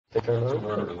I'll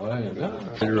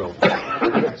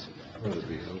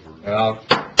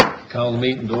call the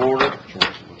meeting to order.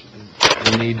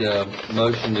 We need a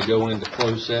motion to go into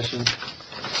closed session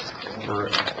for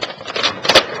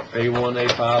A1,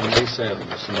 A5, and A7.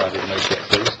 If somebody would make that,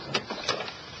 please.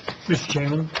 Mr.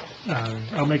 Chairman,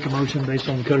 I'll make a motion based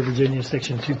on Code of Virginia,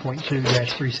 Section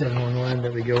 2.2-3711,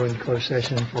 that we go into closed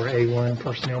session for A1,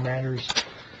 personnel matters,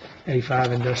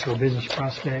 A5, industrial business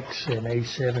prospects, and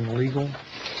A7, legal.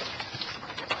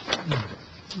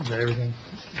 Is that everything?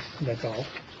 That's all.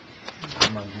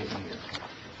 I'm not getting here.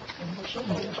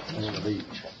 One of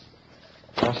each.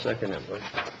 I'll second that motion.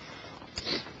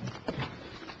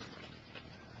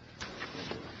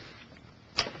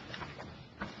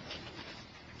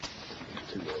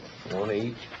 One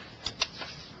each.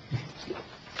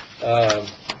 I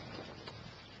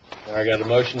got a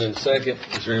motion and a second.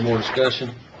 Is there any more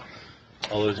discussion?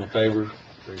 All those in favor,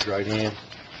 raise your right hand.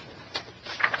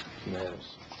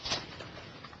 Unanimous.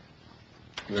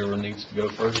 Whoever needs to go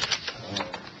first.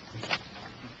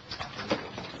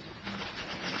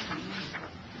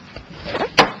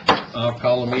 I'll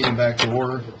call the meeting back to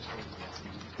order.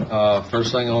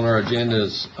 First thing on our agenda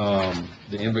is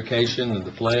the invocation and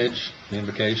the pledge. The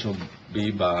invocation will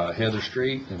be by Heather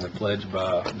Street and the pledge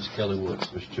by Ms. Kelly Woods.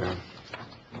 Mr. Chairman.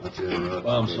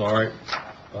 I'm sorry.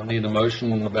 I need a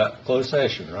motion about closed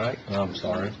session, right? I'm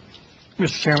sorry.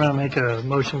 Mr. Chairman, I make a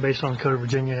motion based on Code of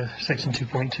Virginia, Section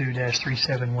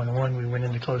 2.2-3711. We went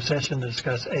into closed session to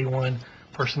discuss A1,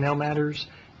 personnel matters,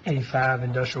 A5,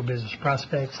 industrial business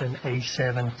prospects, and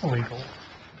A7, legal.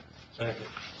 Second.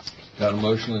 Got a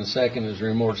motion and a second. Is there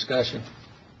any more discussion?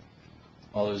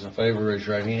 All those in favor, raise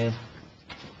your right hand.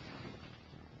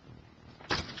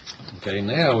 Okay,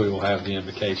 now we will have the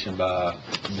invocation by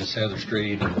Ms. Heather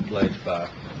Street and the pledge by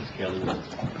Ms. Kelly Woods.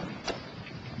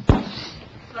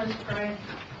 Let's pray.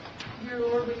 Dear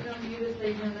Lord, we come to you this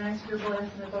evening and ask your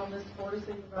blessing upon this Board of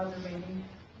Supervisor meeting.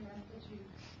 We ask that you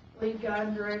lead, guide,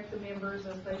 and direct the members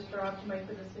as they strive to make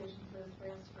the decisions that is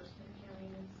best for Smyth County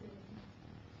and its citizens.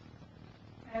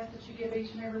 I ask that you give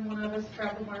each and every one of us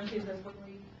travel mercies as we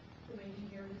leave the meeting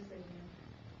here this evening.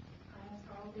 I ask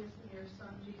all this in your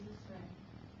Son, Jesus'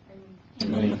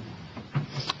 name. Amen.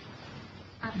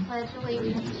 I pledge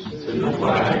allegiance to the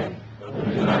flag of the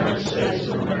United States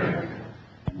of America,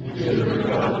 and to the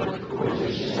republic for which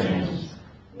it stands,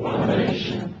 one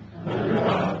nation, under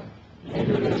God,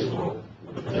 indivisible,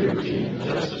 with liberty and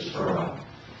justice for all.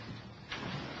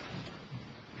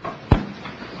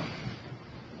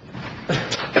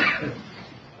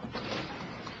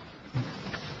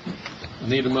 I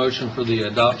need a motion for the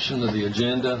adoption of the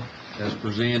agenda as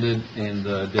presented and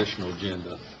the additional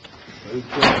agenda.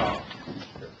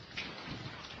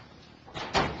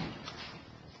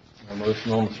 A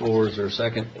motion on the floor. Is there a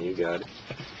second? You got it.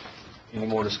 Any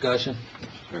more discussion?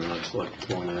 And I'd just like to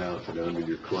point out that under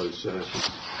your closed session,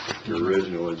 your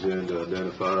original agenda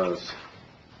identifies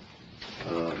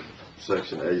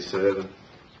section A7.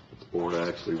 The board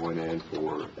actually went in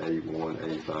for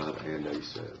A1, A5, and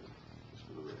A7.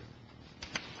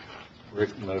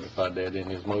 Rick notified that in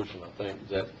his motion, I think. Is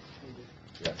that?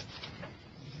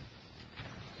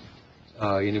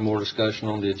 Yeah. Any more discussion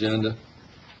on the agenda?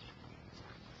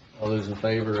 All those in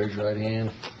favor, raise your right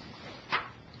hand.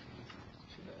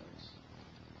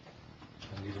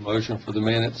 I need a motion for the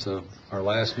minutes of our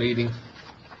last meeting.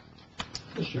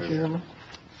 Mr. Chairman,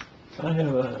 I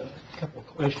have a couple of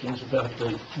questions about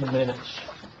the minutes.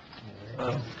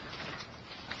 And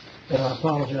I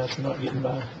apologize for not getting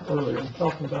by earlier and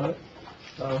talking about it.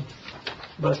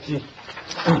 But the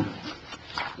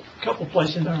couple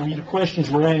places I read the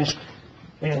questions were asked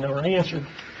and they were answered.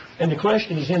 And the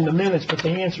question is in the minutes, but the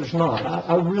answer is not.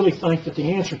 I really think that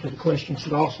the answer to the question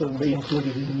should also be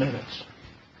included in the minutes.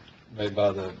 Made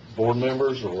by the board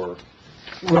members or?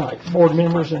 Right, board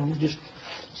members, and just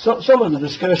some of the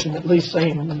discussion at least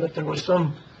saying that there was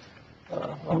some,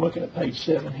 I'm looking at page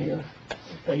 7 here,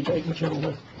 page 8, whichever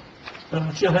way.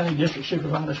 Chilhowie District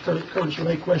Supervisor Curtis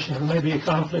Ray questions there may be a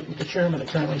conflict with the chairman that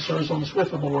currently serves on the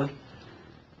Swiffer board.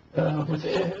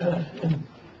 And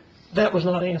that was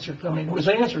not answered. I mean, it was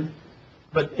answered,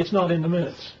 but it's not in the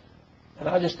minutes. And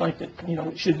I just think that,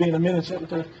 it should be in the minutes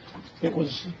that it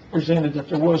was presented that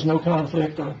there was no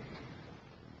conflict or,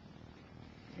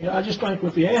 I just think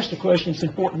if you ask the question, it's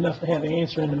important enough to have the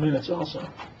answer in the minutes also.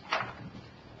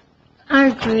 I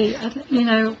agree.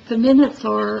 The minutes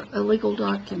are a legal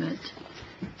document,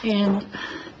 and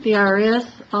the IRS,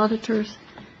 auditors,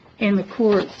 and the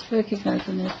courts recognize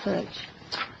them as such.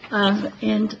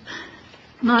 And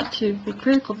not to be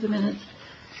critical of the minutes,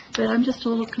 but I'm just a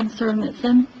little concerned that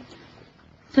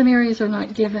some areas are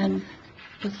not given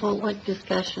was full like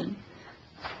discussion.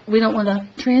 We don't want a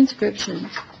transcription,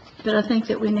 but I think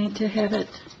that we need to have it,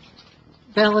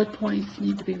 valid points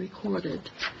need to be recorded.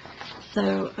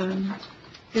 So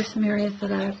there's some areas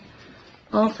that I've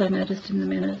also noticed in the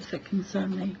minutes that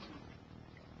concern me.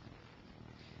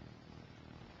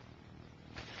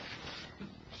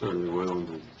 Certainly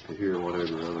willing to hear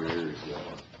whatever other areas you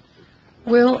are.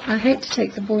 Well, I hate to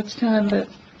take the board's time, but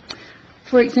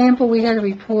for example, we had a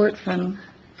report from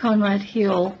Conrad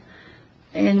Hill,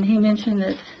 and he mentioned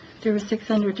that there was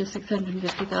 $600,000 to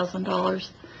 $650,000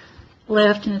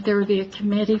 left, and that there would be a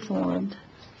committee formed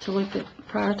to look at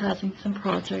prioritizing some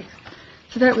projects.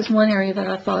 So that was one area that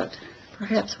I thought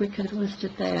perhaps we could have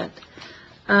listed that.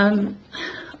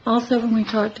 Also, when we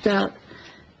talked about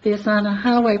the Asana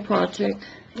Highway project,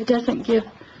 it doesn't give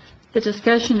the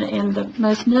discussion, and the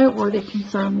most noteworthy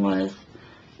concern was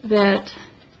that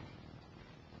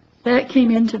that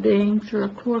came into being through a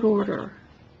court order.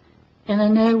 And I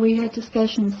know we had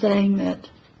discussions saying that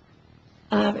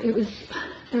there was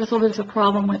a little bit of a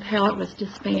problem with how it was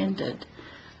disbanded.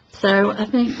 So I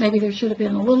think maybe there should have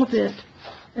been a little bit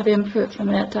of input from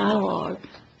that dialogue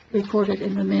recorded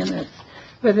in the minutes,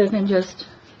 rather than just,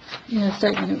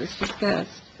 stating it was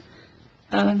discussed.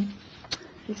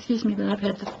 Excuse me, but I've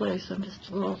had the flu, so I'm just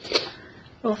a little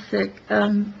sick.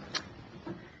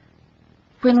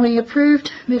 When we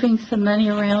approved moving some money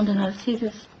around, and I see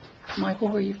this, Michael,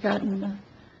 where you've gotten the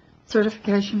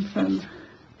certification from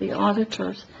the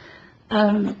auditors,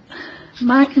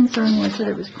 my concern was that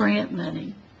it was grant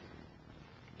money.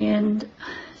 And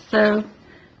so,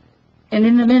 and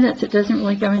in the minutes, it doesn't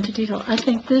really go into detail. I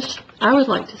think I would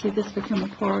like to see this become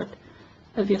a part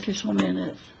of the official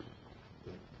minutes.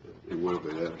 It will be.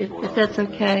 If that's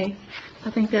okay,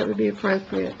 I think that would be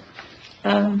appropriate.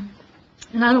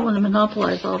 And I don't want to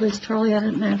monopolize all this, Charlie. I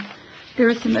don't know. There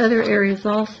are some other areas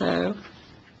also.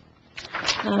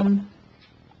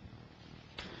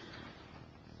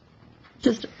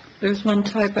 There's one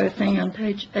typo thing on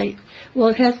page 8. Well,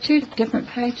 it has 2 different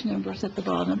page numbers at the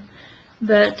bottom,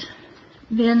 but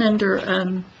then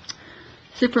under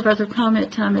supervisor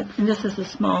comment time, and this is a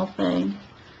small thing,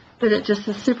 but it just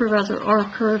says Supervisor R.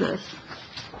 Curtis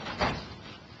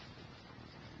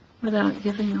without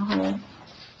giving a whole.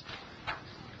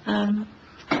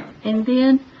 And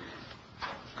then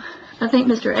I think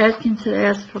Mr. Atkins had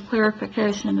asked for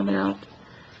clarification about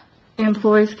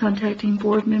employees contacting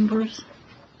board members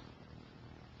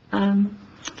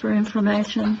for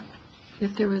information,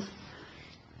 if there was,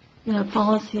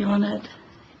 policy on it.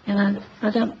 And I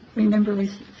don't remember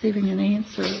receiving an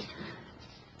answer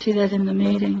to that in the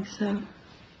meeting, so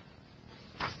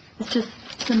it's just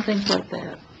some things like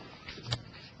that.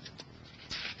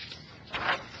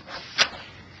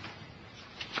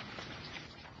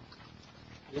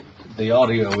 The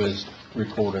audio is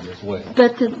recorded as well.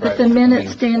 But the Right.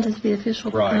 minutes stand as the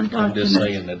official Right, document. I'm just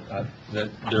saying that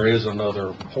there is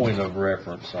another point of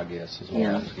reference, I guess, is what I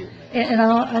Yeah, was getting at. and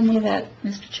I knew that,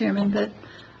 Mr. Chairman, but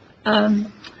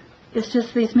it's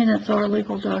just these minutes are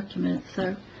legal documents,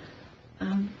 so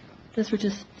those were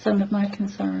just some of my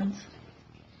concerns.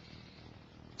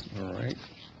 All right.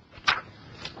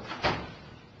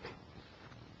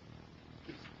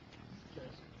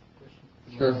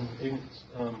 Sure.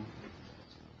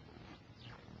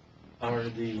 Are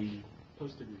the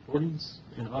posted recordings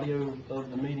and audio of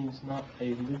the meetings not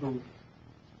a legal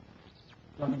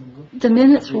document? The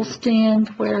minutes will stand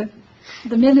where,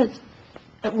 the minutes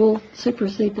will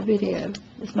supersede the video,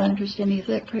 is my understanding. Is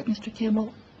that correct, Mr.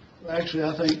 Kimball? Actually,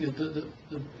 I think that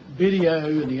the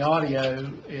video and the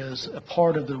audio is a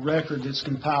part of the record that's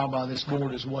compiled by this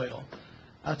board as well.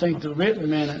 I think the written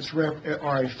minutes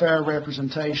are a fair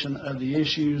representation of the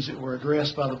issues that were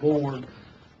addressed by the board,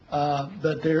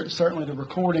 but certainly the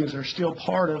recordings are still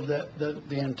part of the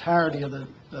entirety of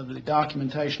the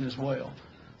documentation as well.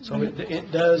 So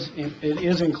it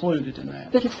is included in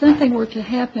that. But if something were to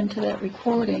happen to that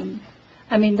recording,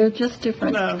 I mean, they're just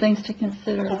different No. things to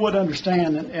consider. I would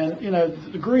understand, and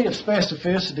the degree of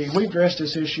specificity, we've addressed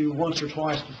this issue once or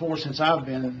twice before since I've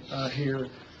been here.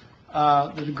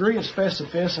 The degree of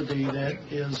specificity that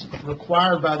is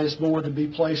required by this board to be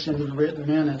placed into the written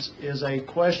minutes is a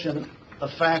question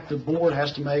of fact the board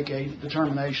has to make a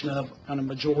determination of in a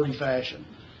majority fashion.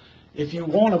 If you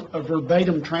want a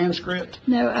verbatim transcript,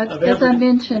 No, as I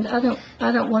mentioned, I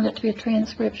don't want it to be a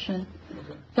transcription.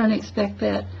 Don't expect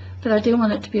that. But I do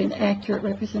want it to be an accurate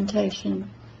representation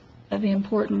of the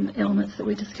important elements that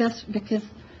we discussed, because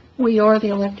we are the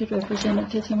elected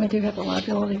representatives and we do have a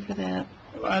liability for that.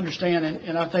 I understand,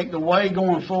 and I think the way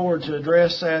going forward to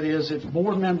address that is if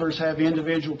board members have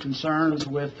individual concerns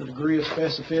with the degree of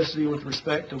specificity with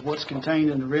respect to what's contained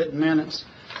in the written minutes,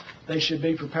 they should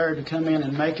be prepared to come in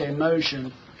and make a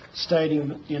motion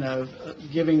stating,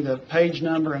 giving the page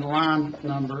number and line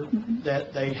number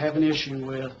that they have an issue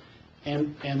with,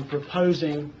 and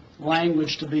proposing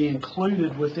language to be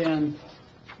included within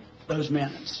those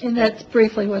minutes. And that's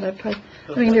briefly what I put.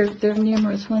 I mean, there are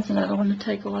numerous ones, and I don't want to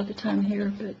take a lot of time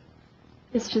here, but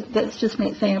that's just an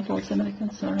example of some of the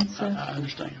concerns, so. I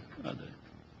understand. I do.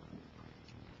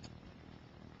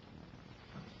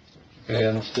 Okay,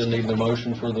 I'm still needing a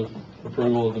motion for the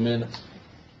approval of the minutes.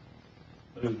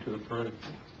 Move to approve.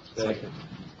 Second.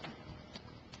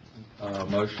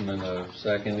 Motion and a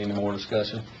second. Any more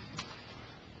discussion?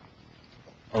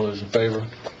 All those in favor?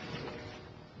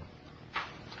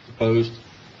 Opposed?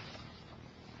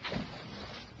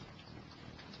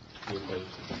 Two opposed.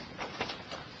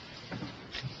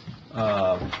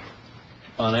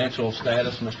 Financial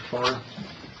status, Mr. Carter?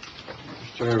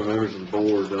 Mr. Chairman, members of the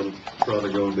board, I'm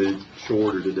probably going to be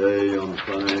shorter today on the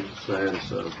financial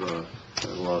status. I've had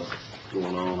a lot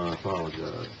going on. I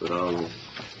apologize, but I will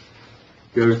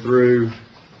go through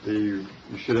you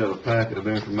should have a packet of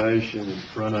information in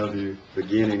front of you,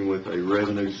 beginning with a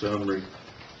revenue summary.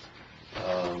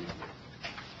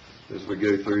 As we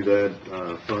go through that,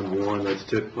 Fund 1, that's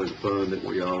typically the fund that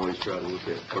we always try to look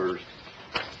at first.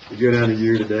 You go down the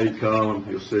year-to-date column,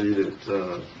 you'll see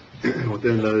that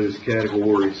within those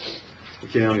categories, the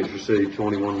county's received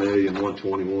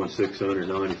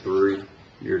 $21,121,693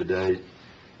 year-to-date.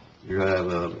 You have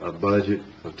a budget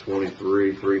of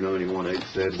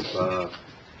 $23,391,875.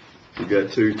 You've got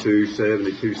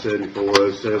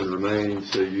 270,274,07 remaining,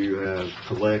 so you have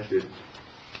collected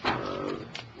a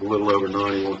little over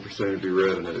 91% of your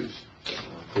revenues,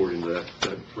 according to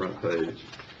that front page.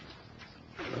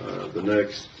 The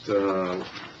next 1,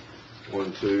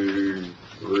 2,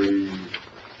 3,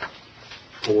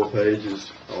 4 pages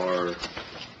are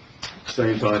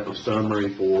same type of summary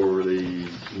for the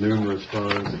numerous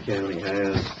funds the county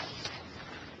has.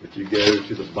 If you go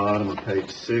to the bottom of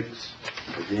page 6,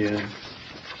 again,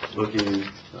 looking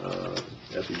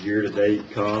at the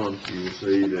year-to-date column, you will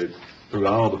see that through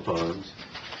all the funds,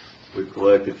 we've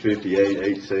collected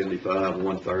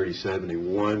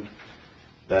 $58,875,130.71.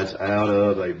 That's out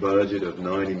of a budget of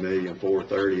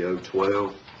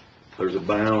 $90,430,012. There's a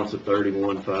balance of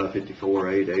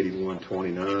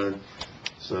 $31,554,881.29.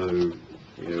 So,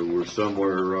 we're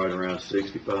somewhere right around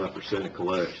 65% of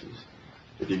collections.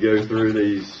 If you go through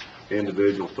these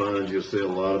individual funds, you'll see a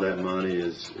lot of that money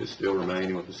is still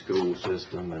remaining with the school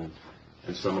system and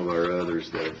some of our others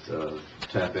that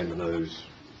tap into those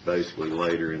basically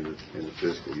later in the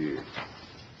fiscal year.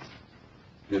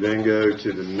 You then go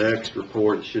to the next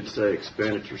report. It should say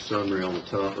expenditure summary on the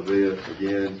top of it.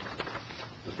 Again,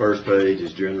 the first page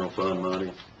is general fund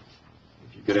money.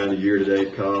 If you go down the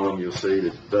year-to-date column, you'll see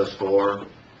that thus far,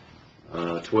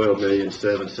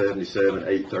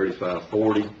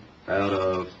 $12,777,835.40 out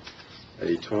of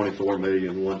a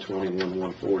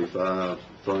 $24,121,145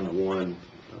 Fund 1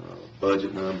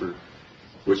 budget number,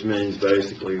 which means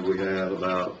basically we have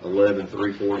about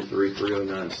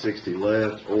 $11,343,309.60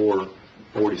 left, or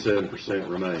 47%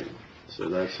 remaining. So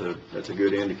that's a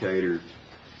good indicator,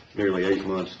 nearly 8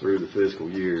 months through the fiscal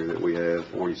year, that we have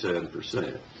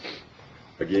 47%.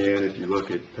 Again, if you look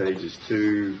at pages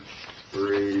 2,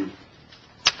 3,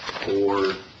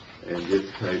 4, and get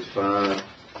to page 5,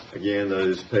 again,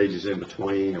 those pages in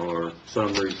between are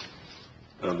summaries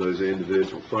of those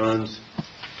individual funds.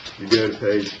 You go to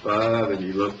page 5 and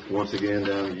you look once again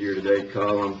down the year-to-date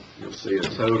column, you'll see a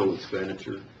total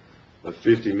expenditure of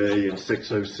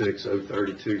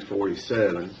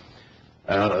 $50,606,032.47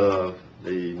 out of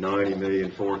the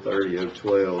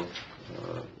 $90,430,012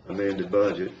 amended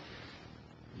budget.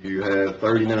 You have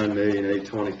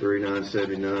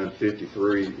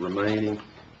 $39,823,979.53 remaining,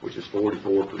 which is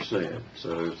 44%.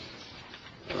 So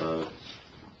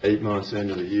 8 months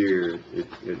into the year,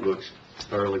 it looks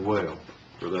fairly well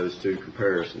for those two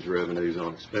comparisons, revenues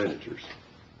on expenditures.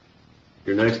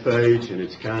 Your next page, and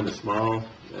it's kind of small,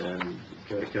 and you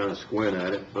got to kind of squint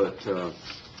at it, but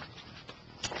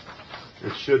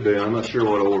it should be, I'm not sure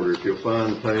what order. If you'll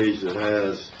find the page that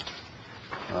has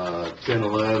 10,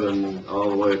 11, all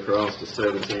the way across to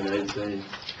 17, 18,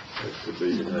 that could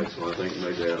be the next one. I think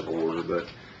maybe out of order, but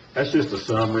that's just a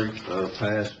summary of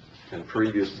past and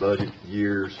previous budget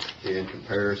years in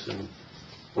comparison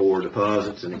for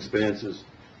deposits and expenses.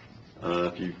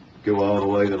 If you go all the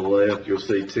way to the left, you'll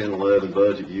see 10, 11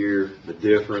 budget year. The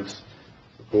difference,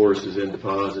 of course, is in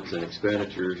deposits and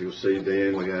expenditures. You'll see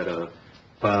then we had a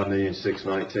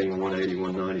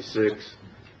 $5,619,181.96.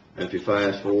 And if you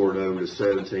fast forward over to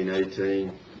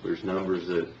 17-18, there's numbers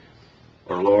that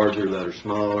are larger, that are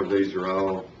smaller. These are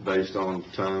all based on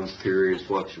time periods,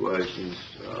 fluctuations.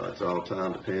 It's all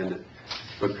time dependent.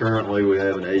 But currently we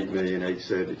have an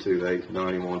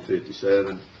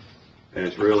 $8,872,891.57. And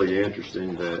it's really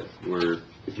interesting that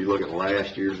if you look at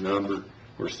last year's number,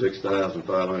 we're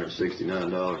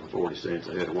 $6,569.40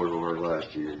 ahead of where we were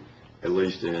last year, at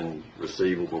least in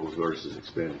receivables versus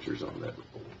expenditures on that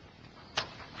report.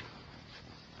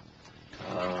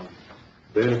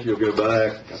 Then if you'll go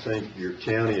back, I think your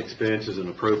county expenses and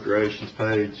appropriations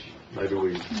page, maybe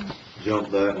we jump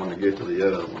that one to get to the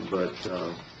other one, but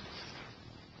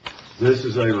this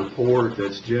is a report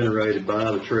that's generated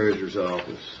by the Treasurer's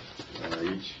Office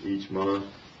each month.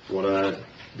 What I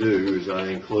do is I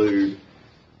include,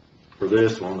 for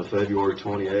this one, the February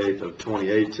 28th of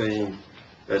 2018,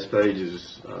 that's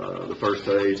pages, the first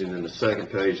page, and then the second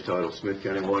page titled Smyth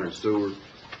County Water and Sewer.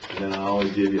 And then I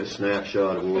always give you a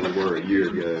snapshot of where we were a year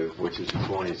ago, which is the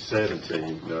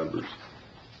 2017 numbers.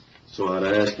 So I'd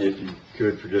ask you if you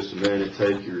could, for just a minute,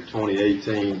 take your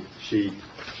 2018 sheet,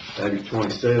 have your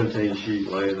 2017 sheet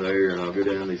laying there, and I'll go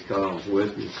down these columns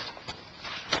with you.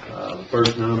 The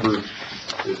first number,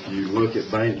 if you look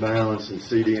at bank balance and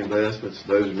CD investments,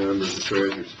 those are numbers the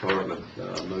Treasurer's Department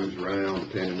moves around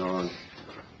depending on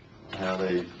how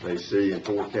they see and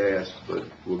forecast, but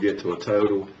we'll get to a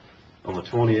total. On the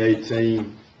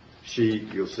 2018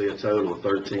 sheet, you'll see a total of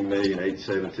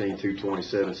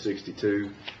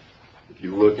 $13,817,227.62. If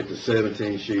you look at the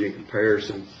 17 sheet in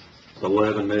comparison, it's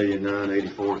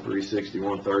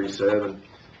 $11,984,361.37.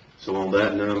 So on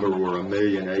that number, we're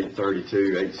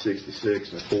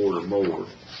 $1,832,866.25 more.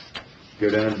 Go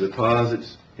down to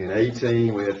deposits. In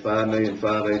 18, we had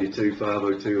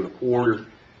 $5,582,502.25.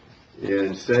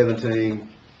 In 17,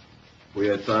 we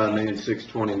had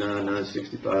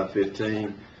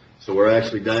 $5,629,965.15. So we're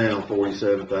actually down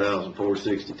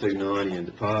 $47,462.90 in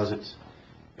deposits.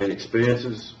 In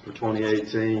expenses for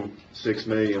 2018,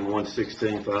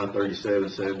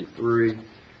 $6,116,537.73.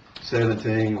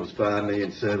 17 was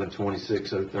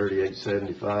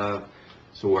 $5,726,038.75.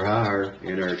 So we're higher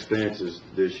in our expenses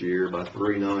this year by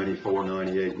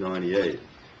 $390,498.98.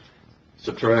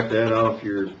 Subtract that off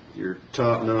your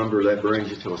top number, that brings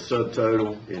you to a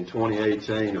subtotal in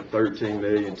 2018 of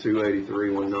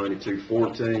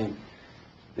 $13,283,192.14.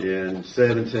 In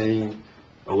 17,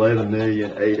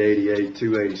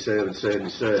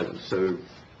 $11,888,287.77. So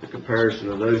the comparison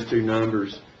of those two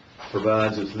numbers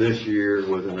provides us this year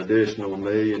with an additional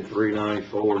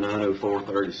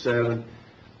 $1,394,904.37.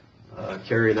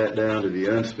 Carry that down to the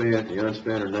unspent. The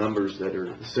unspent are numbers that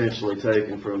are essentially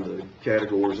taken from the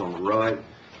categories on the right,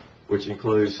 which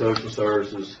includes social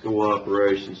services, school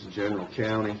operations, and general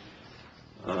county.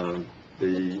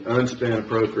 The unspent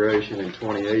appropriation in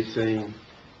 2018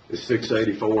 is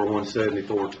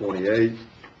 $684,174.28.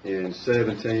 In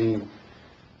 17,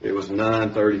 it was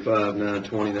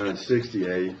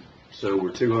 $935,929.68. So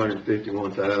we're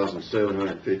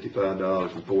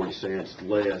 $251,755.40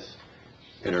 less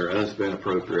in our unspent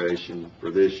appropriation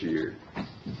for this year.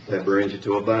 That brings you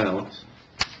to a balance.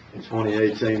 In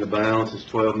 2018, the balance is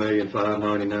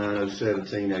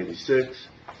 $12,599,017.86.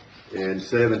 In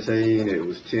 17, it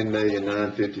was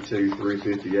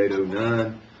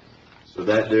 $10,952,358.09. So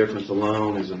that difference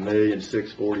alone is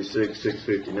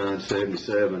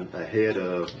 $1,646,659.77 ahead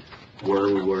of where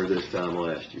we were this time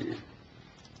last year.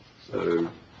 So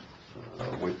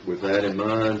with that in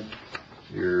mind,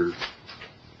 your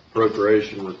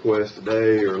appropriation requests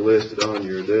today are listed on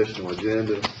your additional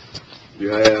agenda.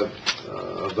 You have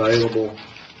available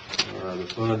the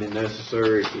funding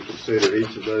necessary to consider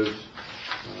each of those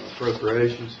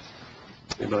appropriations.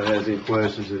 If anybody has any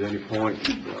questions at any point,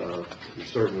 you're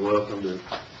certainly welcome to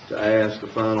ask. The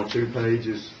final 2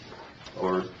 pages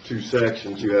or 2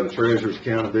 sections. You have a Treasurer's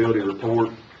Accountability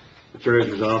Report. The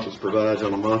Treasurer's Office provides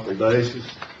on a monthly basis.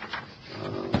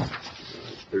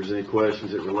 If there's any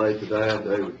questions that relate to that,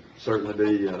 they would certainly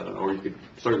be, or you could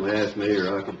certainly ask me,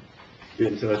 or I could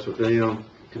get in touch with them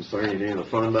concerning any of the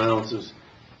fund balances.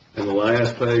 And the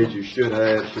last page you should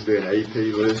be an AP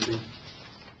listing.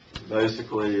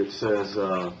 Basically, it says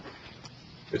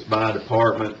it's by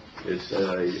department. It's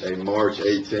a March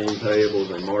 18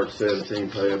 payables, a March 17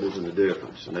 payables, and the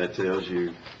difference. And that tells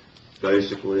you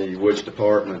basically which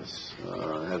departments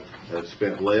have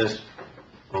spent less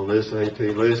on this AP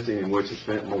listing and which have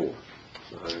spent more.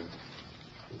 So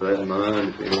with that in mind,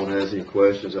 if anyone has any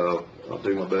questions, I'll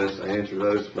do my best to answer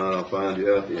those. If not, I'll find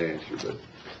you out the answer. But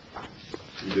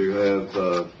you do have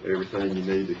everything you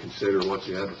need to consider what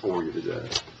you have before you today.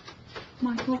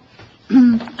 Michael,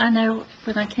 I know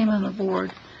when I came on the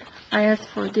board, I asked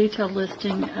for a detailed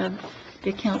listing of the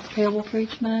accounts payable for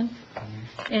each month.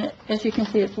 And as you can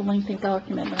see, it's a lengthy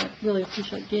document, and I really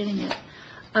appreciate getting it.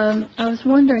 I was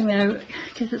wondering though,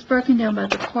 because it's broken down by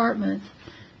departments,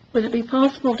 would it be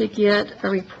possible to get a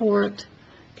report,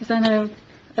 because I know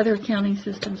other accounting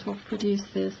systems will produce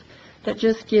this, that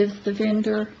just gives the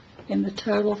vendor and the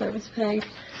total that was paid?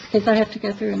 Because I have to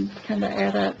go through and kind of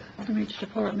add up from each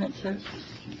department, so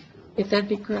if that'd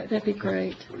be great, that'd be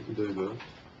great. We can do that.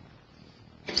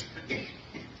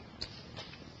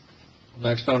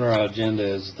 Next on our agenda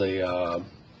is the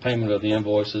payment of the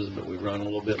invoices, but we run a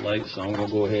little bit late, so I'm going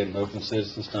to go ahead and open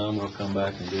citizens' time. We'll come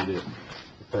back and do the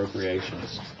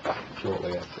appropriations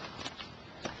shortly after.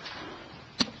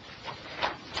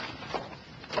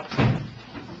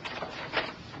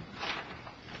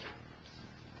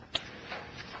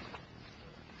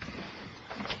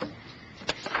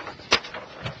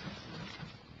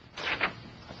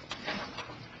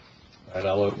 All right,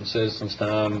 I'll open citizens'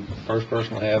 time. First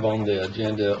person I have on the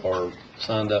agenda or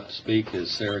signed up to speak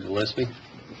is Sarah Gillespie.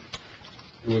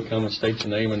 You would come and state your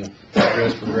name and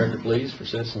address for the record, please, for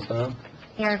citizens' time.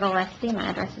 Sarah Gillespie. My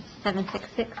address is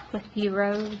 766 Cliffview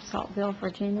Road, Saltville,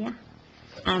 Virginia.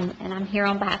 And I'm here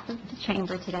on behalf of the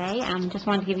Chamber today. Just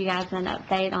wanted to give you guys an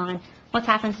update on what's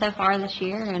happened so far this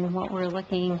year and what we're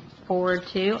looking forward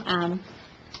to.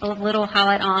 A little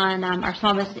highlight on our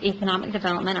small business economic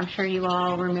development. I'm sure you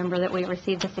all remember that we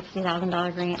received a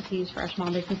 $60,000 grant to use for our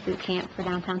small business boot camp for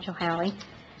downtown Chilhowie,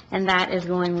 and that is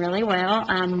going really well.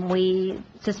 We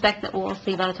suspect that we'll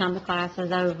see by the time the class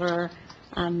is over,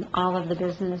 all of the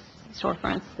business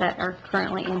storefronts that are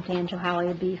currently empty in Chilhowie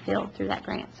will be filled through that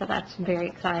grant, so that's very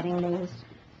exciting news.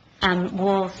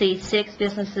 We'll see 6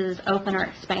 businesses open or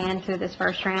expand through this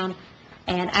first round.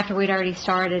 And after we'd already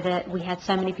started it, we had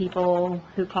so many people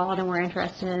who called and were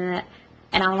interested in it.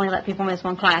 And I only let people miss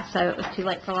one class, so it was too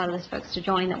late for a lot of those folks to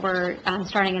join, that we're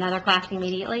starting another class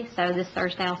immediately. So this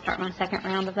Thursday, I'll start my second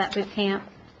round of that boot camp.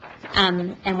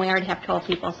 And we already have 12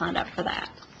 people signed up for that.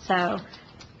 So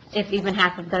if even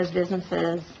half of those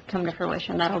businesses come to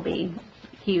fruition, that'll be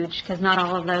huge, because not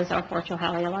all of those are for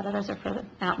Chilhowie. A lot of those are for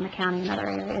out in the county and other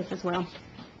areas as well.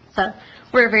 So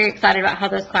we're very excited about how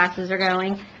those classes are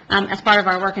going. As part of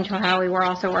our work in Chilhowie, we're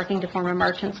also working to form a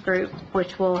merchants group,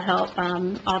 which will help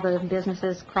all the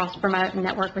businesses cross-promote and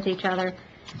network with each other.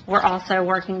 We're also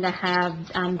working to have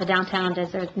the downtown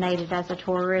designated as a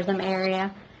tourism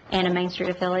area and a Main Street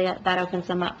affiliate. That opens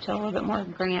them up to a little bit more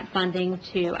grant funding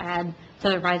to add to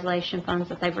the revitalization funds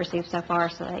that they've received so far.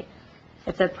 So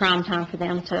it's a prime time for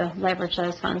them to leverage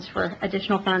those funds for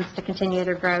additional funds to continue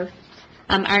their growth.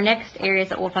 Our next areas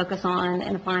that we'll focus on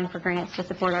in applying for grants to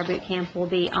support our boot camp will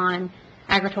be on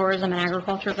agritourism and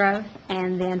agriculture growth,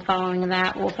 and then following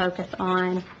that, we'll focus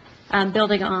on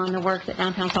building on the work that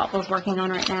Downtown Saltville is working on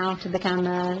right now to become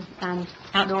an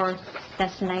outdoor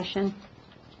destination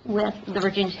with the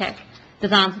Virginia Tech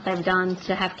designs that they've done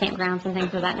to have campgrounds and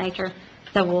things of that nature.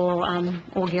 So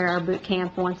we'll gear our boot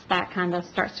camp, once that kind of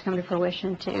starts to come to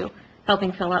fruition, to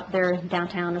helping fill up their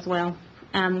downtown as well.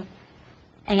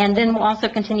 And then we'll also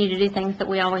continue to do things that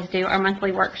we always do. Our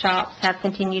monthly workshops have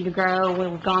continued to grow.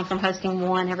 We've gone from hosting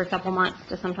one every couple months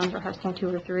to sometimes we're hosting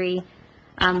 2 or 3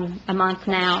 a month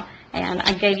now. And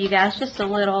I gave you guys just a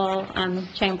little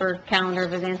chamber calendar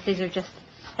of events. These are just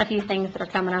a few things that are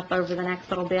coming up over the next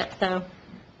little bit, so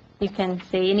you can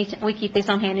see. We keep these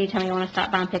on hand anytime you want to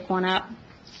stop by and pick one up.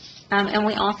 And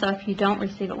we also, if you don't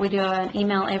receive it, we do an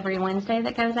email every Wednesday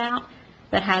that goes out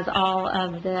that has all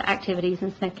of the activities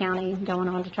in Smyth County going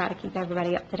on to try to keep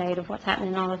everybody up to date of what's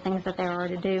happening and all the things that there are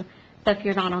to do. So if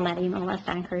you're not on that email list,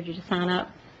 I encourage you to sign up.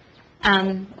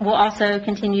 We'll also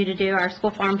continue to do our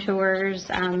school farm tours,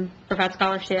 provide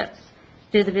scholarships,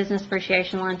 do the business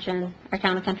appreciation luncheon, our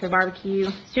town and country barbecue,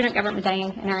 student government day,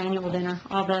 and our annual dinner,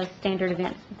 all the standard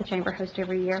events that the chamber hosts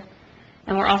every year.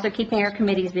 And we're also keeping our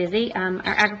committees busy. Our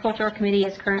agricultural committee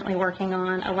is currently working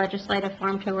on a legislative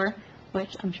farm tour,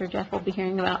 which I'm sure Jeff will be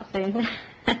hearing about soon.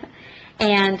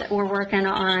 And we're working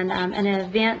on an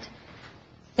event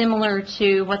similar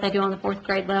to what they do on the 4th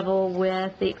grade level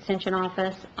with the extension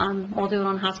office. We'll do it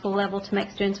on high school level to make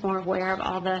students more aware of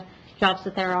all the jobs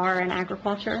that there are in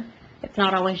agriculture. It's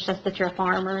not always just that you're a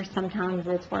farmer. Sometimes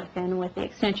it's working with the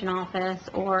extension office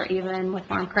or even with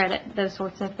farm credit, those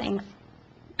sorts of things.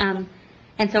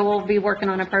 And so we'll be working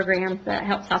on a program that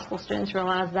helps high school students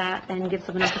realize that and gives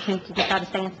them an opportunity to try to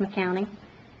stay in Smyth County.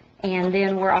 And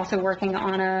then we're also working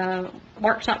on a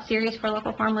workshop series for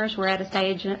local farmers. We're at a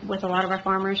stage with a lot of our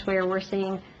farmers where we're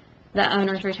seeing the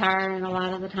owners retire, and a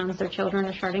lot of the times their children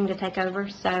are starting to take over.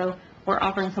 So we're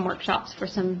offering some workshops for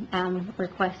some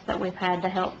requests that we've had to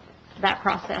help that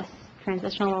process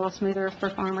transition a little smoother for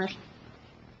farmers.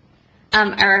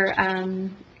 Our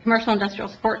Commercial Industrial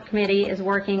Support Committee is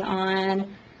working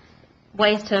on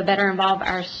ways to better involve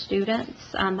our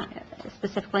students,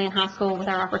 specifically in high school, with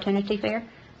our opportunity fair.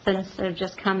 So instead of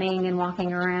just coming and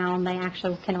walking around, they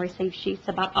actually can receive sheets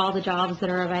about all the jobs that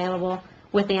are available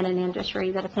within an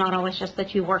industry, that it's not always just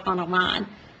that you work on a line.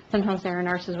 Sometimes there are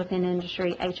nurses within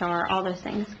industry, HR, all those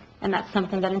things. And that's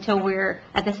something that until we're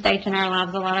at this stage in our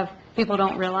lives, a lot of people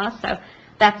don't realize. So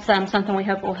that's something we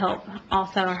hope will help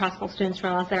also our high school students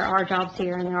realize there are jobs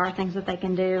here and there are things that they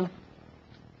can do.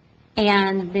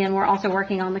 And then we're also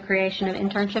working on the creation of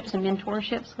internships and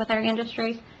mentorships with our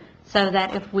industries, so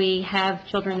that if we have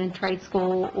children in trade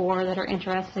school or that are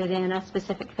interested in a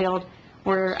specific field,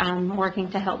 we're working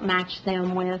to help match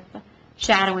them with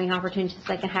shadowing opportunities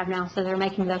they can have now, so they're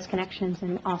making those connections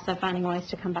and also finding ways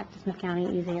to come back to Smyth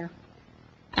County easier.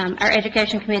 Our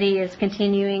education committee is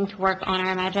continuing to work on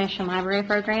our Imagination Library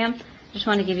program. Just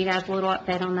want to give you guys a little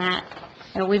update on that.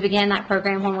 We began that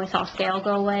program when we saw scale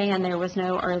go away and there was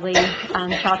no early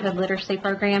childhood literacy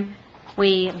program.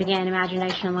 We began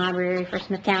Imagination Library for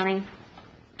Smyth County.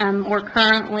 We're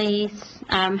currently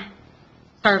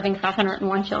serving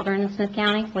 501 children in Smyth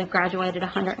County. We've graduated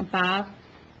 105,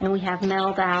 and we have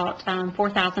mailed out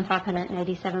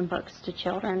 4,587 books to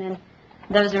children. And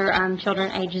those are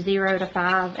children ages 0 to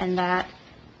 5, and that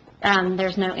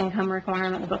there's no income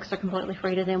requirement. The books are completely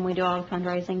free to them. We do all the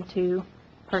fundraising to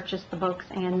purchase the books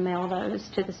and mail those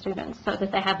to the students so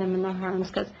that they have them in their homes,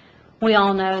 because we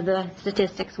all know the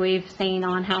statistics we've seen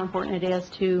on how important it is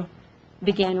to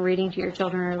begin reading to your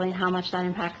children early and how much that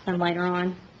impacts them later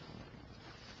on.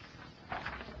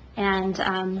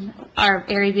 And our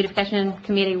area beautification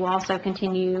committee will also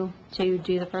continue to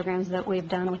do the programs that we've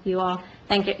done with you all.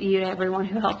 Thank you to everyone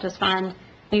who helped us find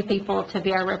new people to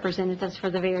be our representatives for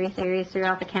the various areas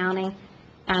throughout the county.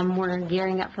 We're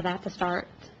gearing up for that to start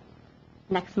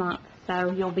next month, so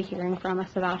you'll be hearing from us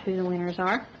about who the winners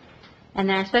are. And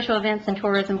then our Special Events and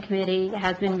Tourism Committee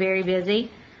has been very busy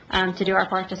to do our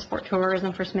part to support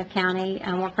tourism for Smyth County.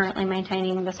 We're currently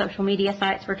maintaining the social media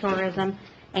sites for tourism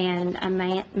and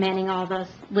manning all the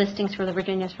listings for the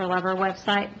Virginians for Lover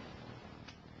website.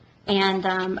 And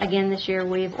again, this year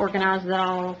we've organized that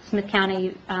all Smyth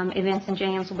County events and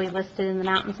jams will be listed in the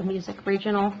Mountains of Music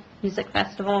Regional Music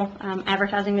Festival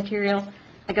advertising materials.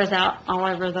 It goes out all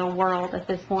over the world at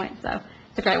this point, so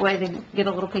it's a great way to get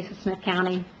a little piece of Smyth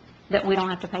County that we don't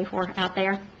have to pay for out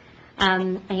there.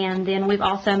 And then we've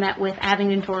also met with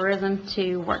Abingdon Tourism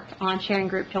to work on sharing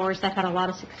group tours. They've had a lot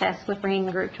of success with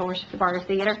bringing group tours to the Barter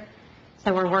Theater,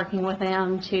 so we're working with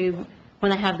them to,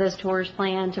 when they have those tours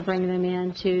planned, to bring them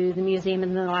into the Museum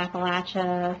in the Middle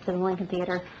Appalachia, to the Lincoln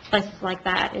Theater, places like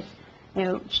that. It's, you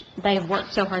know, they've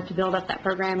worked so hard to build up that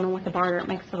program, and with the barter it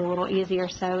makes it a little easier.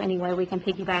 So anyway, we can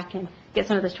piggyback and get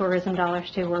some of those tourism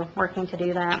dollars too. We're working to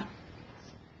do that.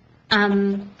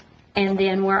 And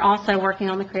then we're also working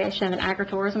on the creation of an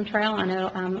agritourism trail. I know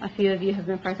a few of you have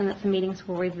been present at some meetings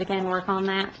where we began work on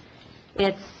that.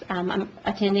 It's I'm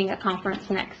attending a conference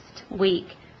next week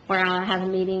where I have a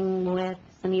meeting with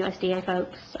some USDA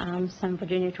folks, some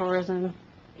Virginia tourism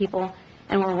people,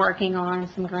 and we're working on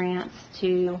some grants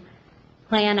to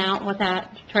plan out what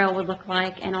that trail would look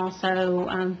like, and also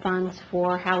funds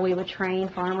for how we would train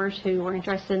farmers who were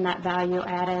interested in that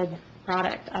value-added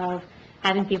product of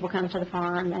having people come to the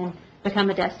farm and become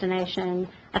a destination.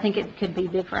 I think it could be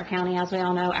big for our county. As we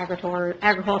all know,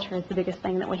 agriculture is the biggest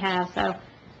thing that we have. So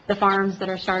the farms that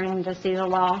are starting to see the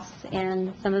loss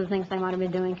in some of the things they might have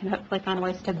been doing can hopefully find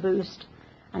ways to boost.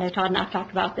 I know Todd and I have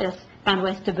talked about this, find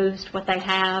ways to boost what they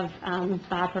have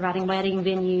by providing wedding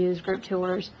venues, group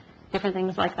tours, different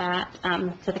things like that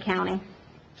to the county.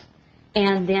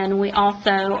 And then we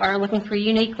also are looking for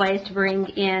unique ways to bring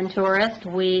in tourists.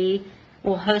 We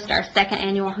will host our second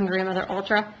annual Hungry Mother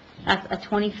Ultra. That's a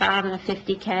 25 and a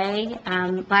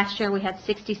 50K. Last year we had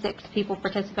 66 people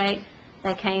participate.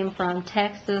 They came from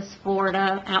Texas,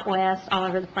 Florida, out west, all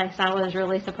over the place. I was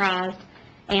really surprised.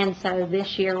 And so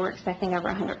this year we're expecting over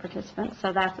 100 participants.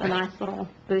 So that's a nice little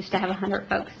boost to have 100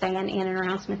 folks staying in and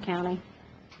around Smyth County.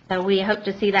 So we hope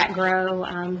to see that grow,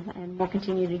 and we'll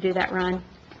continue to do that run.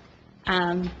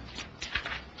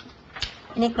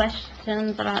 Any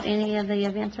questions about any of the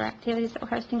events or activities that we're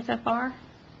hosting so far?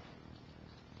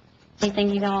 Anything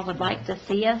you all would like to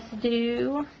see us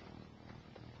do?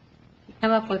 If you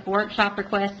come up with workshop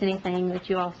requests, anything that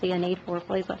you all see a need for,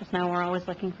 please let us know. We're always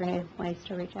looking for new ways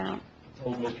to reach out.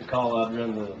 told Mr. Call I'd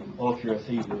run the ultra if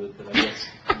he would, but I guess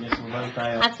we're both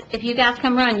out. If you guys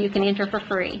come run, you can enter for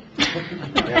free.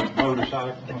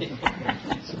 Motorcycle.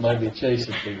 Somebody be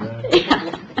chasing me,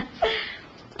 right?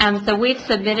 So we've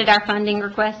submitted our funding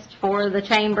request for the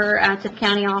chamber to the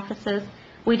county offices.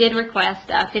 We did request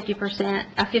a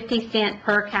 50-cent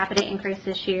per capita increase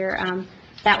this year.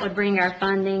 That would bring our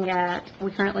funding,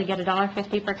 we currently get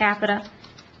 $1.50 per capita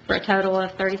for a total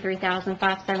of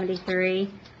 $33,573,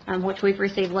 which we've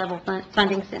received level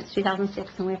funding since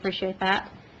 2006, and we appreciate that,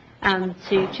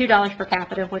 to $2 per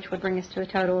capita, which would bring us to a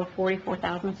total of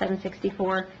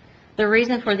 $44,764. The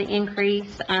reason for the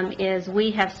increase is we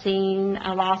have seen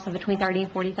a loss of between $30,000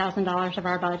 and $40,000 of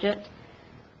our budget.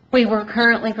 We were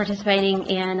currently participating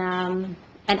in an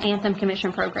Anthem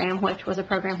Commission program, which was a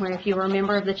program where if you were a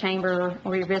member of the chamber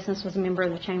or your business was a member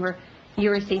of the chamber, you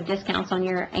received discounts on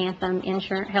your Anthem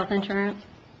health insurance.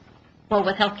 Well,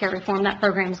 with healthcare reform, that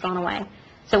program's gone away.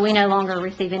 So we no longer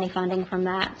receive any funding from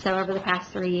that. So over the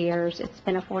past 3 years, it's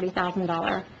been a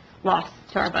 $40,000 loss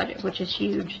to our budget, which is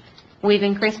huge. We've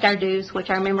increased our dues, which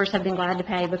our members have been glad to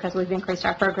pay because we've increased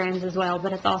our programs as well,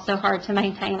 but it's also hard to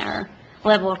maintain our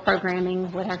level of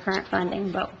programming with our current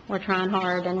funding, but we're trying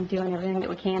hard and doing everything that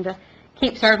we can to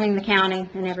keep serving the county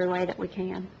in every way that we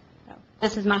can. So,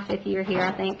 this is my 5th year here.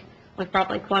 I think we've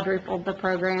probably quadrupled the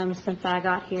programs since I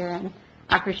got here, and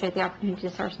I appreciate the opportunity to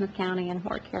serve Smyth County and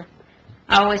work here.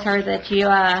 I always heard that you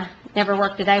never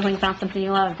worked a day when you found something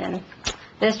you loved, and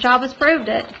this job has proved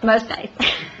it most days.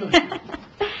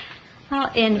 Well,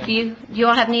 and if you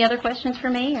all have any other questions for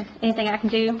me or anything I can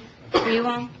do for you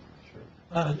all?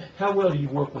 How well do you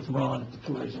work with Ron at the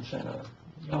Tourism Center?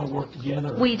 Y'all work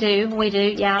together? We do,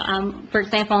 yeah. For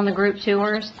example, on the group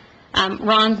tours,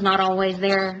 Ron's not always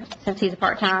there since he's a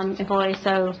part-time employee,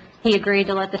 so he agreed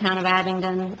to let the town of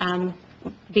Abingdon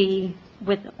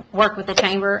work with the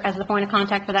chamber as the point of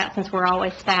contact for that, since we're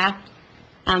always staffed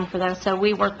for those. So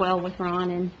we work well with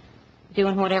Ron and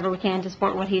doing whatever we can to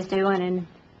support what he's doing, and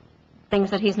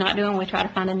things that he's not doing, we try to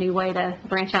find a new way to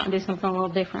branch out and do something a little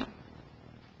different.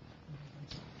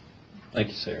 Thank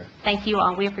you, Sarah. Thank you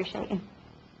all. We appreciate you.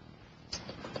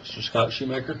 Mr. Scott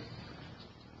Shoemaker?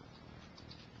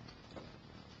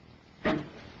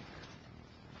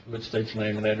 Would state your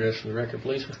name and address for the record,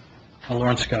 please, sir?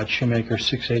 Lawrence Scott Shoemaker,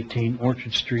 618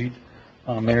 Orchard Street,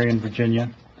 Marion, Virginia.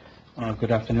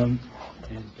 Good afternoon,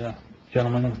 and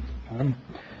gentlemen and madam.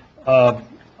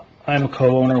 I'm a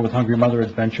co-owner with Hungry Mother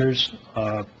Adventures,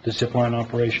 the zipline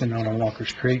operation out on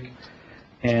Walker's Creek,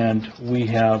 and we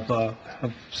have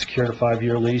secured a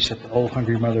 5-year lease at the old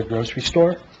Hungry Mother grocery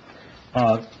store.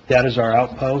 That is our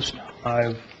outpost.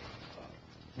 I've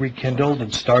rekindled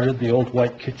and started the old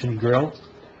white kitchen grill,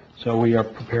 so we are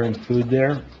preparing food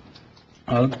there.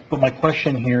 But my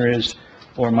question here is,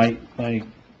 or my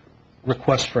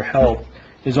request for help,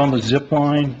 is on the zip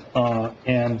line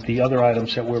and the other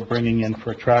items that we're bringing in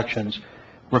for attractions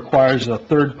requires a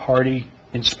third-party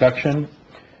inspection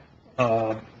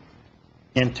for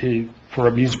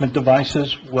amusement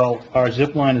devices. Well, our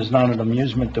zip line is not an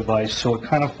amusement device, so it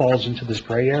kind of falls into this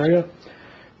gray area.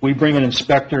 We bring an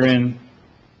inspector in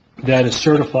that is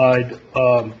certified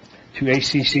to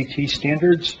ACCT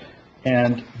standards,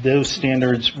 and those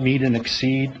standards meet and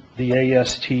exceed the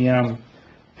ASTM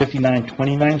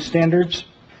 5929 standards.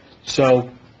 So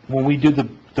when we do the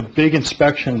big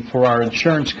inspection for our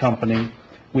insurance company,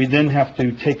 we then have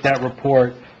to take that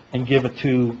report and give it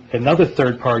to another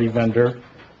third-party vendor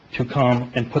to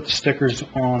come and put the stickers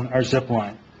on our zip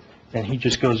line. And he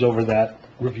just goes over that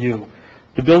review.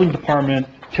 The building department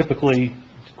typically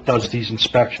does these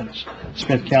inspections.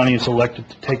 Smyth County is elected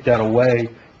to take that away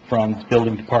from the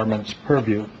building department's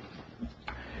purview.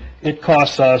 It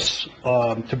costs us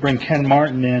to bring Ken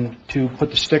Martin in to put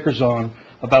the stickers on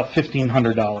about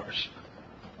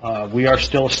 $1,500. We are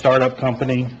still a startup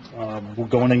company. We're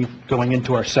going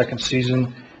into our 2nd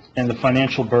season, and the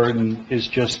financial burden is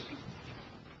just,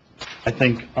 I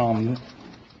think,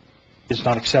 is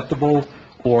not acceptable,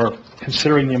 or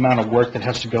considering the amount of work that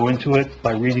has to go into it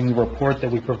by reading the report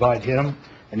that we provide him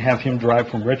and have him drive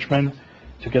from Richmond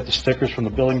to get the stickers from the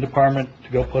building department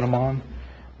to go put them on.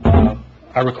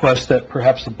 I request that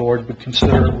perhaps the board would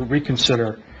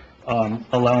reconsider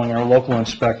allowing our local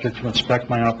inspector to inspect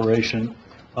my operation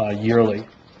yearly,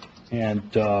 and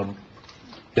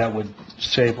that would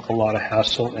save a lot of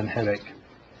hassle and headache.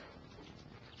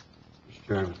 Mr.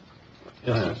 Chairman,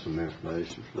 I have some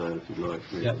information for that if you'd like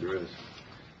for me to address.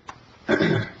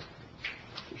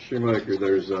 Shoemaker,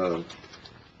 there's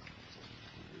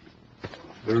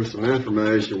some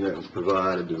information that was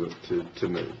provided to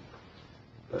me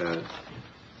that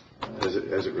as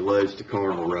it relates to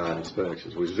carnival ride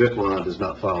inspections, which zip line does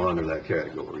not fall under that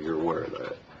category. You're aware of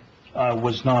that. I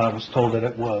was not, I was told that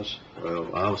it was.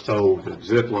 Well, I was told that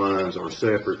zip lines are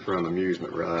separate from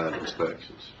amusement ride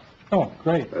inspections. Oh,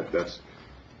 great.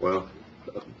 Well,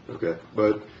 okay,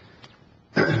 but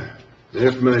the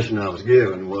information I was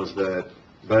given was that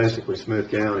basically Smyth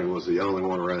County was the only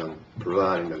one around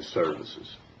providing those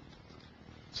services.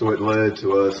 So it led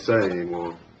to us saying,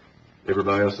 well,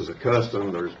 everybody else is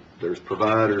accustomed, there's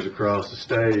providers across the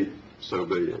state, so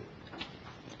be it.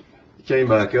 It came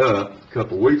back up a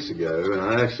couple of weeks ago, and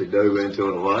I actually dove into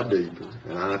it a lot deeper,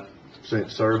 and I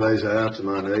sent surveys out to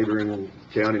my neighboring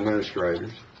county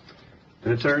administrators,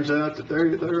 and it turns out that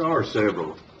there are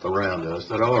several around us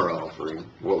that are offering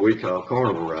what we call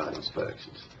carnival ride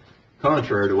inspections,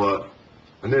 contrary to what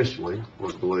initially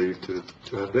was believed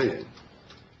to have been.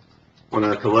 When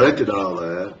I collected all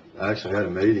that, I actually had a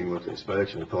meeting with the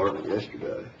inspection department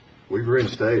yesterday. We've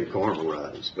reinstated carnival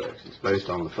ride inspections based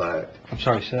on the fact. I'm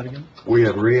sorry, say that again? We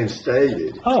have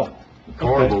reinstated Oh.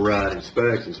 carnival ride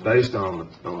inspections based on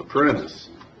the premise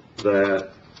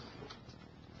that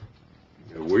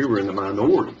we were in the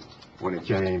minority when it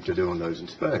came to doing those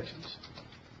inspections.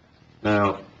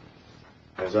 Now,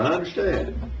 as I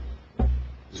understand it,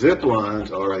 zip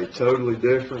lines are a totally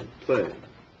different thing.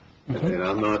 And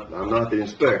I'm not the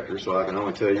inspector, so I can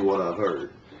only tell you what I've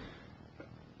heard.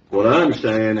 What I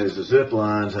understand is the zip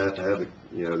lines have to have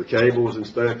the cables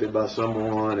inspected by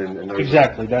someone, and there's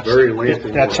Exactly, very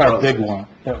lengthy. that's our big one.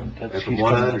 And from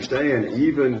what I understand,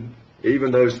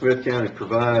 even though Smyth County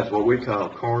provides what we call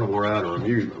carnival ride or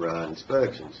amusement ride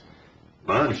inspections,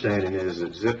 my understanding is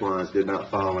that zip lines did not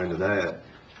fall into that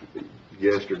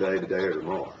yesterday, today, or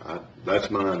tomorrow. That's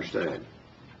my understanding.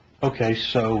 Okay,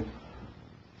 so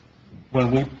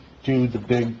when we do the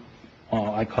big,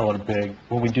 I call it a big,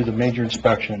 when we do the major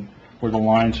inspection, where the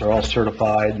lines are all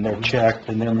certified and they're checked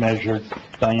and they're measured,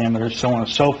 diameters, so on and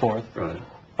so forth, Right.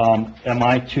 am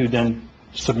I to then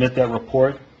submit that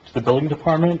report to the building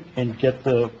department and get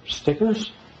the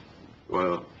stickers?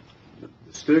 Well, the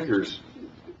stickers,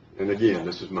 and again,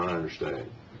 this is my understanding,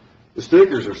 the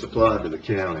stickers are supplied to the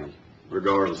county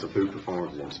regardless of who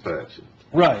performs the inspection.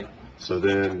 Right. So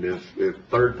then if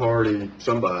third party,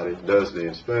 somebody does the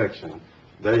inspection,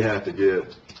 they have to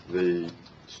get the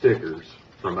stickers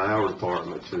from our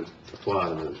department to apply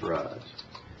to those rides.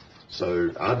 So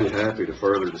I'd be happy to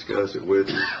further discuss it with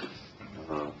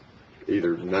you,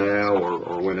 either now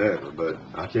or whenever, but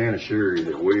I can assure you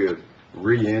that we have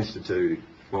reinstituted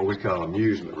what we call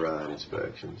amusement ride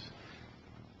inspections.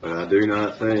 But I do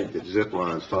not think that zip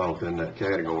lines fall within that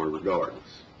category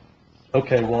regardless.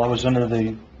 Okay, well, I was under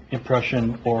the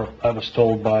impression, or I was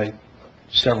told by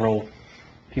several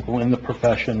people in the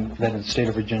profession that in the state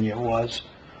of Virginia it was,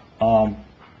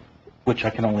 which I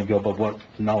can only go by what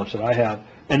the knowledge that I have,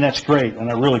 and that's great, and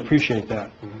I really appreciate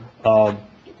that.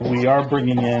 We are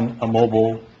bringing in a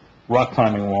mobile rock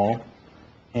climbing wall,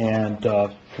 and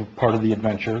for part of the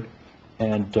adventure,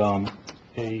 and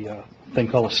a thing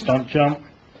called a stunt jump.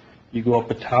 You go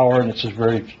up a tower, and it's a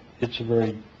very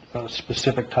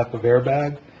specific type of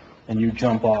airbag, and you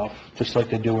jump off, just like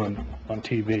they do on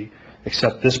TV,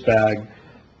 except this bag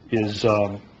is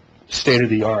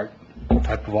state-of-the-art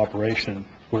type of operation,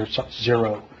 where it's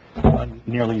zero,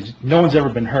 no one's ever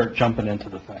been hurt jumping into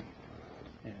the thing.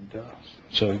 And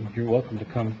so you're welcome to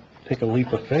come take a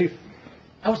leap of faith.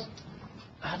 I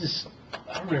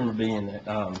remember being at,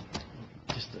 and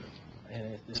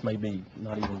this may be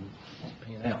not even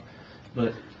paying out,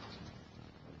 but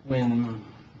when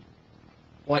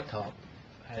White Top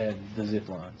had the zip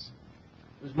lines,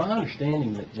 it was my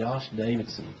understanding that Josh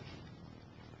Davidson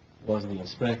was the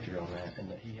inspector on that, and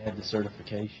that he had the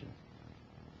certification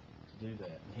to do that.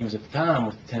 And he was at the time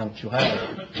with the town of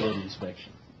Chilhowie for the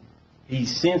inspection.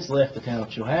 He's since left the town of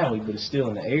Chilhowie, but is still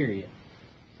in the area.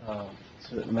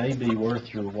 So it may be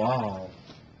worth your while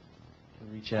to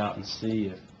reach out and see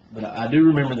if, but I do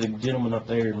remember the gentleman up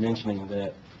there mentioning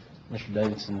that Mr.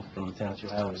 Davidson from the town of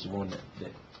Chilhowie is the one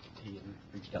that he had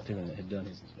reached out to and that had done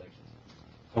his inspection.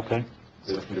 Okay.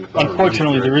 If I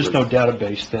Unfortunately, remember there is no correctly-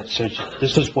 database that says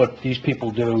this is what these people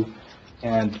do,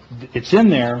 and it's in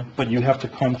there, but you have to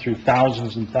come through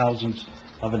thousands and thousands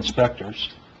of inspectors.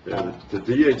 Yeah, the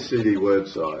DHCD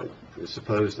website is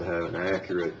supposed to have an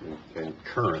accurate and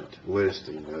current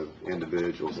listing of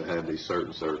individuals that have these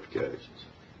certain certifications.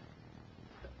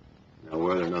 Now,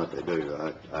 whether or not they do,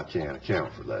 I can't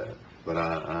account for that, but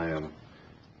I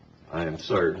am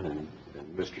certain, and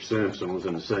Mr. Simpson was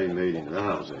in the same meeting that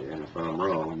I was in, and if I'm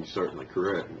wrong, you certainly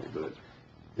correct me, but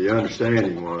the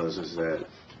understanding is that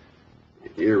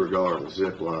irregardless,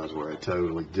 zip lines were a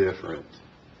totally different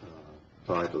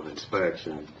type of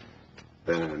inspection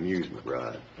than an amusement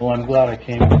ride. Well, I'm glad I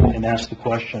came and asked the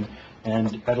question,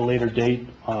 and at a later date,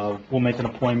 we'll make an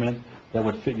appointment that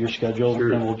would fit your schedule,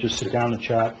 Sure. and we'll just sit down and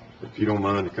chat. If you don't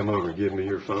mind to come over and give me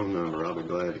your phone number, I'll be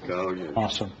glad to call you.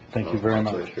 Awesome. Thank you very I'll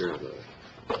much. take care of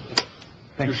that.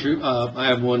 Thank you. I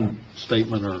have one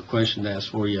statement or question to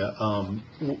ask for you.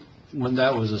 When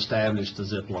that was established, the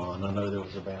zip line, I know there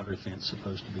was a boundary fence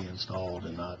supposed to be installed,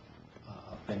 and I've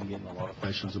been getting a lot of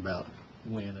questions about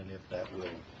when and if that will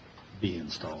be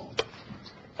installed.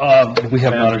 We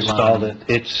have not Boundary installed line it.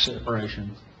 It's,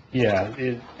 Separation. yeah,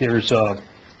 there's a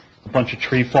bunch of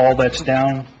tree fall that's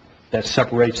down that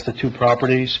separates the two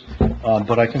properties,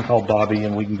 but I can call Bobby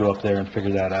and we can go up there and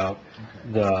figure that out.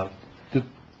 The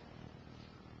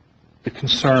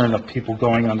concern of people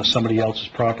going onto somebody else's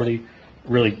property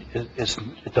really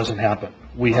it doesn't happen.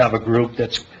 We have a group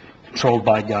that's controlled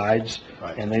by guides,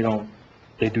 Right. and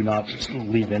they do not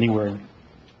leave anywhere,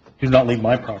 do not leave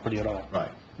my property at all.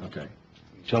 Right, okay.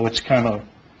 So it's kind of,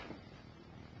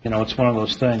 it's one of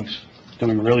those things. Do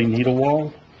we really need a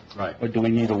wall, Right. or do we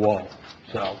need a wall?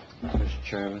 So, Mr.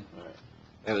 Chairman,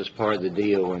 that was part of the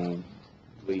deal when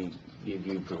we give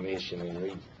you permission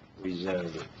and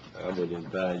rezoned it. I would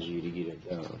advise you to get it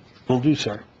done. will do,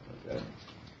 sir. Okay?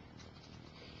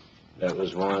 That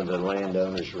was one of the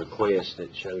landowners' requests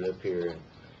that showed up here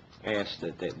and asked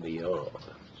that that be off.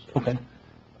 So, Okay.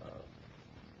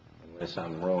 unless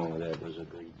I'm wrong, that was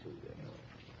agreed to.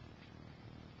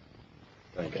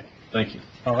 Thank you. Thank you.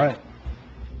 All right.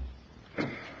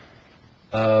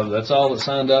 That's all that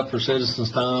signed up for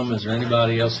citizens' time. Is there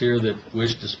anybody else here that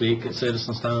wished to speak at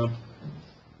citizens' time?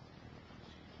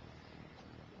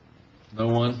 No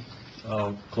one?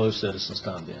 I'll close citizens'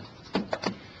 time then.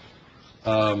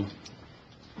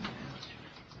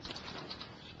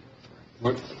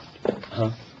 What?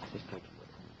 Huh?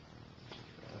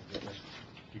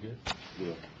 You good?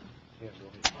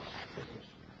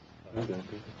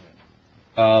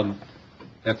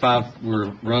 At 5, we're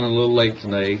running a little late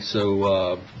today,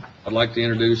 so I'd like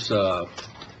to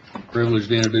privileged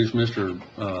to introduce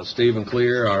Mr. Stephen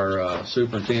Clear, our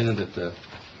superintendent at the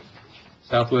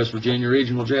Southwest Virginia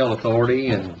Regional Jail Authority,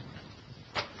 and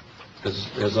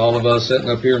as all of us sitting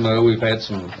up here know, we've had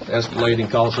some escalating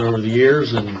costs over the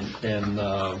years, and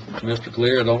Mr.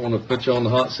 Clear, I don't want to put you on the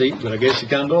hot seat, but I guess you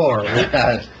kind of are.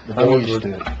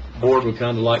 The board would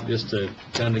kind of like just to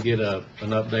kind of get an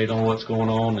update on what's going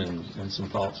on and some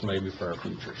thoughts maybe for our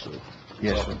future, so.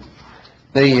 Yes, sir.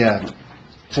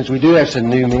 Since we do have some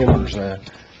new members, I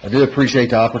do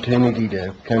appreciate the opportunity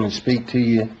to come and speak to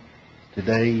you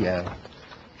today.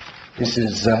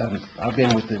 I've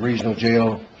been with the regional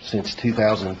jail since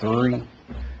 2003,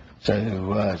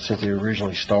 so since it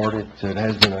originally started, so it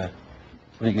has been a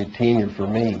pretty good tenure for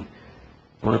me.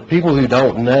 For people who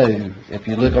don't know, if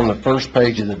you look on the first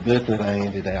page of the booklet I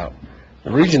handed out, the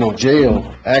regional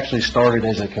jail actually started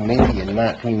as a committee in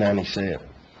 1997.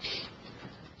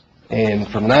 And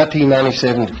from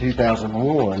 1997 to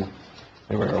 2001,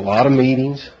 there were a lot of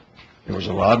meetings, there was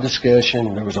a lot of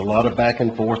discussion, there was a lot of back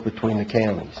and forth between the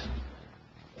counties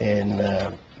and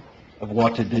of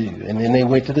what to do. And then they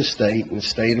went to the state, and the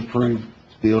state approved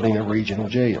building a regional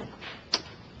jail.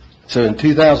 So in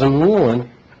 2001,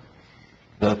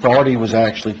 the authority was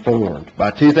actually formed.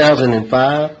 By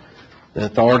 2005, the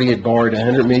authority had borrowed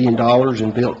 $100 million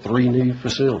and built 3 new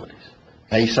facilities,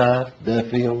 Hayside,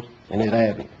 Duffield, and at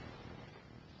Abbey.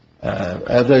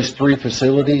 Of those 3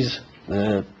 facilities,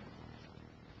 I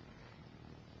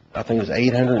think it was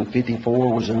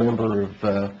 854 was the number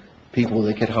of people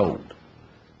they could hold.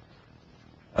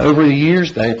 Over the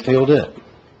years, they had filled up.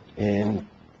 And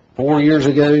 4 years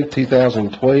ago,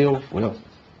 2012, well,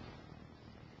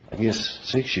 I guess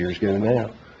 6 years ago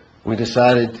now, we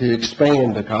decided to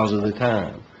expand because of the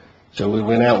time. So we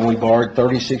went out and we borrowed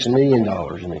 $36 million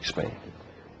and expanded.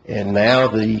 And now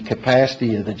the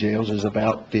capacity of the jails is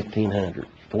about 1,500,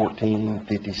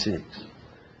 1,456.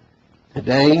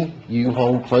 Today, you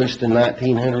hold close to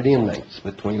 1,900 inmates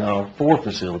between all 4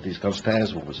 facilities because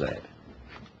Tazewell was added.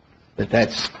 But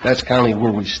that's kind of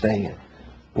where we stand.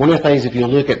 One of the things, if you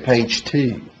look at page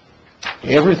 2,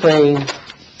 everything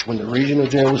when the regional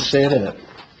jail was set up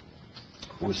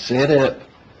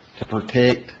to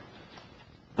protect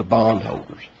the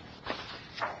bondholders.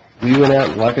 We went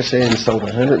out, like I said, and sold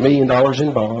 $100 million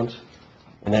in bonds,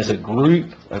 and as a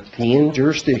group of 10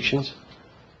 jurisdictions,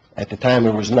 at the time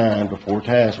there was 9 before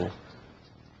Tazewell,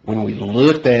 when we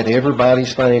looked at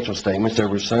everybody's financial statements, there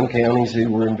were some counties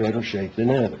who were in better shape than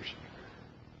others.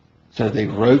 So they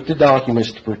wrote the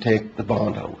documents to protect the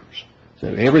bondholders. So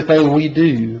everything we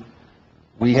do,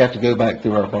 we have to go back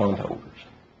through our bondholders.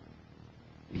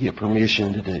 to get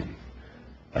permission to do.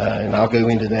 And I'll go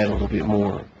into that a little bit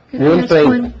more. Could I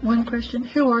ask one question?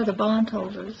 Who are the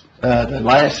bondholders?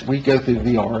 We go through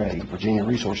VRA, Virginia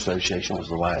Resource Association was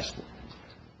the last one.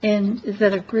 And is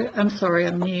that a group? I'm sorry,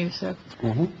 I'm new, so.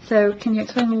 Mhm. So can you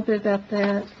explain a little bit about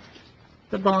that,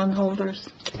 the bondholders?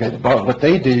 Okay, what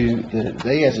they do,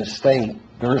 they as a state,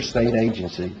 they're a state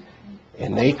agency,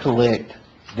 and they collect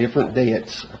different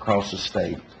debts across the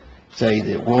state. Say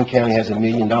that one county has $1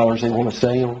 million they want to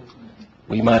sell,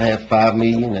 we might have 5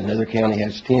 million, another county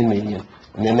has 10 million,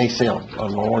 and then they sell a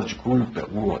large group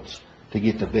at once to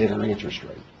get the better interest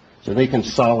rate. So they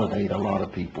consolidate a lot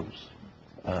of people's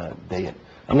debt.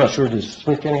 I'm not sure, does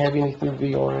Smyth County have any through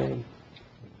VRA?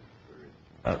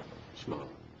 Small.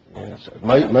 Yeah, so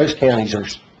most counties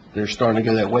they're starting to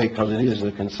go that way because it is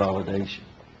a consolidation.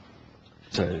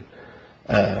 So,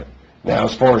 now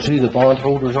as far as who the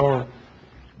bondholders are,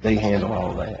 they handle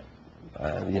all of that.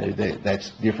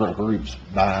 That's different groups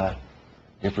buy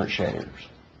different shares.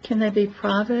 Can they be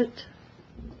private?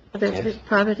 Are they Yes.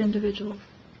 private individuals?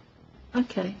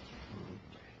 Okay.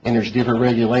 And there's different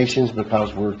regulations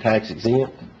because we're tax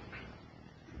exempt.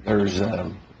 There's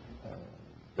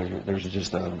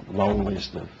just a long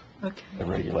list of Okay.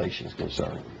 regulations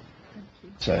concerning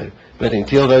it. So, but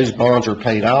until those bonds are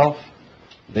paid off,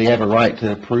 they have a right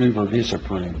to approve or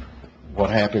disapprove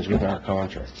what happens with our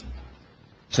contract.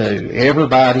 So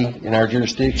everybody in our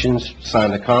jurisdictions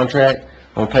signed a contract.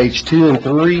 On page 2 and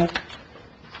 3,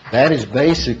 that is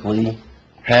basically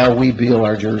how we bill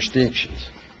our jurisdictions.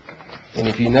 And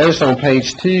if you notice on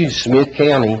page 2, Smyth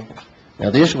County, now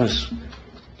this was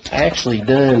actually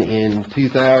done in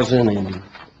 2000 and,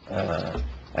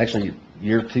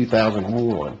 year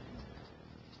 2001.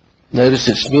 Notice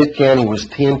that Smyth County was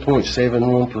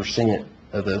 10.71%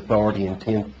 of the authority in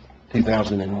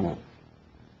 2001.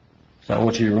 So I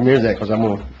want you to remember that because I'm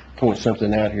going to point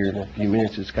something out here in a few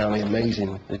minutes. It's kind of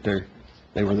amazing that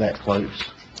they were that close.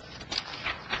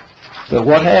 But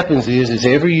what happens is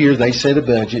every year they set a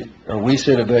budget, or we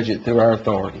set a budget through our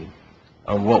authority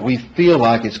on what we feel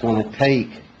like it's going to take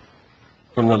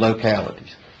from the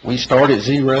localities. We start at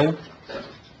zero.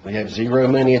 We have zero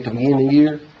money at the beginning of the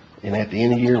year, and at the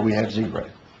end of the year we have zero.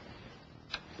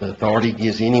 The authority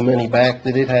gives any money back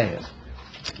that it has.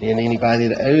 And anybody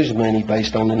that owes money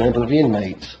based on the number of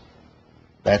inmates,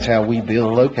 that's how we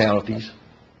bill localities,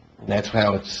 and that's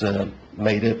how it's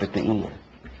made up at the end.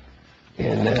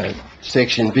 And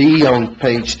Section B on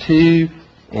page 2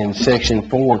 and Section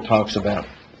 4 talks about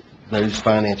those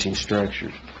financing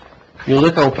structures. You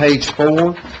look on page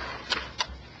 4,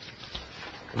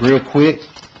 real quick.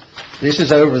 This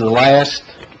is over the last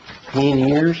 10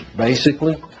 years,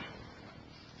 basically.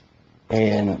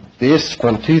 And this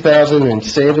from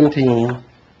 2017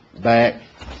 back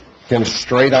comes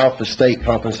straight off the state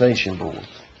compensation board.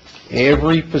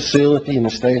 Every facility in the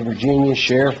state of Virginia,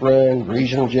 sheriff run,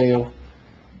 regional jail,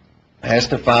 has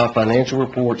to file financial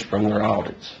reports from their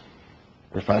audits,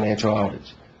 their financial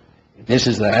audits. This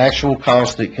is the actual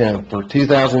cost that come. For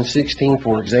 2016,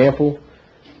 for example,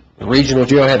 the regional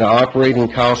jail had an operating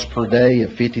cost per day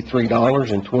of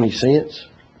 $53.20.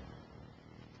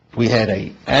 We had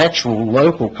an actual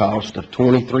local cost of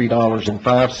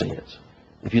 $23.05.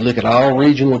 If you look at all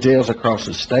regional jails across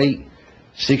the state,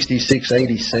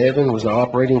 $66.87 was the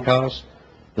operating cost.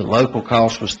 The local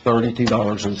cost was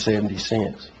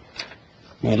 $32.70.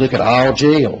 When you look at all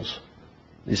jails,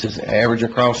 this is average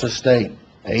across the state,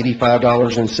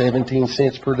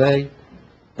 $85.17 per day.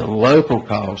 The local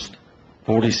cost,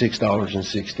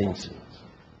 $46.16.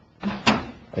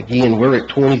 Again, we're at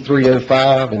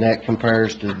 $23.05, and that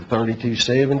compares to the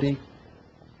 $32.70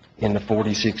 and the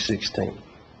 $46.16.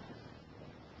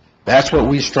 That's what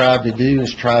we strive to do,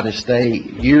 is try to stay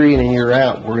year in and year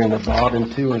out. We're in the bottom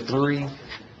 2 or 3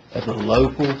 of the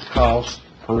local cost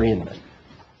per inmate.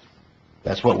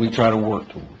 That's what we try to work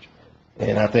towards.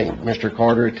 And I think Mr.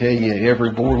 Carter will tell you,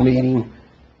 every board meeting,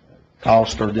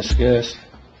 costs are discussed.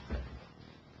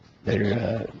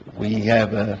 We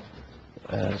have a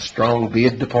strong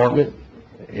bid department.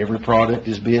 Every product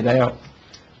is bid out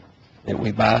that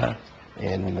we buy,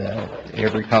 and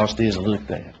every cost is looked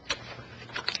at.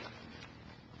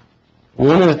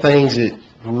 One of the things that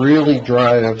really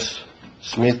drives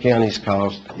Smyth County's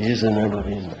cost is the number of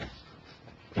inmates.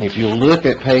 And if you look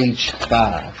at page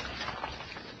 5,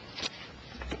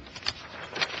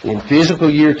 in fiscal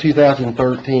year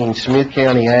 2013, Smyth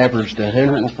County averaged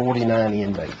 149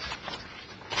 inmates.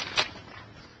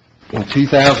 In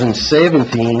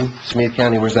 2017, Smyth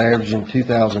County was averaging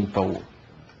 2,004.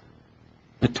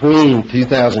 Between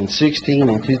 2016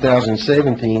 and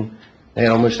 2017, they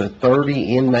had almost a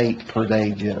 30 inmate per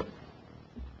day jump.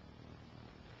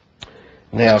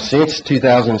 Now, since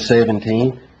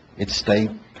 2017, it's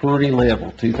stayed pretty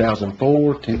level,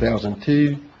 2004,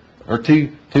 2002, or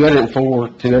 204,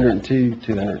 202,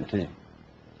 202.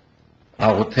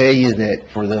 I will tell you that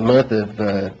for the month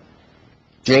of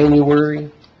January,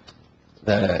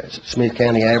 the Smyth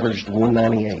County averaged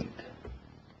 198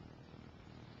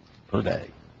 per day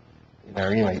in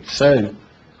our inmates. So,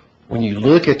 when you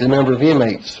look at the number of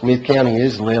inmates, Smyth County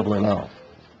is leveling off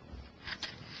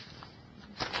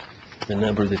the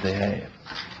number that they have.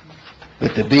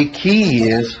 But the big key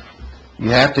is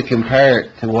you have to compare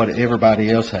it to what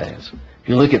everybody else has. If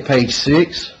you look at page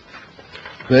 6,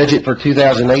 budget for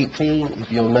 2018,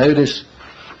 if you'll notice,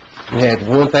 we had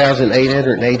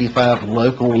 1,885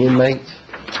 local inmates.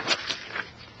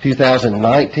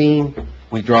 2019,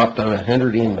 we dropped to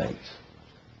 100 inmates.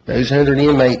 Those 100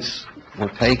 inmates were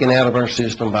taken out of our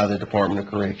system by the Department of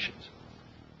Corrections.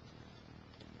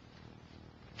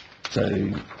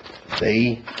 So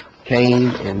they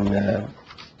came and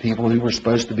people who were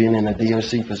supposed to be in a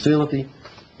DOC facility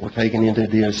were taken into a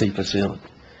DOC facility.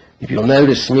 If you'll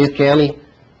notice, Smyth County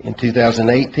in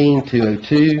 2018,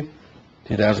 202,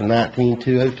 2019,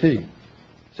 202.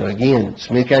 So again,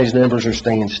 Smyth County's numbers are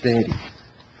staying steady.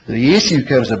 The issue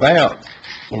comes about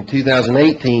in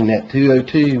 2018, that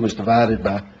 202 was divided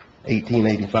by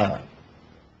 1885.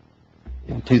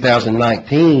 In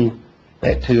 2019,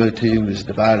 that 202 was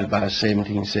divided by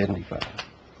 1775.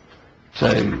 So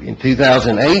in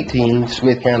 2018,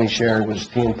 Smyth County share was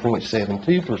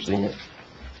 10.72%.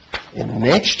 And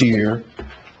next year,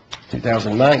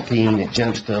 2019, it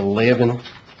jumps to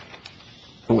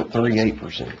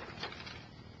 11.38%.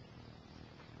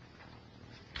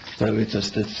 So it's a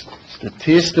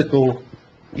statistical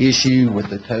issue with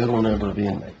the total number of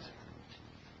inmates.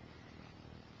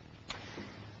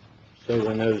 So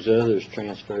when those others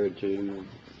transferred to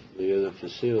the other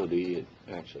facility, it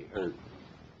actually hurt.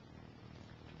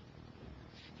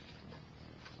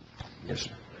 Yes,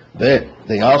 sir. But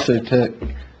they also took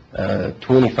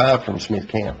 25 from Smyth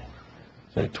County.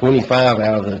 So 25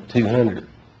 out of the 200,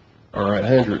 or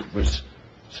 100, was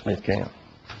Smyth County.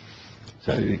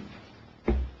 So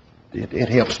it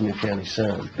helped Smyth County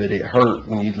some, but it hurt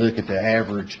when you look at the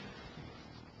average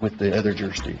with the other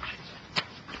jurisdictions.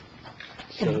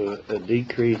 So a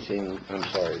decrease in, I'm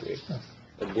sorry, Rick,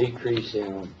 a decrease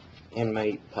in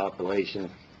inmate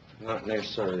population not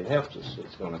necessarily helps us,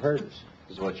 it's going to hurt us,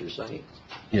 is what you're saying.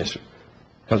 Yes, sir,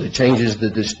 because it changes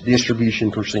the distribution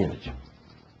percentage.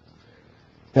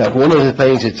 Now, one of the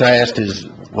things that's asked is,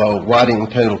 well, why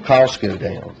didn't total costs go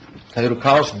down? Total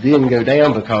costs didn't go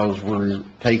down because we're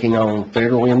taking on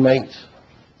federal inmates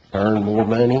to earn more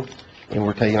money, and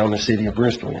we're taking on the City of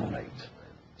Bristol inmates.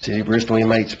 City of Bristol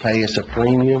inmates pay us a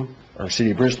premium, or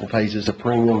City of Bristol pays us a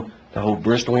premium to hold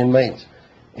Bristol inmates,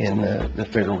 and the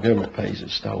federal government pays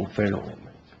us to hold federal inmates.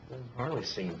 Hardly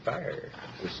seem fair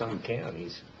for some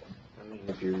counties. I mean,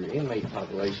 if your inmate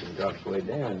population drops way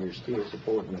down, you're still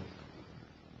supporting it.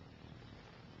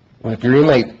 Well, if your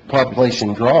inmate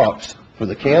population drops, for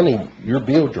the county, your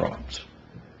bill drops.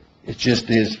 It just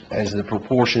is as the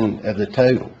proportion of the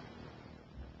total.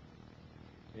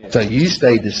 So you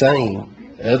stayed the same.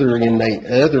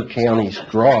 Other counties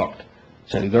dropped,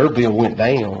 so their bill went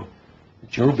down,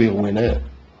 but your bill went up.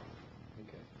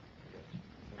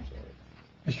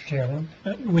 Mr. Chairman,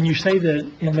 when you say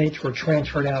that inmates were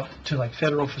transferred out to like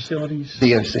federal facilities?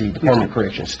 DOC, Department of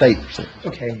Corrections, state facilities.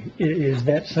 Okay, is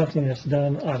that something that's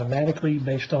done automatically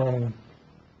based on,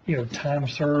 time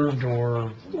served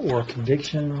or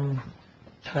conviction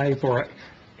type, or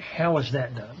how is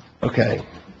that done? Okay,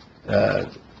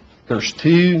 there's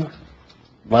two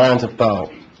lines of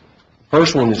thought.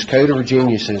 First one is Code of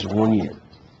Virginia says 1 year.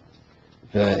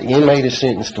 The inmate is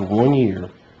sentenced to 1 year,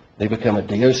 they become a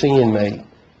DOC inmate,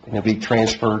 and they'll be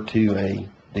transferred to a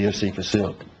DOC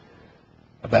facility.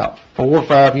 About 4 or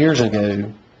 5 years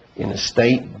ago, in the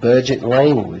state budget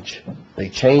language, they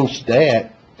changed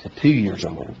that to 2 years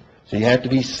or more. So you have to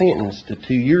be sentenced to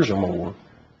 2 years or more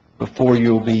before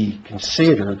you'll be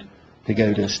considered to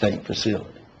go to a state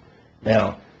facility.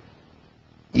 Now,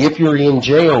 if you're in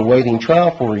jail waiting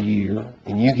trial for a year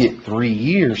and you get 3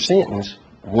 years sentence,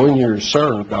 1 year is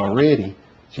served already,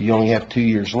 so you only have 2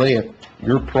 years left,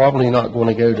 you're probably not going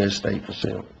to go to a state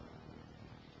facility.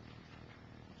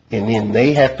 And then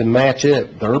they have to match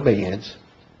up their beds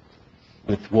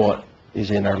with what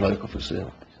is in our local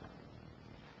facilities.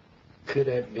 Could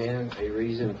that have been a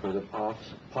reason for the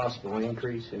possible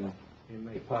increase in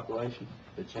inmate population,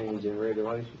 the change in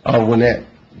regulations? Oh,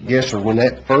 yes, sir, when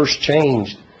that first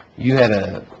changed, you had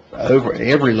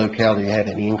every locality had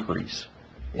an increase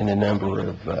in the number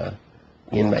of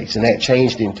inmates, and that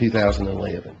changed in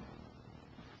 2011.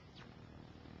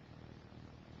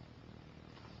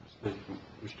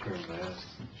 just turn to ask.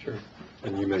 Sure.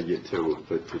 And you may get to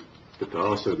it, but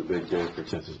also the big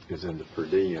difference is in the per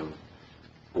diem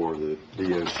for the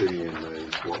DOC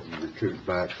inmates, what you recoup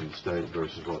back from the state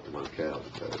versus what the locality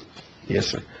pays. Yes,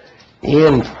 sir.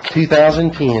 In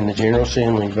 2010, the General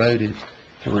Assembly voted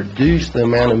to reduce the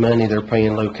amount of money they're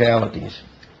paying localities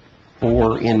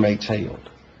for inmates held.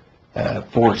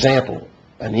 For example,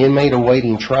 an inmate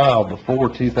awaiting trial before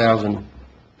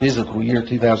fiscal year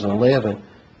 2011,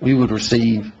 we would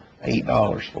receive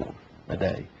 $8 for a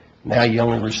day. Now you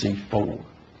only receive $4.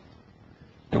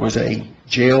 There was a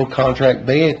jail contract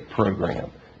bed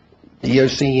program.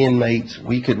 DOC inmates,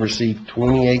 we could receive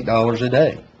 $28 a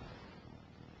day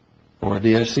for a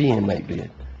DOC inmate bed.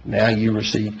 Now you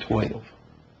receive $12.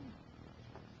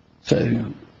 So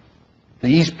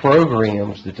these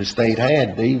programs that the state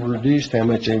had, they reduced how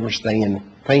much they were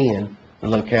paying the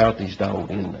localities to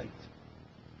hold inmates.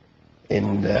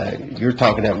 And you're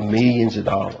talking about millions of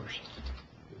dollars.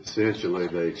 Essentially,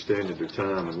 they extended their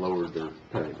time and lowered their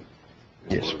payment.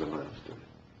 Yes, What sir. it amounts to.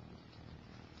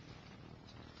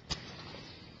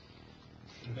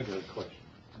 I got a question.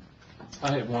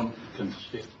 I had one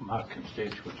my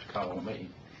constituents call me.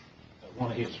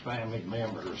 One of his family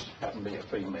members, happened to be a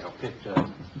female,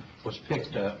 was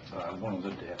picked up by one of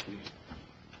the deputies,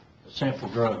 a simple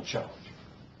drug charge.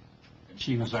 And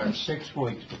she was there 6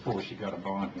 weeks before she got a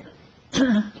bond hearing.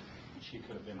 She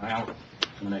could have been out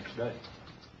the next day.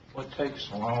 What takes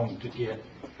so long to get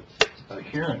a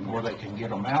hearing where they can get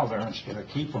them out there instead of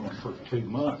keeping them for 2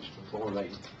 months before they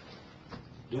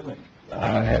do it?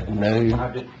 I have no,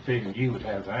 I didn't figure you would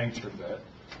have the answer to that.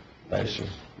 no, sir.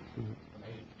 I mean,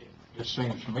 it just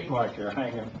seems to me like they're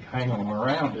hanging them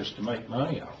around just to make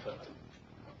money off of it.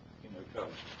 You know,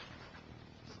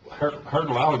 'cause her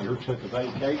lawyer took a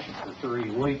vacation for 3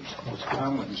 weeks, was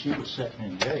coming, and she was sitting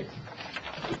in jail.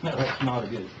 No, that's not a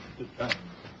good thing.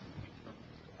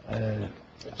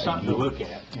 It's something to look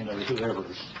at, you know,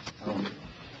 whoever's on the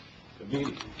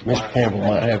committee. Mr. Campbell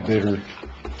might have better,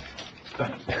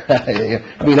 Things.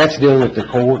 I mean, that's dealing with the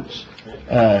courts.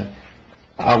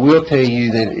 I will tell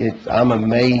you that I'm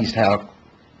amazed how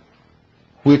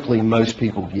quickly most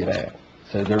people get out.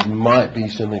 So there might be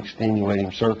some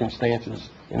extenuating circumstances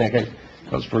in that case,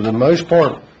 because for the most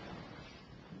part,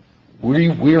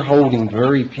 we're holding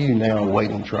very few now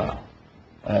awaiting trial.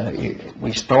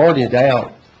 We started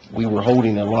out, we were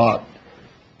holding a lot.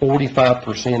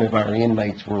 45% of our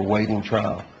inmates were awaiting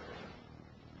trial.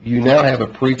 You now have a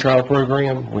pretrial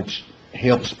program, which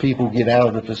helps people get out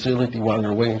of the facility while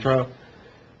they're awaiting trial,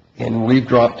 and we've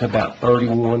dropped to about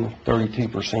 31,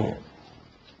 32%.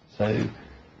 So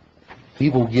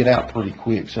people get out pretty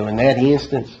quick. So in that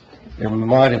instance, there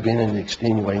might have been an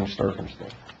extenuating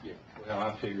circumstance. Yeah, well,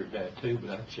 I figured that too,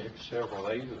 but I checked several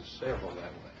that way.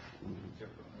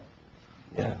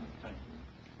 Yeah.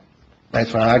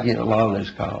 That's why I get a lot of those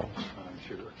calls. I'm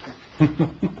sure.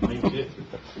 Me too.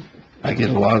 I get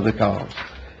a lot of the calls.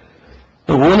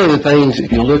 But one of the things,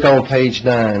 if you look on page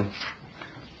 9,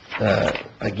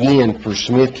 again, for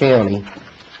Smyth County,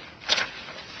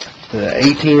 the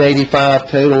 1885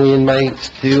 total inmates,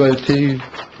 202.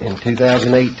 In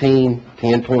 2018,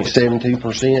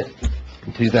 10.72%.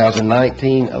 In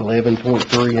 2019,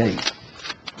 11.38.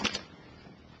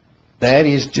 That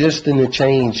is just in the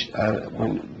change.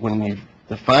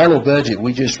 The final budget,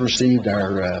 we just received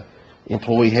our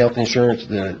employee health insurance.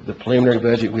 The preliminary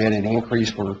budget, we had an increase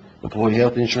for employee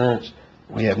health insurance.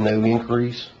 We have no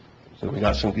increase, so we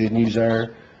got some good news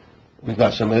there. We've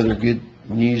got some other good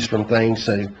news from things.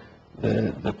 So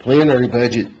the preliminary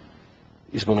budget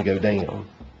is going to go down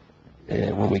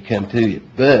when we come to it.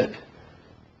 But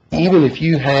even if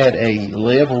you had a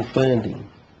level funding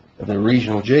of the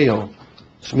regional jail,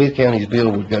 Smyth County's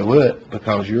bill would go up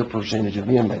because your percentage of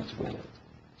inmates went up.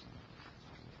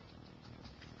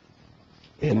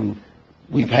 And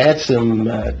we've had some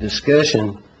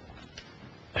discussion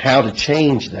how to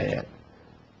change that,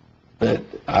 but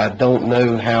I don't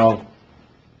know how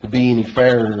to be any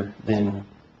fairer than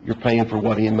you're paying for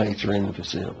what inmates are in the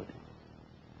facility.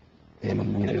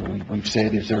 And, you know, we've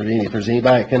said if there's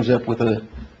anybody that comes up with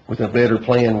a better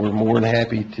plan, we're more than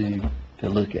happy to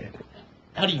look at it.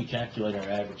 How do you calculate our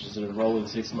average? Is it a rolling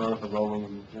 6 month, a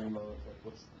rolling 3 month?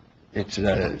 It's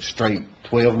straight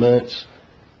 12 months.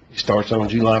 It starts on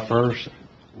July 1st,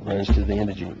 runs to the end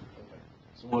of June.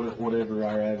 So whatever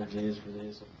our average is for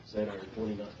this, say our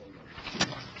 2019.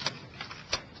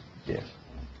 Yes.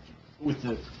 With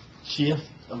the shift,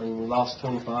 I mean, we lost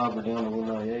 25, we're down to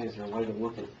 198. Is there a way to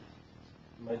look at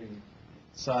maybe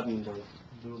deciding to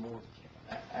do a more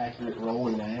accurate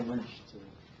rolling average to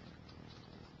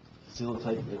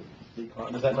facilitate the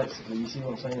decline. Does that make sense? Do you see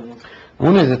what I'm saying?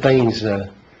 One of the things,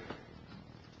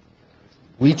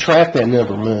 we track that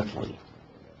number monthly,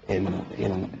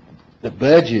 and the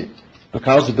budget,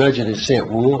 because the budget is set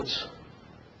once,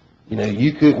 you know,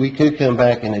 we could come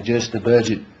back and adjust the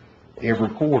budget every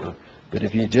quarter, but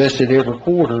if you adjust it every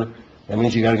quarter, that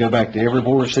means you gotta go back to every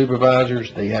board of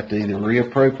supervisors, they have to either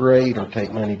reappropriate or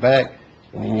take money back,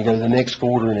 and then you go to the next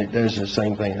quarter and it does the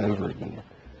same thing over again.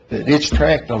 But it's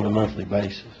tracked on a monthly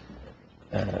basis.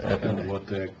 Up And and what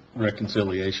the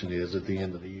reconciliation is at the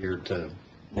end of the year to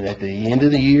And at the end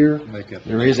of the year, make up.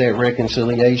 there is that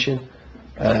reconciliation.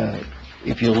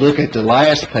 If you look at the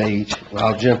last page, well,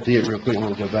 I'll jump to it real quick and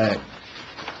we'll go back.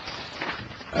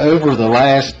 Over the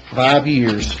last 5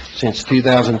 years, since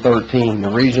 2013, the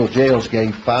regional jails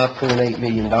gave $5.8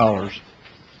 million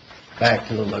back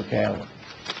to the locality.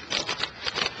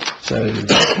 So,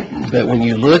 but when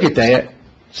you look at that,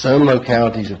 some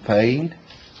localities have paid,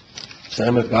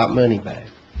 some have got money back.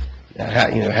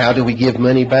 Now, how do we give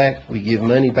money back? We give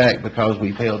money back because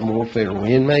we've held more federal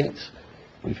inmates,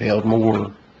 we've held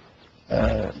more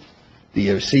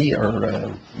DOC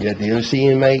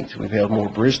inmates, we've held more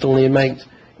Bristol inmates,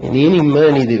 and any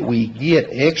money that we get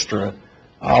extra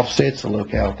offsets the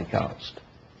locality cost.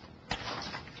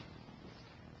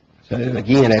 So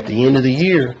again, at the end of the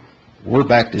year, we're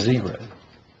back to zero.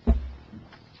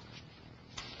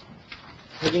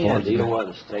 Any idea why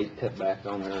the state cut back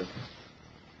on their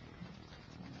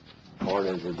part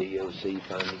of the DOC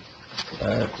funding?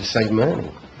 To save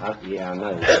money. Yeah, I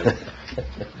know.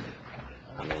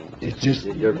 I mean, It's just,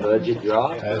 did their budget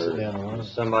drop? Pass it or down the line.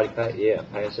 Somebody, pass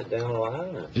it down the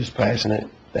line, or just passing it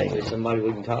is down. somebody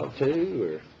we can talk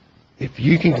to, or? If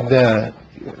you can,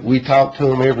 we talk to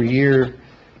them every year.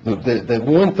 The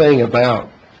one thing about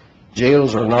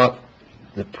jails are not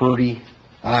the pretty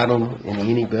item in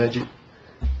any budget.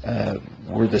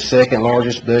 We're the second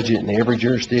largest budget in every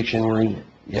jurisdiction we're in.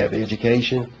 You have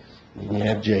education and you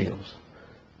have jails.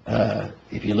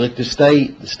 If you look at the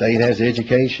state has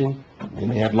education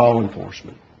and they have law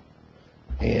enforcement.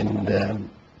 And,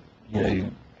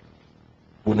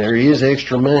 when there is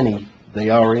extra money,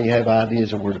 they already have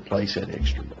ideas of where to place that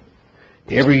extra money.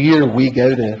 Every year we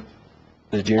go to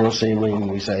the General Assembly and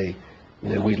we say,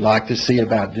 we'd like to see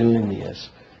about doing this.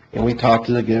 And we talked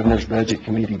to the Governor's Budget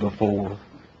Committee before.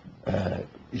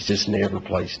 It's just never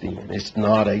placed in. It's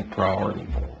not a priority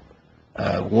for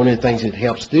them. One of the things that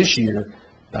helps this year,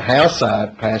 the House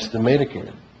side passed the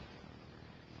Medicare.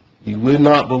 You would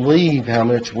not believe how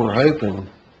much we're hoping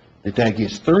that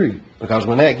gets through, because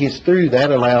when that gets through,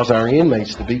 that allows our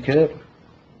inmates to be covered.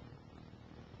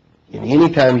 And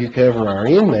anytime you cover our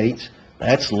inmates,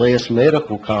 that's less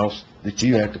medical costs that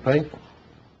you have to pay for.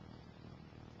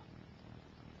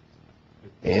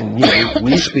 And,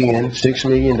 we spend $6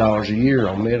 million a year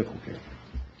on medical care.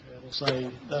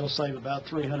 That'll save about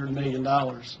 $300 million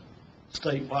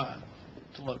statewide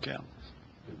to localities.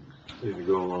 To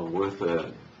go along with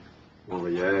that, one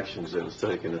of the actions that was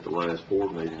taken at the last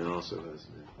board meeting also has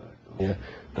an impact on it.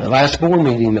 The last board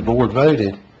meeting, the board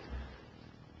voted,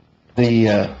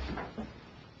 they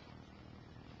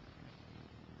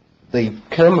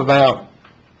come about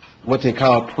what they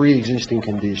call pre-existing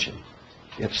condition.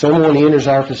 If someone enters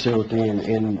our facility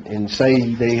and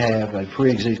say they have a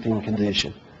pre-existing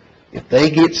condition, if they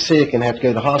get sick and have to go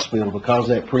to the hospital because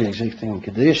of that pre-existing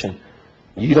condition,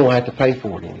 you don't have to pay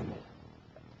for it anymore.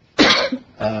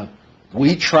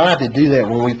 We tried to do that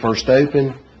when we first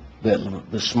opened,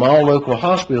 but the small local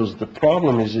hospitals, the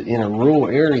problem is that in a rural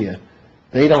area,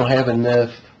 they don't have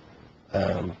enough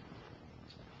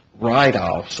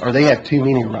write-offs, or they have too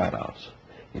many write-offs.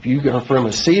 If you go from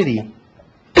a city,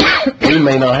 they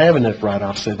may not have enough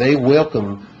write-offs, so they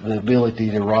welcome the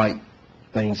ability to write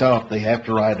things off. They have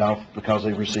to write off because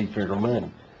they receive federal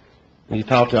money. When you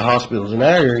talk to the hospitals in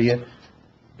our area,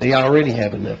 they already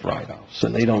have enough write-offs, so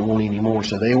they don't want any more.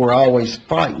 So they were always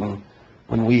fighting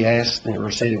when we asked or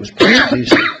said it was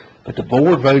pre-existing. But the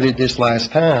board voted this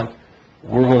last time,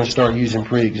 we're going to start using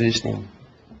pre-existing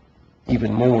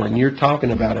even more. And you're talking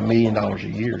about $1 million a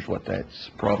year is what that's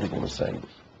probably going to save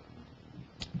us.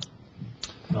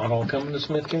 Not all coming to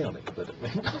Smyth County, but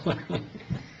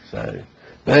So,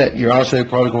 but you're also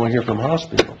probably going to hear from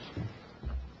hospitals.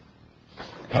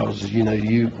 Because,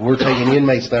 we're taking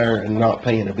inmates there and not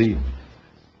paying a bill.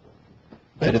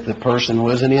 But if the person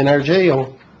wasn't in our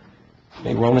jail,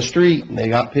 they were on the street and they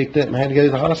got picked up and had to go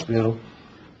to the hospital,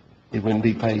 it wouldn't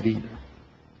be paid either.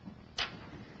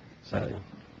 So,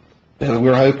 but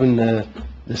we're hoping the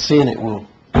Senate will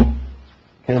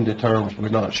come to terms. We're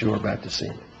not sure about the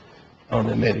Senate on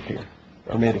the Medicare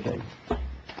or Medicaid.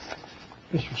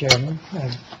 Mr. Chairman,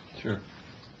 sure.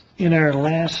 In our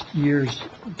last year's,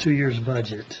 2 years'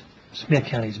 budget, Smith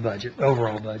County's budget,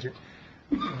 overall budget,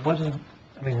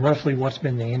 roughly what's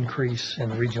been the increase in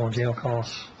the regional jail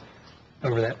costs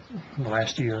over that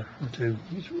last year or two?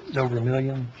 It's over $1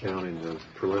 million? Counting the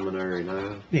preliminary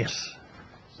now, Yes.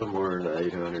 somewhere in the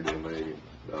 $800 to $1 million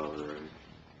range,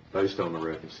 based on the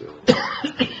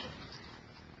reconciliation.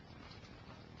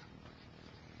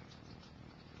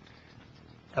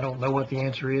 I don't know what the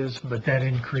answer is, but that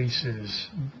increase is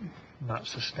not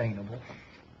sustainable.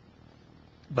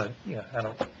 But, yeah, I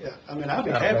don't, Yeah, I mean, I'd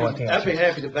be I don't know what the answer is.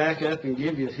 happy to back up and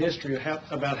give you the history of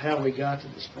about how we got to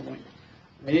this point.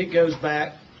 I mean, it goes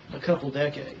back a couple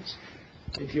decades.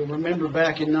 If you'll remember,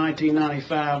 back in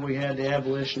 1995, we had the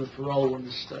abolition of parole in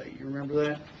the state. You remember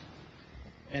that?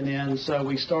 And then, so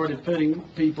we started putting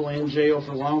people in jail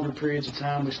for longer periods of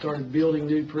time. We started building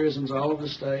new prisons all over the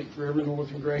state. River,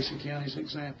 North, and Grayson County is an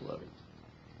example of it.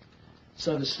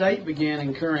 So the state began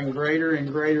incurring greater and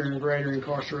greater and greater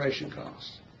incarceration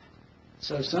costs.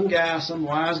 So some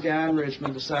wise guy in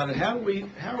Richmond decided, how are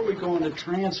we going to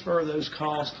transfer those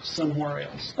costs somewhere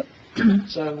else?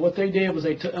 So what they did was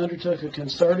they undertook a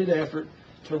concerted effort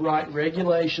to write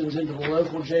regulations into the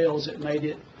local jails that made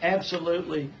it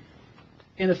absolutely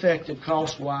ineffective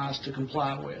cost-wise to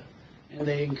comply with. And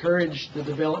they encouraged the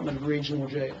development of regional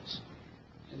jails.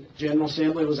 And the General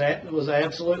Assembly was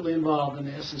absolutely involved in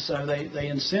this, and so they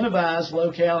incentivized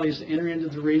localities to enter into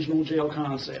the regional jail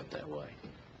concept that way.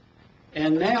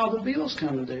 And now the bill's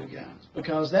coming due, guys,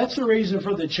 because that's the reason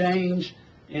for the change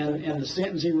in the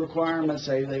sentencing requirements.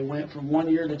 They went from 1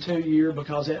 year to 2 year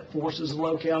because that forces the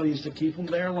localities to keep them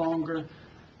there longer.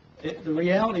 The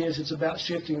reality is it's about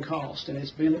shifting cost, and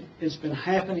it's been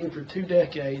happening for 2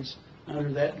 decades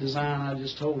under that design I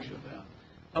just told you about.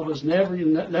 I was never,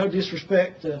 no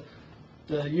disrespect to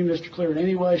you, Mr. Clear, in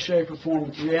any way, shape, or form,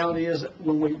 but the reality is that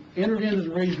when we entered into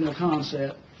the regional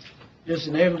concept, this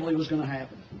inevitably was going to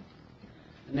happen.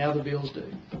 And now the bill's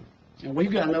due. And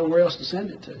we've got nowhere else to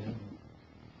send it to.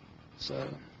 So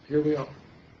here we are.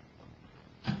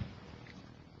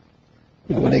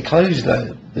 When they closed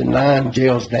the 9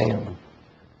 jails down,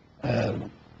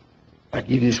 I give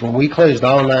you this, when we closed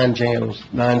all 9 jails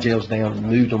down and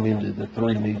moved them into the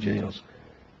 3 new jails,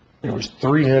 there was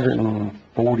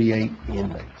 348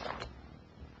 inmates.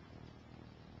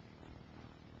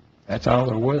 That's all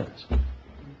there was.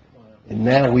 And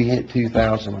now we hit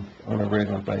 2,000 on a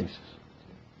regular basis.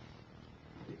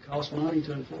 It costs money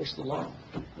to enforce the law.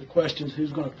 The question is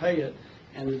who's going to pay it,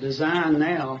 and the design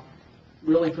now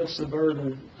really puts the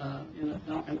burden,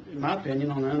 in my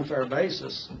opinion, on an unfair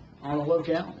basis on the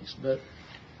localities. But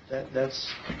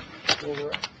that's where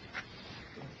we're at.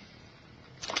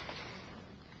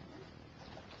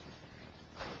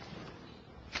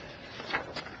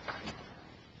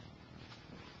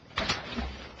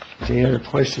 Any other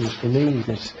questions for me?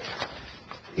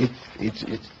 It's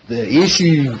the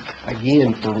issue,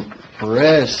 again, for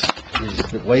us, is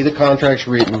the way the contract's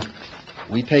written.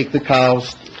 We take the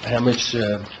cost, how much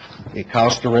it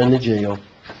costs to run the jail.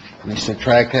 We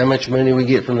subtract how much money we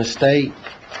get from the state.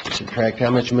 We subtract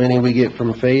how much money we get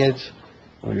from feds.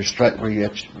 We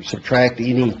subtract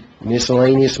any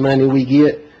miscellaneous money we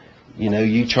get.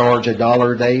 You charge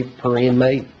 $1 a day per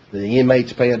inmate. The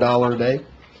inmates pay $1 a day.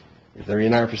 If they're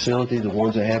in our facility, the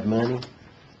ones that have money,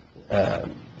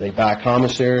 they buy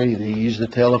commissary, they use the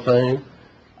telephone.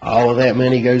 All of that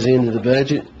money goes into the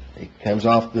budget. It comes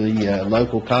off the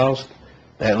local cost.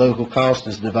 That local cost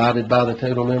is divided by the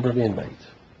total number of inmates.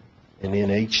 And then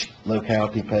each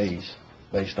locality pays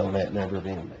based on that number of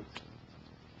inmates.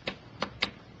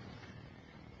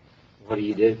 What do?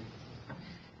 You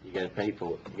got to pay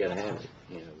for it. You got to have it.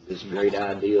 This great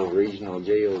idea of regional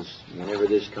jails, whenever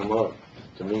this come up,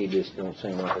 to me, this don't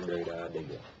seem like a great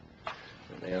idea.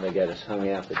 And now they got us hung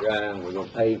out to dry, and we're going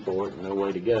to pay for it, and no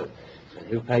way to go. And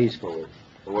who pays for it?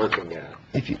 The working guy.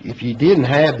 If you didn't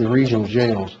have the regional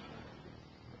jails,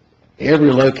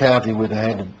 every locality would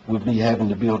be having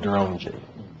to build their own jail.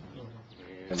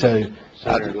 And So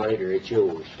sooner or later, it's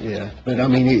yours. Yeah, but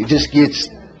it just gets.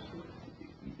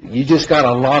 You just got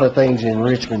a lot of things in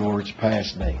Richmond where it's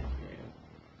passed down.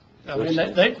 I mean,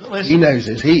 listen, He knows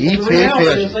this. He the reality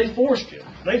tells is you. they forced you.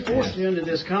 They forced you into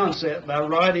this concept by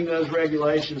writing those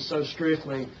regulations so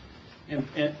strictly. And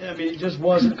I mean, it just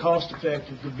wasn't cost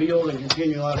effective to build and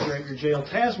continue to operate your jail.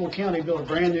 Tazewell County built a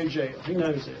brand new jail. He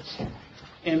knows this.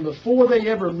 And before they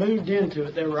ever moved into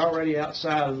it, they were already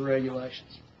outside of the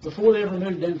regulations. Before they ever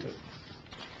moved into it.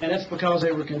 And that's because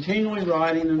they were continually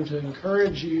writing them to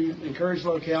encourage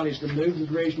localities to move to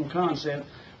the regional concept,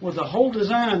 with the whole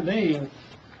design being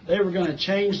they were going to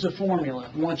change the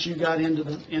formula once you got into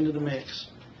the mix.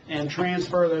 and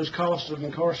transfer those costs of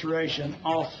incarceration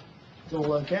off to the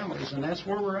localities, and that's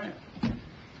where we're at.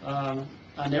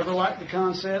 I never liked the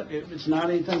concept. It's not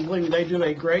anything, believe me, they do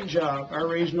a great job. Our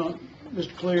regional,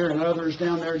 Mr. Clear and others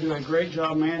down there do a great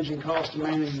job managing costs and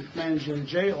managing the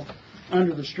jail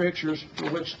under the strictures for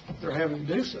which they're having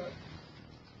to do so.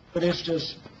 But it's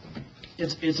just,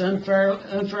 it's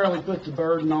unfairly put the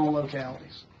burden on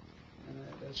localities. And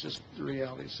that's just the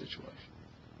reality of the situation.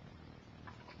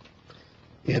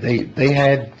 Yeah, they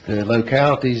had, the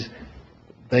localities,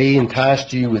 they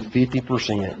enticed you with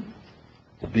 50%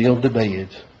 to build the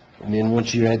beds, and then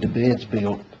once you had the beds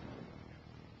built,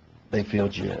 they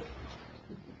filled you up.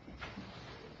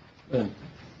 The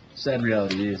sad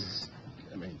reality is,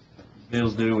 I mean,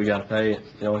 bills due, we gotta pay it.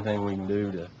 The only thing we can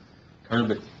do to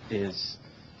curb it is,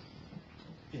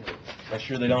 make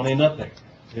sure they don't end up there.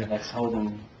 Yeah. That's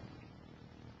holding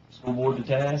the school board to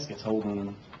task. It's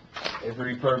holding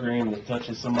every program that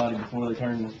touches somebody before they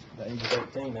turn the age of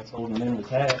 18. That's holding them to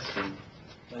task and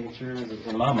making sure, that,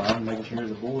 in my mind, making sure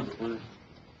as a board that we're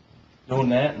doing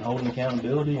that and holding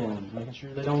accountability and making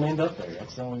sure they don't end up there.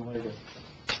 That's the only way to.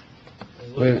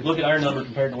 Look at our number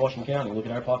compared to Washington County. Look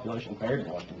at our population compared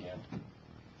to Washington County.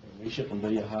 We shouldn't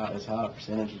be as high a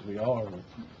percentage as we are with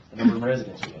the number of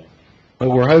residents we have. But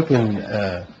we're hoping,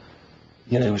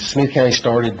 Smyth County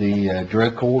started the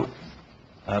drug court.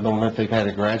 I don't know if they've had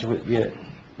a graduate yet,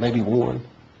 maybe one.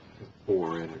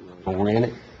 4 in it. Right? 4 in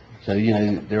it. So,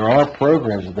 there are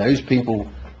programs that those people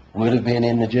would have been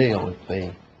in the jail if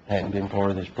they hadn't been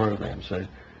part of this program. So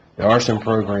there are some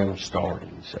programs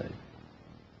starting, so.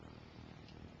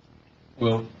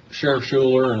 Well, Sheriff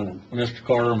Schuler and Mr.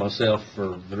 Carter and myself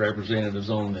are the representatives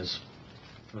on this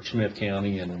for Smyth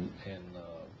County and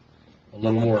a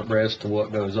little more abreast to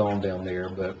what goes on down there,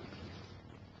 but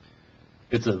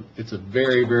it's a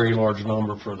very, very large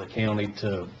number for the county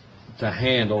to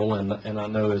handle, and I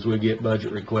know as we get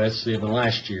budget requests, even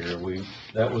last year,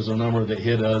 that was a number that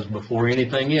hit us before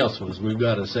anything else was. We've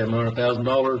got a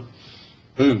 $700,000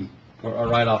 boom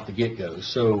right off the get-go.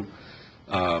 So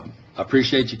I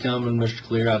appreciate you coming, Mr.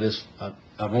 Clear.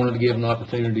 I wanted to give an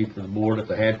opportunity for the board if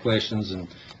they had questions, and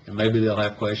maybe they'll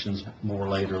have questions more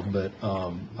later, but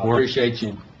I appreciate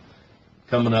you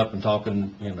coming up and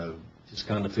talking, just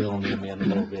kind of filling me in a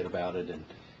little bit about it.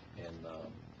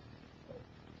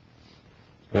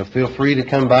 Well, feel free to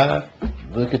come by,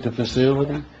 look at the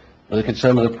facility, look at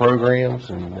some of the programs,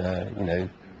 and,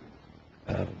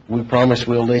 we promise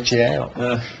we'll let you out.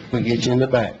 We'll get you in the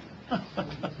back.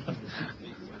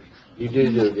 You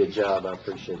do a good job. I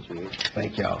appreciate you.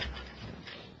 Thank y'all.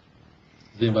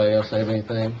 Does anybody else have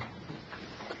anything?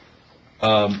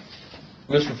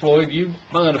 Mr. Floyd, you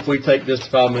mind if we take this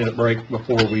 5-minute break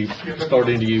before we start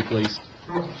into you, please?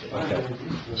 Okay.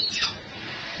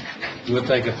 We'll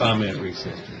take a 5-minute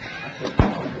recess.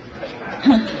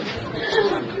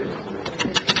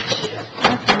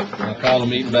 I'll call the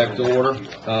meeting back to order.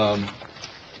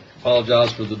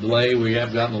 Apologize for the delay. We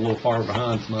have gotten a little far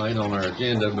behind tonight on our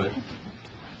agenda, but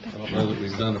I don't know that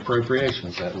we've done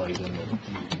appropriations that late in the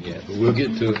meeting yet, but we'll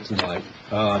get to it tonight.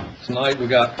 Tonight we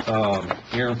got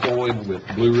Aaron Floyd with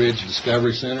Blue Ridge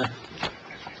Discovery Center.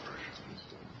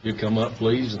 You come up,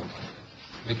 please, and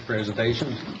make a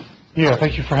presentation. Yeah,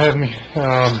 thank you for having me.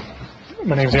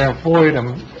 My name is Aaron Floyd.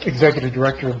 I'm Executive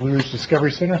Director of Blue Ridge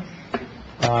Discovery Center.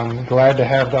 I'm glad to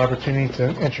have the opportunity to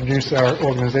introduce our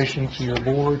organization to your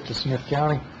board, to Smyth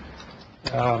County.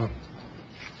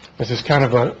 This is kind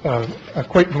of a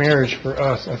quick marriage for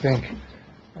us, I think.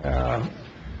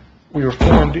 We were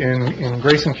formed in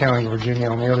Grayson County, Virginia,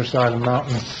 on the other side of the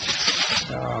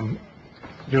mountain,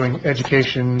 doing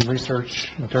education,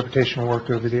 research, interpretation work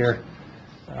over there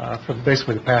for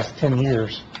basically the past 10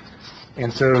 years.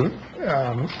 And so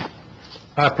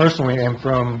I personally am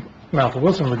from Mount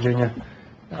Wilson, Virginia,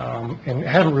 and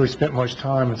haven't really spent much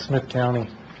time in Smyth County,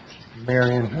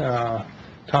 Marion,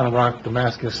 Town Rock,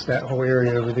 Damascus, that whole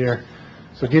area over there.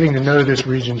 So getting to know this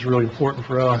region is really important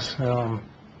for us.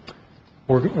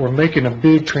 We're making a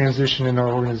big transition in our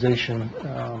organization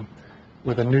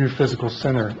with a new physical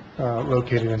center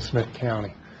located in Smyth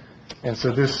County. And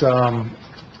so this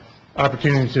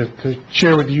opportunity to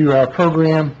share with you our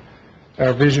program,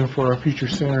 our vision for our future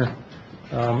center,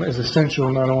 is essential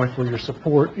not only for your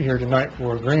support here tonight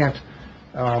for a grant,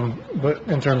 but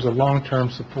in terms of long-term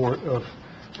support of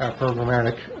our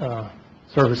programmatic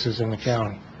services in the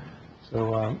county.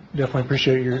 So definitely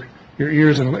appreciate your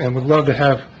ears, and would love to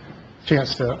have a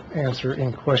chance to answer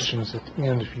any questions at the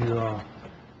end if you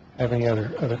have any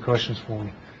other questions for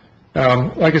me.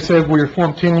 Like I said, we were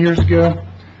formed 10 years ago.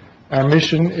 Our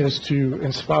mission is to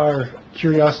inspire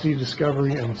curiosity,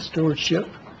 discovery, and stewardship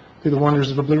through the wonders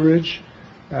of the Blue Ridge.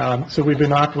 So we've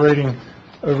been operating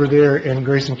over there in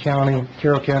Grayson County,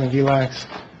 Carroll County, GLAX,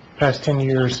 past 10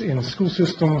 years in school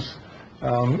systems,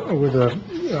 with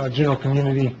a general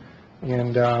community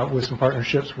and with some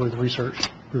partnerships with research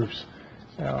groups.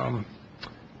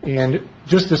 And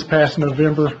just this past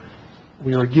November,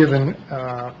 we were given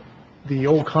the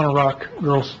old Connor Rock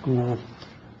Girls School,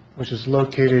 which is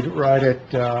located right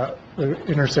at the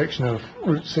intersection of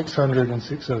Route 600 and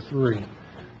 603,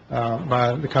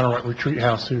 by the Connor Rock Retreat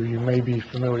House, who you may be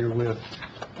familiar with,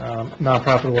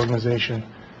 nonprofit organization.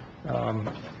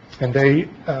 And they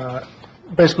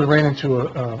basically ran into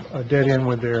a dead end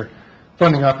with their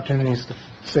funding opportunities to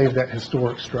save that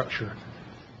historic structure.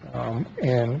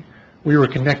 And we were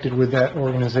connected with that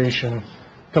organization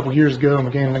a couple years ago and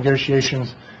began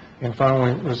negotiations, and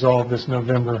finally resolved this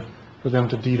November for them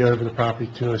to deed over the property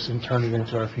to us and turn it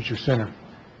into our future center.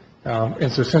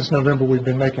 And so since November, we've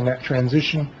been making that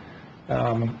transition.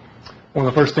 One of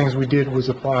the first things we did was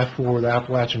apply for the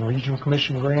Appalachian Regional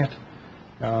Commission grant,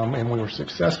 and we were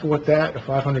successful with that, a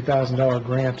 $500,000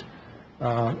 grant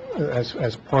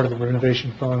as part of the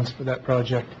renovation funds for that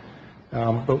project.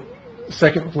 But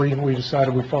secondly, we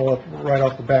decided we'd follow up right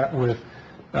off the bat with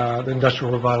the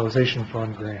Industrial Revitalization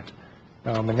Fund grant.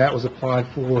 And that was applied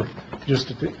for just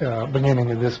at the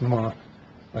beginning of this month,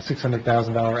 a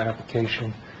 $600,000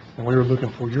 application. And we were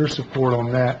looking for your support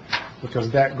on that,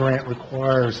 because that grant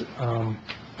requires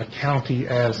a county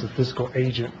as the fiscal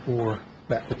agent for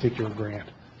that particular grant.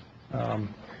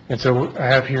 And so I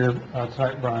have here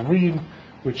tonight Brian Reed,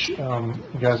 which you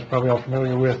guys are probably all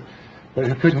familiar with, but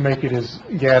who couldn't make it is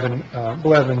Gavin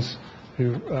Blevins,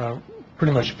 who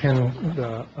pretty much penned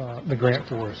the grant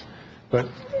for us. But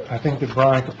I think that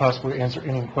Brian could possibly answer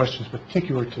any questions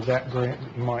particular to that grant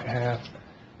that you might have.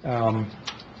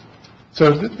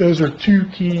 So those are two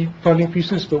key funding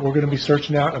pieces, but we're going to be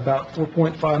searching out about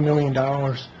 $4.5 million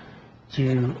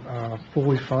to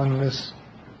fully fund this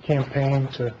campaign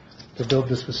to build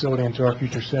this facility into our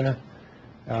future center.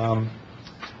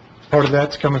 Part of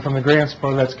that's coming from the grants,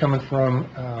 part of that's coming from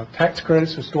tax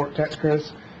credits, historic tax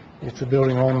credits. It's a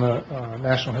building on the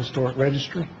National Historic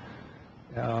Registry.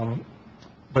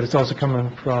 But it's also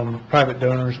coming from private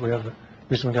donors. We have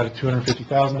recently got a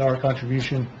 $250,000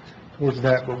 contribution towards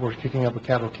that, but we're kicking up a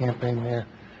capital campaign there.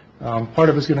 Part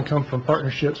of it's going to come from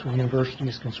partnerships with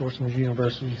universities, consortium of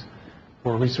universities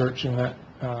for research in that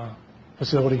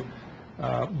facility.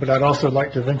 But I'd also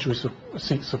like to eventually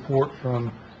seek support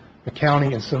from the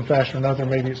county in some fashion or another.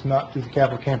 Maybe it's not through the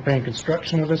capital campaign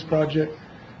construction of this project,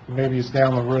 but maybe it's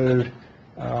down the road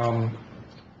in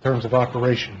terms of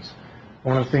operations.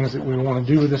 One of the things that we want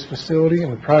to do with this facility,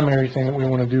 and the primary thing that we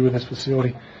want to do with this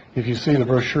facility, if you see the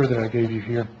brochure that I gave you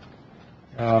here,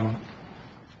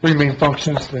 three main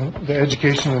functions: the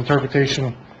education,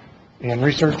 interpretation, and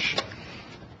research.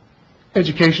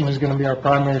 Education is going to be our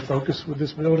primary focus with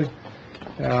this building.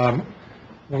 We're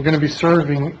going to be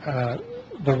serving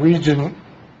the region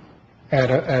at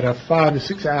a 5 to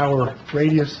 6 hour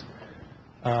radius,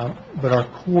 but our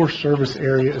core service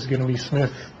area is going to be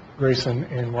Smyth, Grayson,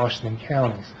 and Washington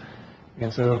counties.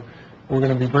 And so we're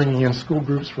going to be bringing in school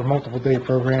groups for multiple day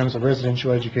programs, a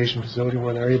residential education facility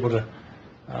where they're able to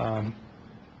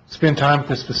spend time at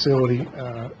this facility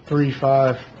 3,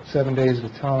 5, 7 days at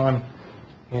a time,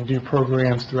 and do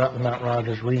programs throughout the Mount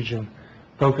Rogers region,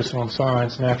 focus on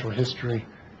science, natural history,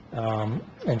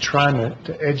 and trying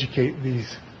to educate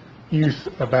these youth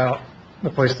about the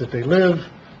place that they live,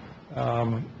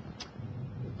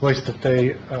 place that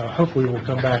they hopefully will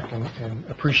come back and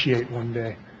appreciate one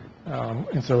day.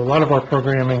 And so a lot of our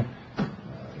programming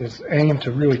is aimed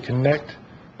to really connect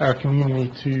our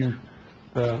community to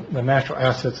the natural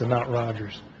assets of Mount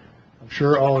Rogers. I'm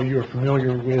sure all of you are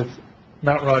familiar with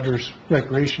Mount Rogers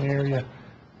Recreation Area,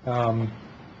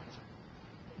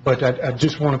 but I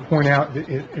just want to point out that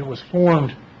it was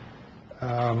formed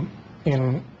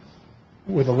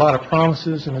with a lot of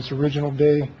promises in its original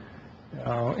day,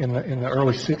 in the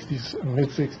early 60s,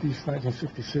 mid-60s,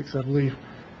 1966, I believe.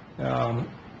 A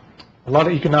lot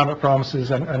of economic promises.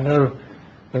 I know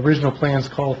the original plans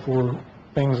called for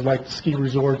things like ski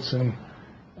resorts and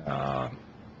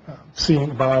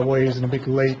scenic byways and a big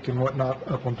lake and whatnot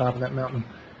up on top of that mountain.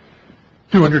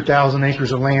 200,000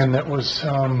 acres of land that was,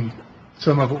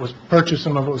 some of it was purchased,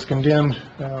 some of it was condemned,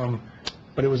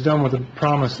 but it was done with the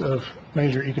promise of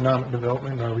major economic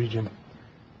development in our region.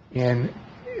 And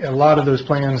a lot of those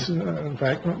plans, in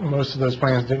fact, most of those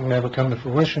plans didn't ever come to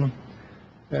fruition,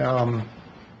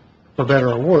 for better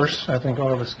or worse. I think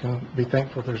all of us can be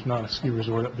thankful there's not a ski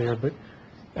resort up there, but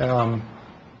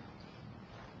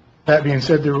that being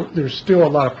said, there's still a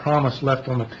lot of promise left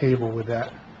on the table with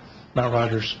that Mount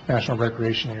Rogers National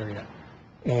Recreation Area.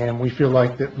 And we feel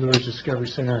like that Blue Ridge Discovery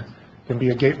Center can be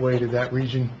a gateway to that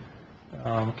region,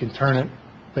 can turn it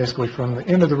basically from the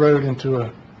end of the road into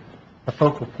a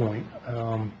focal point,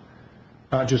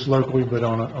 not just locally, but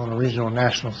on a regional and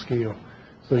national scale.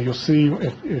 So you'll see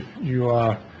if you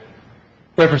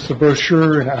reference the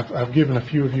brochure, and I've given a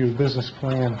few of you a business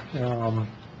plan,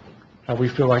 we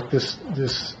feel like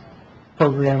this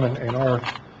program and our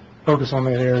focus on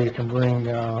that area can bring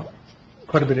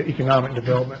quite a bit of economic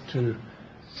development to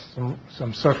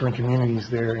some suffering communities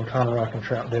there in Conner Rock and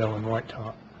Troutdale and White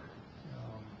Top,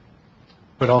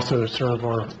 but also serve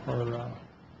our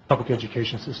public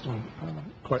education system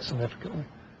quite significantly.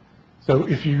 So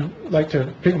if you like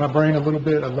to pick my brain a little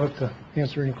bit, I'd love to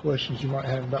answer any questions you might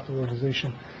have about the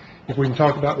organization. If we can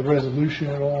talk about the resolution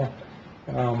at all,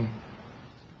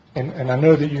 and I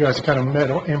know that you guys kind of met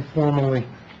informally,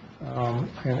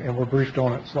 and were briefed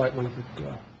on it slightly,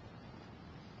 but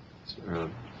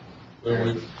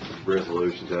The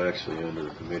resolution's actually under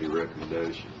a committee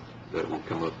recommendation that will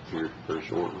come up here very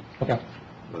shortly. okay.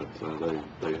 But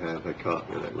they have a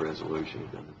copy of that resolution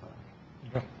within the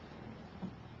package. Okay.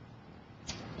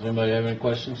 Does anybody have any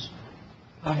questions?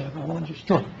 I have one, just,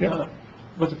 Sure, yeah.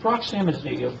 with the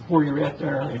proximity of where you're at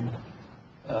there, and,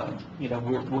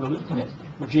 we're looking at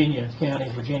Virginia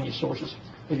County, Virginia sources.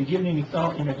 Have you given any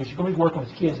thought, because you're going to be working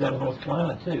with kids out of North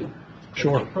Carolina, too?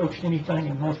 Sure. Have you approached anything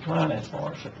in North Carolina as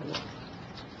far as support?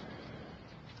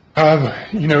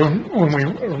 When we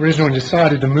originally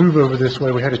decided to move over this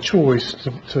way, we had a choice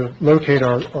to locate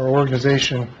our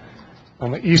organization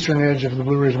on the eastern edge of the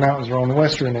Blue Ridge Mountains or on the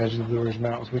western edge of the Blue Ridge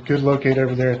Mountains. We could locate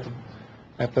over there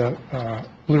at the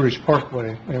Blue Ridge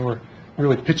Parkway, and we're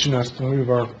really pitching us to move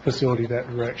our facility that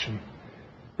direction.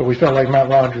 But we felt like Mount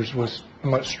Rogers was a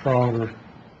much stronger,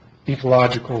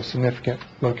 ecological, significant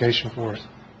location for us.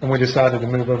 And we decided to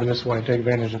move over this way and take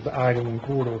advantage of the I-1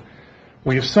 corridor.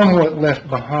 We have somewhat left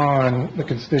behind the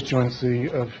constituency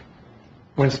of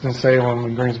Winston-Salem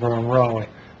and Greensboro and Raleigh.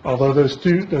 Although those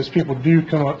people do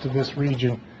come up to this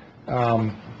region,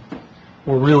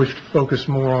 we're really focused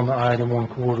more on the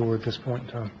I-1 corridor at this point in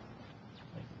time.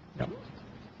 Yep.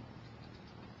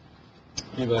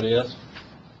 Anybody else?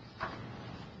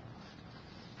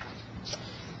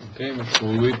 Okay, Mr.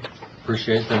 Lee, we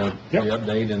appreciate the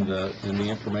update and the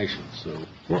information, so.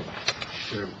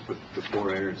 Sure.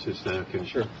 Before Aaron sits down,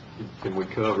 can we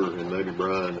cover, and maybe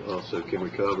Brian also, can we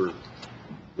cover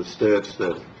the steps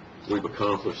that we've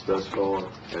accomplished thus far?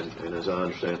 And as I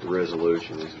understand the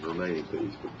resolution is the remaining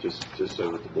piece, but just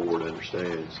so that the board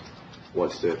understands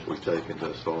what steps we've taken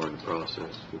thus far in the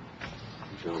process.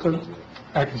 So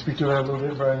I can speak to that a little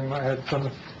bit, Brian, you might have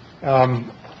something.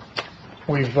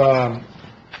 We've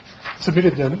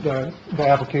submitted the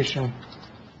application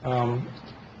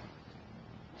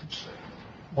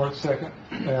March 2nd,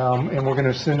 and we're going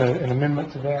to send an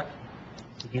amendment to that.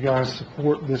 If you guys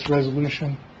support this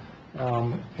resolution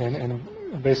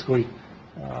and basically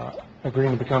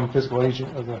agreeing to become a physical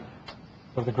agent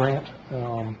of the grant,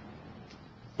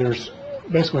 there's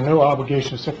basically no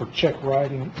obligation except for check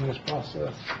writing in this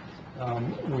process.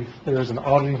 There's an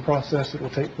auditing process that will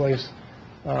take place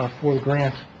for the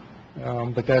grant,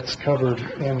 but that's covered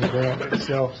in the grant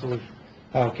itself, so we've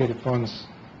allocated funds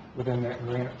within that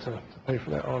grant to pay for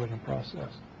that auditing process.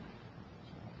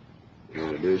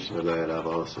 In addition to that, I've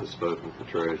also spoken with the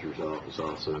Treasurer's Office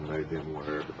also and made them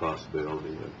aware of the possibility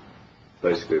of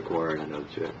basically acquiring another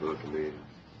checkbook and being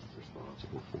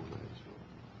responsible for that as well.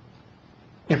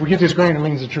 If we get this grant, it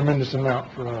means a tremendous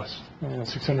amount for us.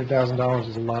 $600,000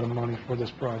 is a lot of money for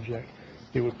this project.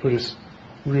 It would put us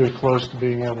really close to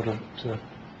being able to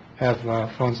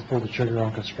have funds to pull the trigger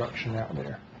on construction out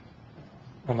there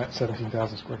on that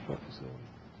 17,000 square foot facility.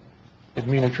 It'd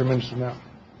mean a tremendous amount.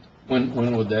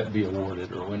 When would that be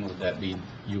awarded, or when would that be,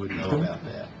 you would know about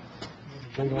that?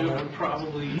 We would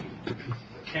probably, the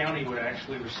county would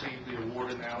actually receive the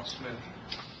award announcement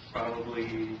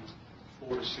probably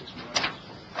 4 to 6 months.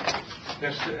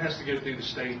 It has to go through the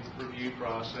state review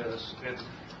process. And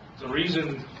the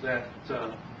reason that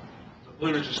the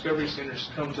Blue Ridge Discovery Centers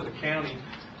come to the county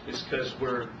is because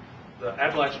the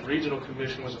Appalachian Regional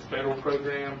Commission was a federal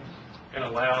program and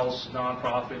allows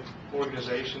nonprofit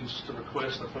organizations to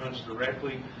request the funds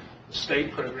directly. The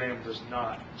state program does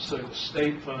not. So the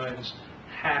state funds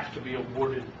have to be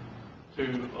awarded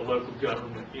to a local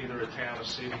government, either a town, a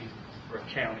city, or a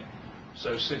county.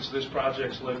 So since this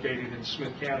project's located in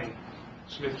Smyth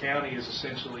County is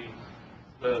essentially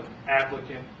the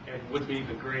applicant and would be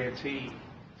the grantee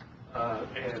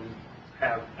and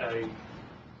have a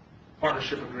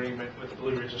partnership agreement with the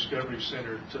Blue Ridge Discovery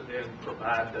Center to then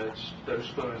provide those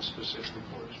funds specifically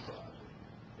for this project.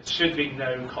 It should be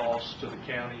no cost to the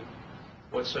county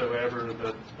whatsoever.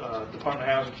 The Department of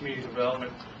Housing and Community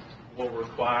Development will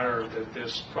require that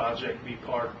this project be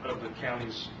part of the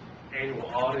county's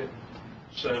annual audit.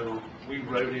 So we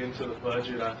wrote into the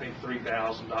budget, I think,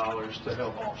 $3,000 to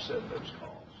help offset those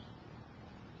costs.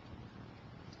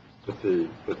 But the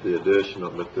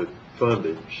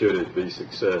funding, should it be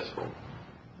successful,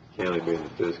 county being the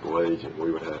fiscal agent,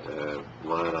 we would have to have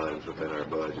line items within our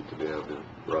budget to be able to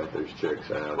write those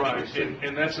checks out. Right,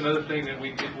 and that's another thing that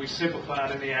we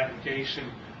simplified in the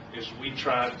application, is we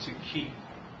tried to keep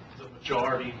the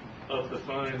majority of the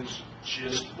funds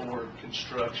just for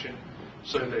construction,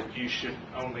 so that you should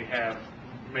only have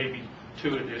maybe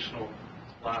 2 additional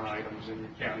line items in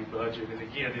your county budget. And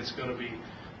again, it's going to be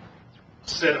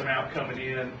set amount coming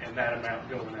in and that amount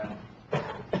going out.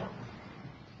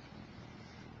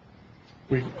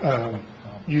 We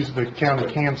use the county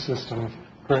CAM system,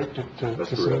 correct, to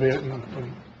submit and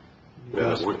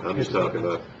Yeah, I'm just talking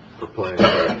about for planning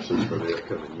purposes for the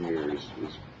upcoming years,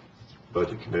 is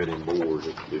budget committee and board,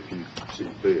 if you see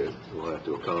fit, we'll have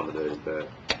to accommodate that,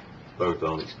 both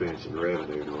on expense and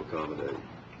revenue, to accommodate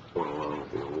going along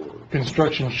with the award.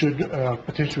 construction should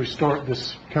potentially start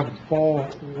this coming fall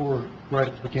or right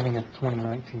at the beginning of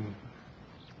 2019.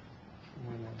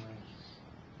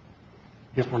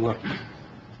 If we're lucky.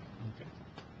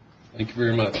 Thank you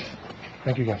very much.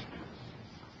 Thank you, guys.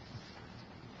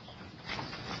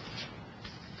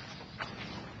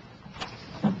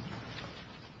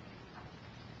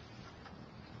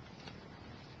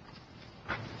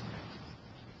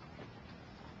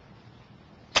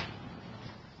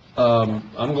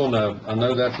 I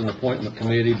know that's an appointment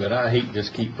committee, but I hate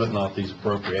just keep putting off these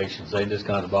appropriations. They just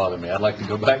kind of bother me. I'd like to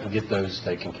go back and get those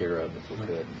taken care of if we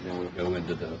could. Then we'll go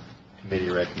into the committee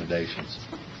recommendations.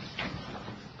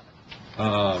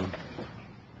 Under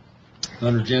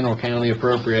general county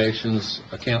appropriations,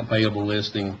 account payable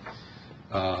listing,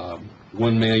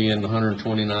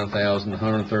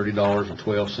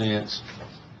 $1,129,130.12.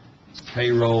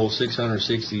 Payroll,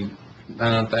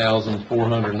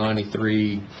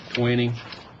 $669,493.20.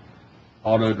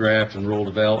 Auto draft and rural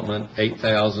development,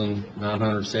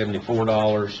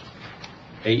 $8,974.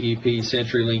 AEP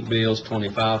CenturyLink bills,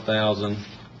 $25,000.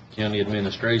 County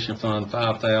administration fund,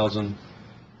 $5,000.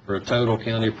 For a total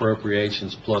county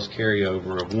appropriations plus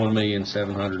carryover of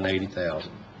 $1,780,000.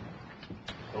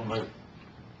 So moved.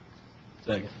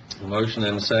 Second. A motion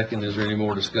and a second. Is there any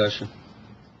more discussion?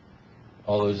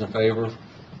 All those in favor?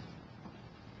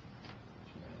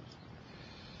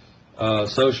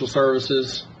 Social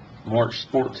services, March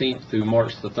 14th through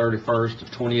March the 31st of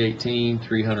 2018,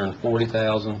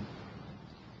 $340,000.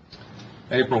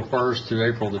 April 1st to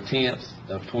April the 10th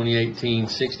of 2018,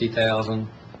 $60,000.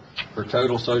 For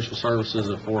total social services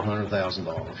of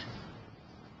 $400,000.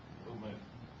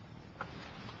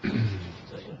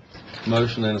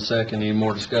 Motion and a second. Any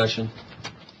more discussion?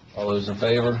 All those in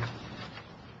favor?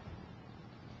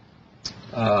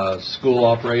 School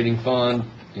operating fund,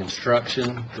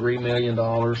 instruction, $3 million.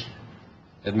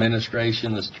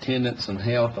 Administration, attendance and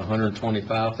health,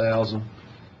 $125,000.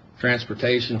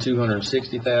 Transportation,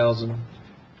 $260,000.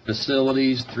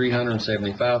 Facilities,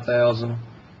 $375,000.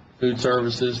 Food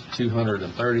services,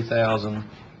 $230,000.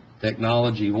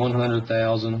 Technology,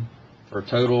 $100,000. For a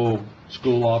total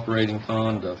school operating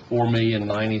fund of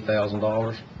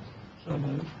 $4,090,000. So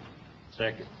moved.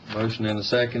 Second. Motion and a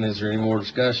second. Is there any more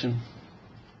discussion?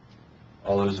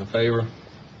 All those in favor?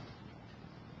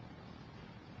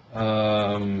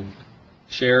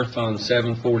 Sheriff Fund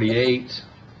 748,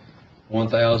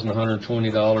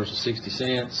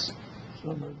 $1,120.60. So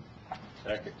moved.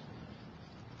 Second.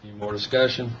 Any more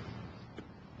discussion?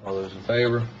 All those in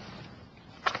favor?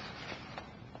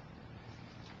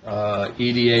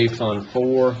 EDA Fund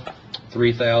 4,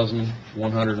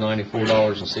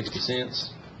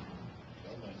 $3,194.60.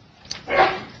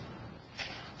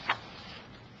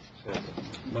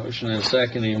 Motion and a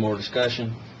second. Any more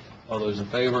discussion? All those in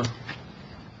favor?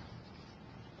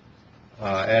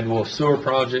 Adwell Sewer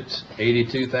Project,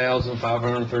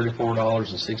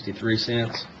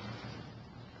 $82,534.63.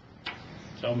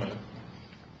 So moved.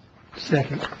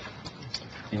 Second.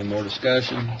 Any more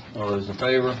discussion? All those in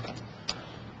favor?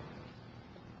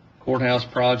 Courthouse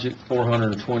Project,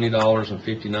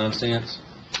 $420.59.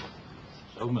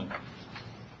 So moved.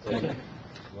 Second.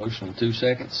 Motion in 2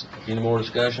 seconds. Any more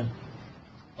discussion?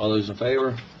 All those in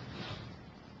favor?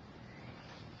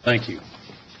 Thank you.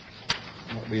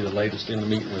 Might be the latest in the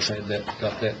meeting we've had that,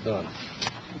 got that done.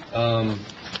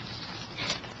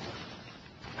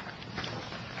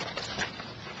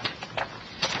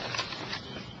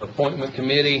 appointment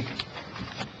committee.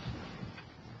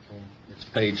 It's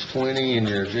page 20 in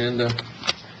your agenda.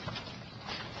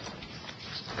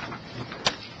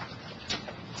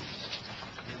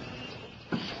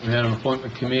 We had an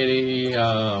appointment committee,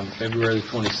 February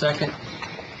 22nd.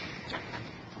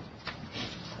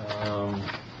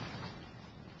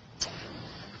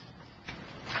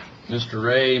 Mr.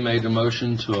 Ray made the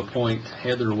motion to appoint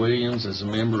Heather Williams as a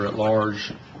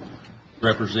member-at-large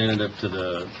representative to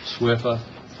the SWIFA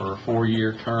for a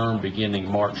 4-year term beginning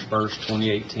March 1st,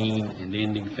 2018 and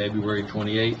ending February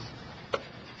 28th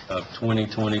of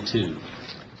 2022.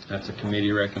 That's a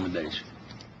committee recommendation.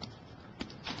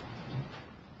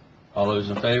 All those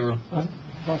in favor? I'd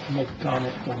like to make a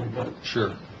comment before we vote.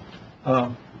 Sure.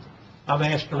 I've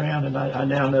asked around, and I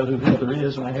now know who Heather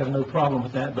is, and I have no problem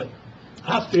with that, but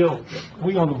I feel that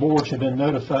we on the boards have been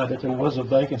notified that there was a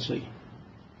vacancy,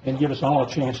 and give us all a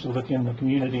chance to look in the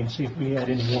community and see if we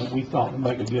had anyone we thought would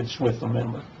make a good SWIFA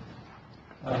member.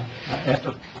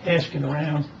 After asking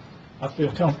around, I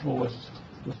feel comfortable with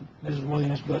Mrs.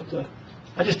 Williams, but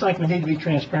I just think we need to be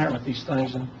transparent with these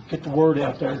things and get the word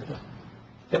out there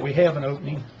that we have an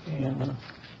opening, and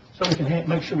so we can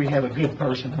make sure we have a good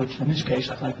person, which in this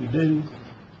case I think we do,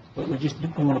 but we're just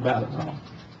going about it wrong.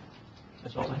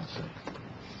 That's all I have to say.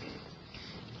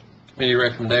 Any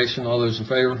recommendation? All those in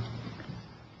favor?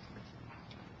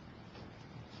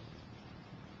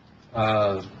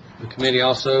 The committee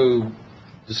also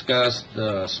discussed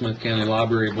Smyth County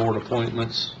Library Board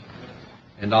appointments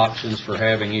and options for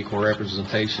having equal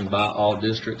representation by all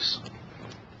districts.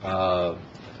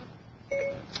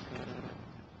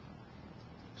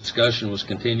 Discussion was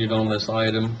continued on this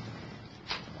item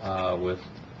with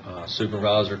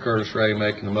Supervisor Curtis Ray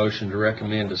making a motion to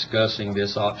recommend discussing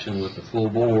this option with the full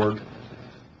board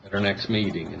at our next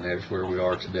meeting, and that's where we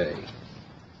are today.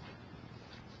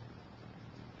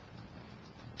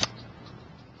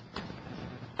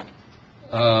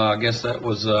 I guess that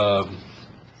was, I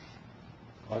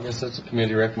guess that's a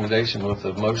committee recommendation with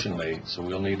a motion made, so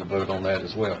we'll need to vote on that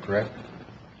as well, correct?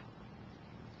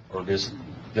 Or just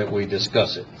that we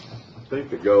discuss it? I think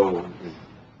the goal,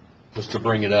 Just to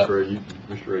bring it up.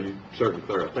 Mr. Ray, you certainly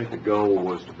clear. I think the goal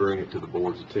was to bring it to the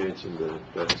board's attention that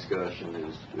that discussion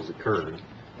is occurring.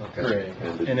 Okay.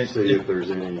 And to see if there's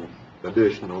any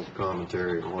additional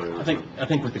commentary or whatever. I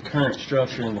think with the current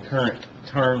structure and the current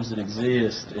terms that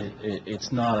exist,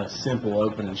 it's not a simple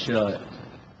open and shut.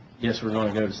 Yes, we're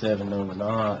going to go to 7, no, we're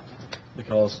not,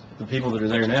 because the people that are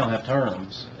there now have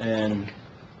terms, and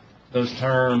those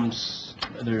terms,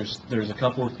 there's a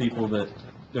couple of people that,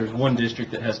 there's one district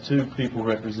that has 2 people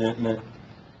representing it,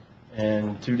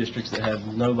 and 2 districts that have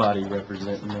nobody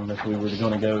representing them if we were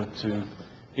going to go to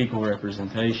equal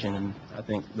representation. And I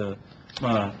think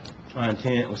my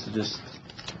intent was to just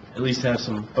at least have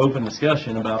some open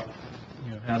discussion about,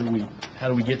 you know, how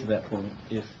do we get to that point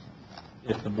if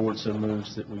the board so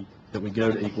moves that we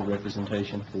go to equal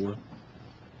representation for, you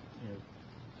know,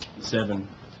 the 7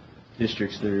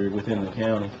 districts that are within the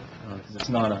county, because it's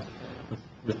not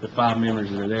with the 5 members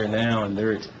that are there now and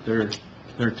their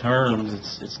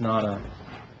terms, it's not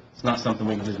something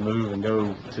we can just move and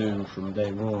go to from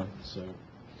day one. So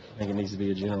I think it needs to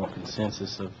be a general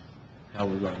consensus of how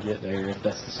we're going to get there, if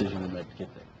that's the decision we make to get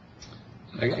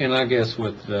there. And I guess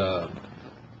with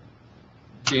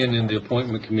being in the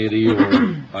appointment committee, or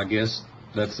I guess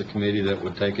that's the committee that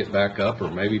would take it back up, or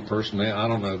maybe personnel, I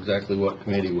don't know exactly what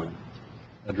committee would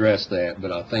address that,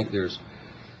 but I think there's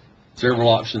several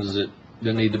options that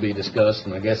need to be discussed,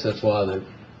 and I guess that's why they're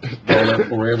brought up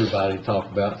for everybody to talk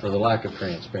about, for the lack of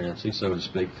transparency, so to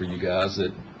speak, for you guys,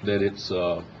 that it's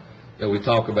that we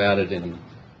talk about it, and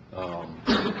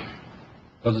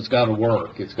because it's got to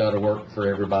work. It's got to work for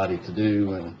everybody to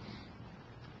do, and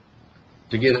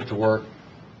to get it to work,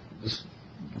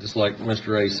 just like Mr.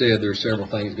 Ray said, there's several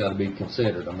things got to be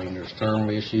considered. I mean, there's term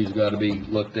issues got to be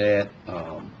looked at.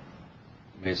 I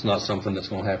mean, it's not something that's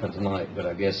going to happen tonight, but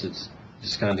I guess it's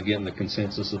just kind of getting the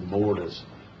consensus of the board as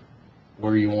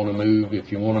where you want to move,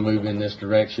 if you want to move in this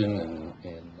direction,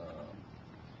 and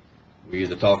we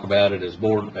either talk about it as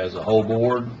a whole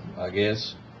board, I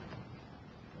guess.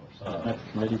 At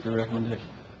the committee for recommendation.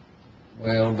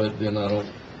 Well, but then I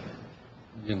don't,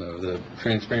 you know, the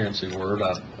transparency word,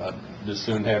 I'd just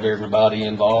soon have everybody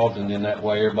involved, and then that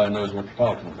way everybody knows what you're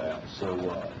talking about.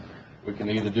 So we can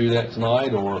either do that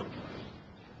tonight, or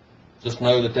just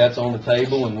know that that's on the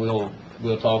table, and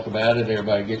we'll talk about it.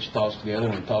 Everybody get your thoughts together,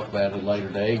 and we'll talk about it at a later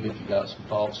date if you got some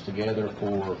thoughts together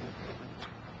for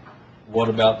what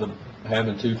about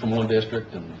having 2 from one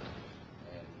district and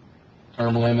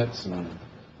term limits and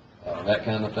that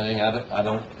kind of thing. I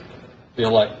don't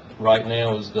feel like right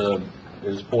now is the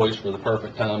is poised for the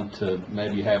perfect time to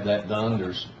maybe have that done.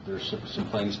 There's some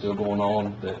things still going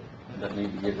on that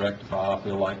need to get rectified, I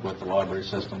feel like, with the library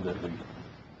system that we,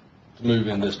 to move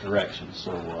in this direction.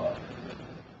 So, I'll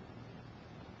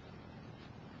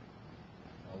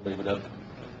leave it up,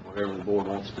 whatever the board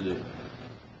wants to do.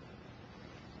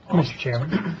 Mr.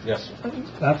 Chairman? Yes, sir.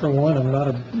 I, for one, I'm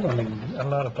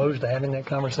not opposed to having that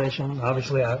conversation.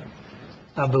 Obviously, I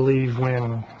believe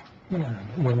when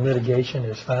litigation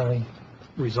is finally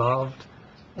resolved,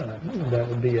 that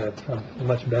would be a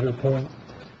much better point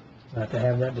to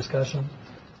have that discussion.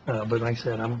 But like I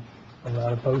said, I'm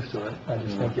not opposed to it. I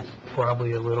just think it's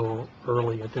probably a little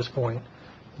early at this point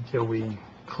until we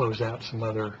close out some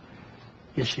other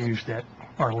issues that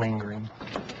are lingering.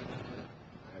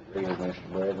 I agree with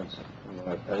Mr. Blevins. I'm not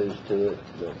opposed to it,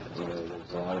 but,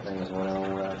 there's a lot of things going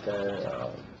on right there.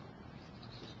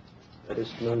 Let it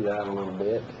smooth out a little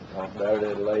bit, talk about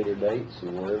it at a later date, see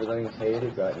where everything's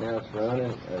headed. Right now it's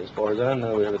running. As far as I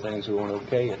know, everything's going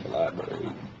okay at the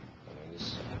library.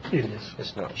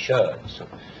 It's not shut, so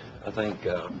I think,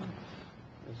 let's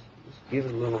give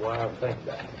it a little while to think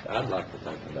about it. I'd like to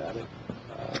think about it.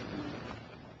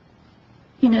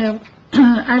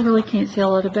 I really can't say a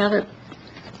lot about it.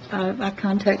 I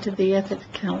contacted the Ethics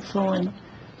Council, and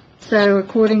so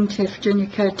according to Virginia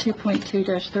Code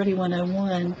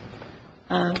 2.2-3101,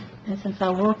 and since I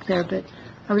work there, but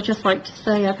I would just like to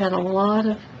say I've had a lot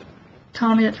of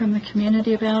comment from the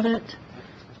community about it.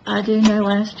 I do know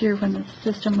last year when the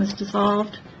system was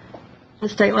dissolved, the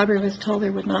State Library was told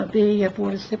there would not be a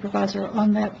Board of Supervisor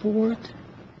on that board.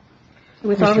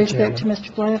 With all respect to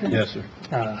Mr. Blevins. Yes, sir.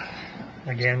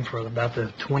 Again, for about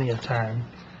the 20th time,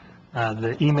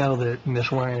 the email that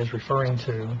Ms. Ryan is referring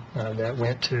to that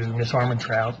went to Ms.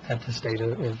 Armentrout at the State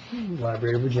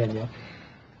Library of Virginia,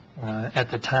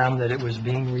 at the time that it was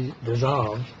being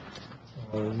dissolved,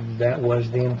 that was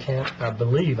the intent, I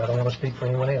believe. I don't want to speak for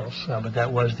anyone else, but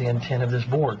that was the intent of this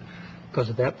board, because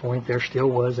at that point there still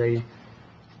was a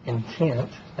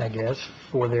intent, I guess,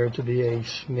 for there to be a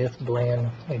Smyth-Bland,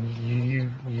 and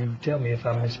you tell me if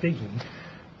I'm misspeaking,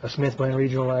 a Smyth-Bland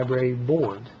Regional Library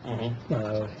Board.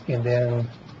 And then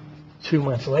 2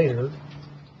 months later,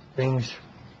 things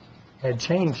had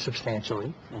changed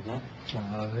substantially.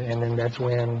 And then that's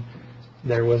when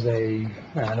there was an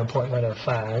appointment of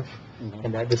 5,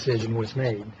 and that decision was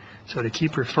made. So to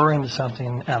keep referring to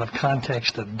something out of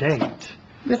context of date,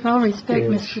 with all respect,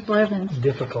 Mr. Blevins,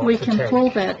 difficult we to can take. pull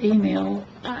that email.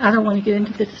 I don't want to get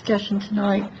into the discussion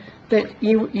tonight, but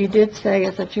you did say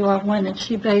as of July 1 that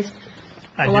she based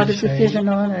a lot of decision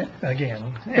on it.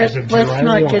 Again, But as of July 1. let's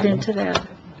not get into that.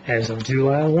 As of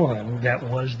July 1, that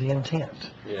was the intent.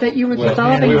 But you were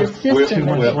dissolving the 2 system.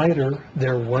 months later,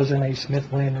 there wasn't a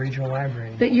Smyth-Bland Regional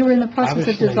Library. But you were in the process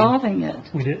Obviously, of dissolving it.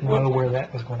 We didn't know where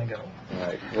that was going to go.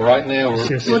 Right. Well, right now, we're,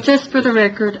 Well, just for the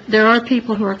record, there are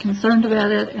people who are concerned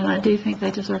about it, and I do think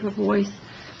they deserve a voice.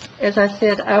 As I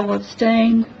said, I will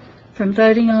abstain from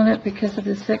voting on it because of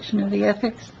this section of the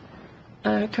Ethics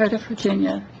Code of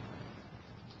Virginia.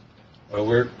 well,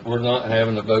 we're not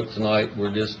having a vote tonight.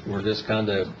 We're just kind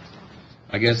of,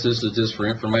 I guess this is just for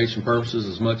information purposes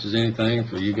as much as anything,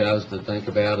 for you guys to think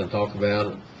about and talk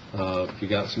about it. If you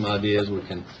got some ideas,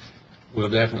 we'll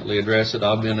definitely address it.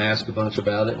 I've been asked a bunch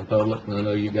about it in public, and I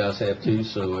know you guys have too.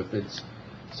 So if it's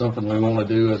something we want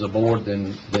to do as a board,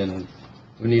 then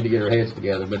we need to get our heads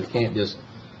together. But it can't just,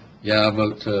 I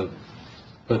vote to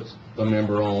put a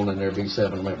member on and there be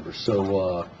 7 members.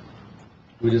 So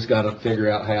we just got to figure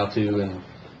out how to.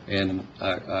 And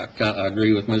I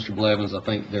agree with Mr. Blevins. I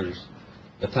think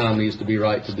the time needs to be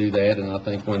right to do that. And I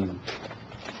think when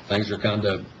things are kind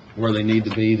of where they need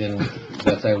to be, then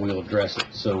that's how we'll address it.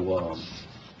 So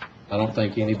I don't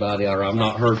think anybody, or I've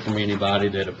not heard from anybody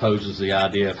that opposes the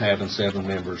idea of having 7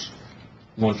 members,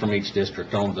 1 from each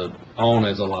district, on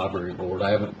as a library board. I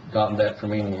haven't gotten that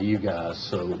from any of you guys.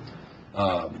 So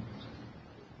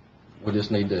we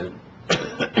just need to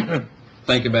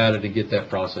think about it and get that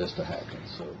process to happen.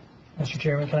 So, Mr.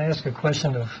 Chairman, can I ask a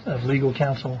question of legal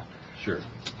counsel? sure.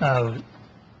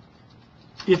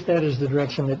 If that is the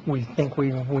direction that we think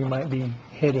we might be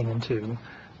heading into,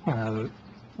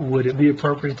 would it be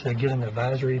appropriate to get an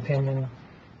advisory opinion?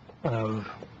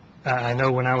 I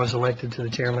know when I was elected to the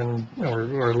chairman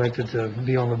or elected to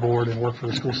be on the board and work for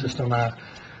the school system, I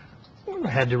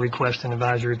had to request an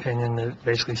advisory opinion that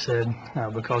basically said,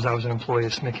 because I was an employee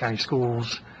of Smyth County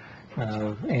Schools,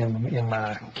 and in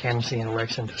my canvassing and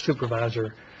election to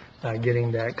supervisor,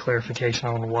 getting that clarification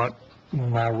on what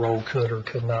my role could or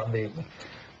could not be.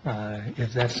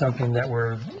 If that's something that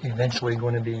we're eventually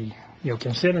going to be,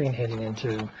 considering heading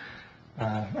into,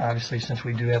 Obviously, since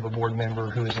we do have a board member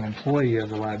who is an employee of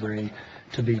the library,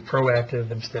 to be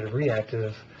proactive instead of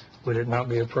reactive, would it not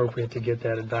be appropriate to get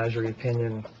that advisory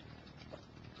opinion,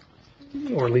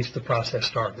 or at least the process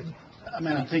started? I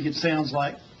mean, I think it sounds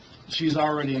like she's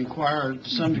already inquired to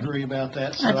some degree about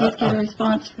that, so I did get a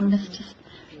response from Mr.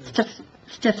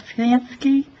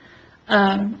 Stefanski,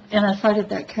 and I cited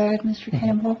that code, Mr.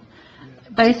 Campbell.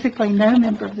 Basically, no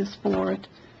member of this board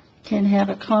can have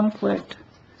a conflict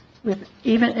with,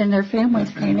 even, and their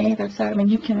families can't either, so, I mean,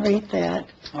 you can read that.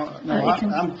 No,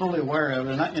 I'm fully aware of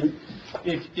it, and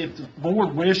if the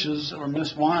board wishes, or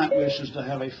Ms. White wishes to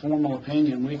have a formal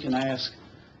opinion, we can ask,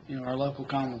 our local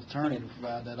Commonwealth attorney to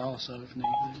provide that also if need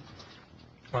be.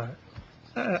 Right.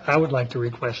 I would like to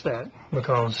request that,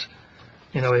 because,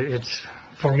 it's,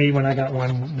 for me, when I got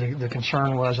one, the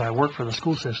concern was I work for the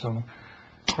school system.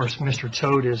 Of course, Mr.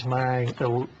 Toad is my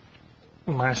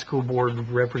school board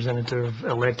representative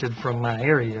elected from my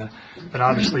area, but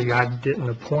obviously I didn't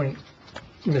appoint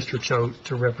Mr. Choate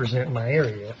to represent my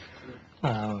area.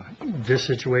 This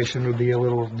situation would be a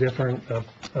little different of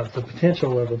the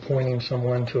potential of appointing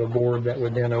someone to a board that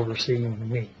would then oversee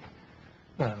me.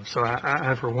 So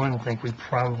I, for one, think we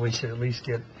probably should at least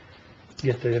get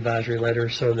the advisory letter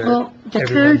so that The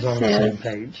everyone's code on the same says,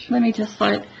 page. let me just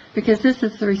cite, because this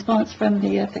is the response from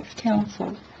the Ethics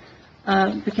Council,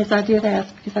 because I did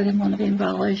ask, because I didn't want to be in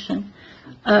violation.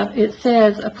 It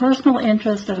says, a personal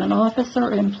interest of an officer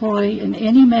or employee in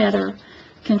any matter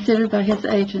considered by his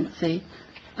agency,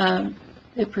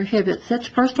 it prohibits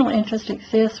such personal interest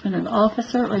exists when an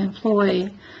officer or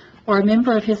employee or a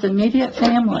member of his immediate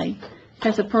family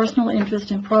has a personal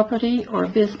interest in property or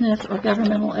business or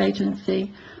governmental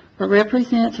agency, or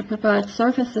represents or provides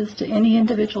services to any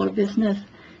individual or business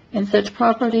in such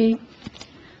property,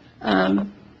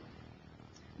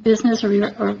 business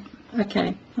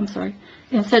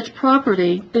in such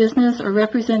property, business, or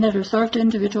represented or served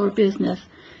individual or business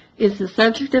is the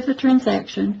subject of the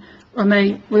transaction, or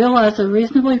may realize a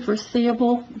reasonably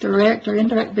foreseeable direct or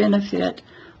indirect benefit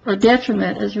or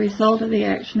detriment as a result of the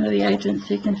action of the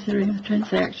agency considering the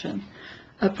transaction.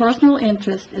 A personal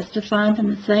interest is defined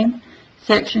in the same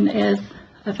section as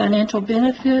a financial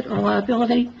benefit or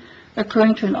liability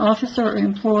occurring to an officer or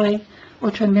employee or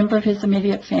to a member of his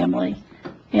immediate family.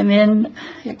 And then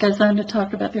it goes on to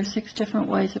talk about there are 6 different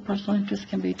ways a personal interest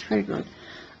can be triggered.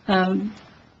 And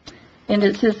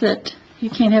it says that you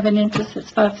can't have an interest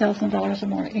that's $5,000 or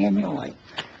more annually,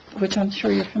 which I'm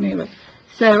sure you're familiar with.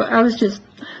 So I was just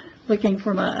looking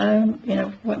for my own,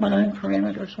 what my own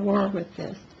parameters were with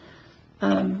this.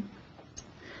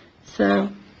 So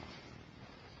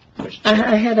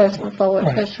I had asked for a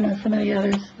follow-up question on some of the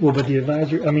others. Well, but the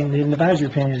advisory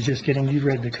opinion is just getting, you've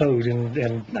read the code, and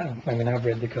I've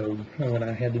read the code when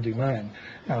I had to do mine.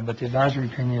 But the advisory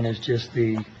opinion is just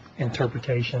the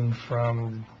interpretation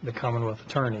from the Commonwealth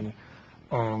Attorney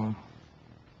on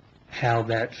how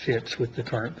that fits with the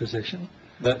current position.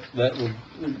 That would,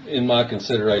 in my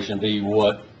consideration, be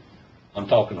what I'm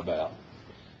talking about.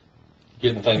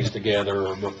 Getting things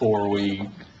together before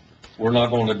we're not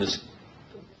going to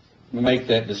make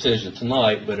that decision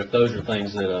tonight, but if those are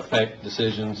things that affect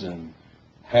decisions and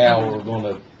how we're going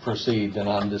to proceed, then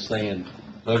I'm just saying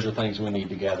those are things we need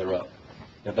to gather up,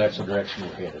 if that's the direction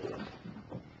we're headed in.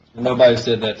 Nobody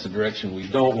said that's the direction we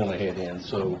don't want to head in,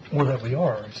 so. Or that we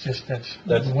are, it's just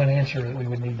that's one answer that we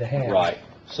would need to have. Right.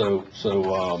 So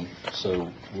we'll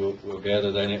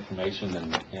gather that information,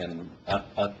 and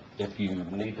if you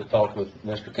need to talk with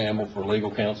Mr. Campbell for legal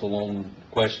counsel on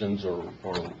questions or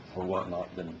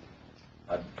whatnot, then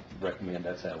I'd recommend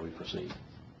that's how we proceed.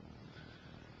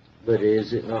 But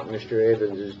is it not Mr.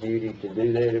 Evans' duty to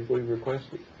do that if we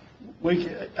request it?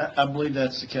 I believe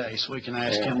that's the case. We can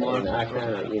ask him locally. And I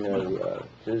kind of,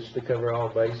 just to cover all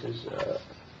bases,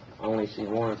 I only see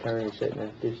one attorney sitting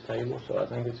at this table, so I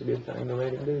think it's a good thing to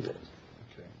let him do this.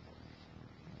 Okay.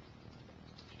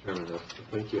 Chairman, I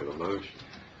think you have a motion.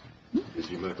 Did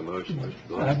you make a motion, Mr.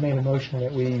 Black? I've made a motion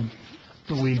that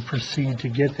we proceed to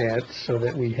get that so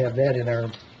that we have that in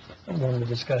our, one of the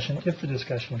discussion, if the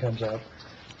discussion comes up,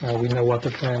 we know what the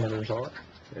parameters are.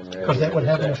 Because that would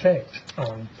have an effect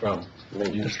on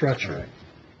the structure.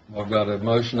 Right. I've got a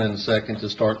motion and a second to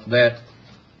start that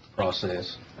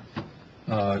process.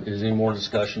 Is any more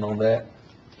discussion on that?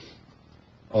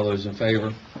 All those in favor?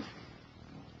 Okay,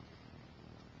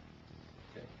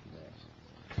 next.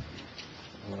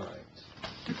 All right.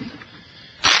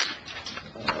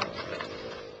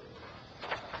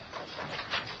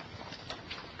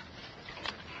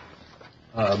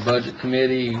 Budget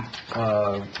Committee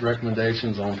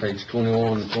recommendations on page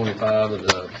 21 and 25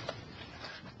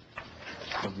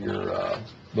 of your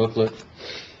booklet.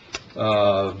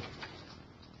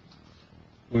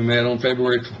 We met on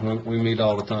February, we meet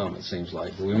all the time, it seems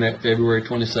like, but we met February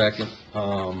 22nd.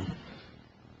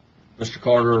 Mr.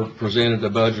 Carter presented a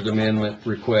budget amendment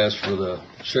request for the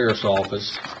sheriff's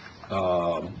office,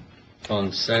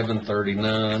 Fund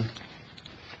 739.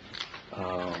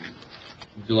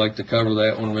 Would you like to cover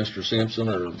that one, Mr. Simpson,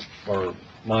 or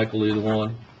Michael, either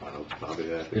one, I'll be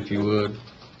happy. if you would?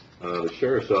 The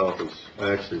sheriff's office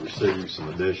actually received some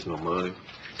additional money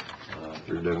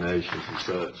through donations and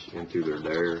such into their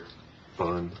DARE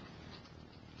fund.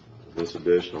 This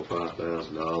additional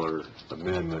 $5,000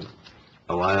 amendment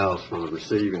allows for the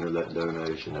receiving of that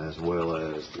donation as well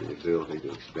as the ability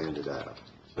to expend it out.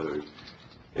 So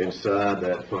inside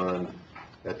that fund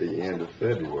at the end of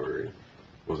February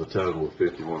was a total of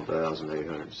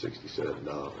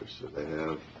 $51,867. So they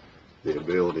have the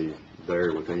ability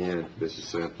there within. This is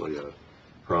simply a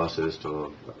process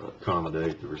to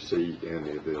accommodate the receipt and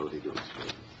the ability to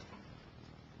expend.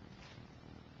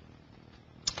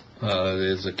 It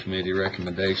is a committee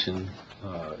recommendation.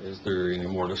 Is there any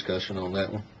more discussion on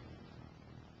that one?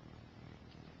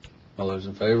 All those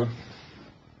in favor?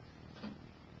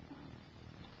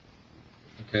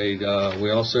 Okay, we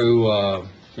also,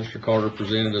 Mr. Carter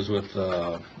presented us with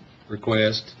a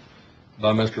request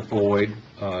by Mr. Floyd,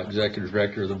 Executive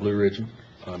Director of the Blue Ridge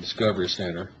Discovery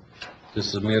Center, to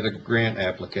submit a grant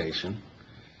application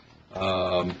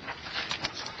for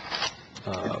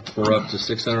up to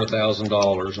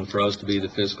 $600,000 and for us to be the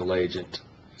fiscal agent.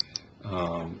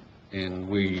 And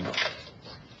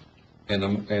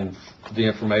the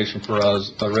information for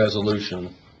us, a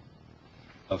resolution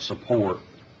of support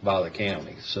by the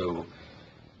county. So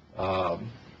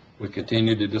we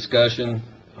continued the discussion.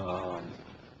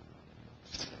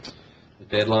 The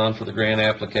deadline for the grant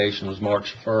application was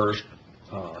March 1st.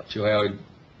 Chilhowie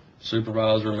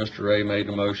Supervisor, Mr. Ray, made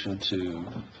a motion to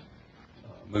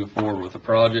move forward with the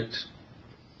project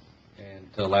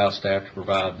and to allow staff to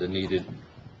provide the needed,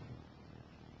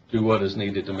 do what is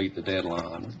needed to meet the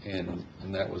deadline, and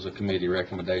that was a committee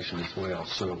recommendation as well.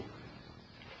 So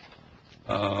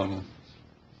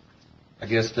I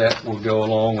guess that will go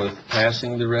along with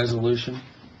passing the resolution.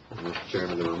 Mr.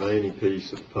 Chairman, the remaining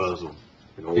piece of the puzzle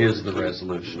in order Is the to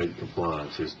resolution. meet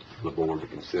compliance is the board to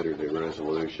consider the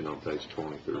resolution on page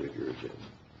 23 of your agenda.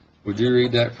 Would you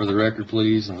read that for the record,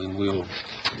 please, and then we'll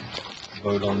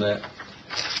vote on that?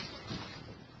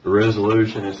 The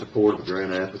resolution in support of the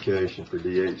grant application for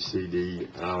DHCD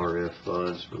IRF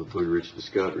funds for the Blue Ridge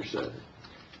Discovery Center.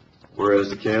 Whereas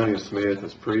the County of Smyth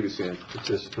has previously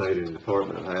participated in the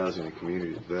Department of Housing and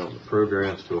Community Development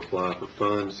programs to apply for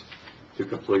funds to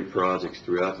complete projects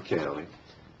throughout the county.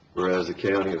 Whereas the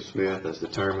County of Smyth has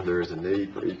determined there is a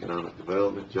need for economic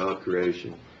development, job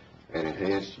creation, and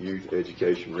enhanced youth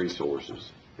education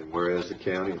resources. And whereas the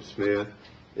County of Smyth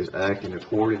is acting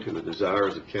according to the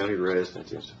desires of county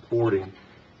residents in supporting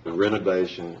the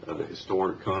renovation of the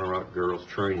historic Conrock Girls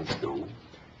Training School.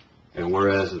 And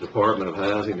whereas the Department of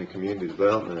Housing and Community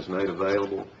Development has made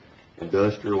available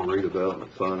Industrial Redevelopment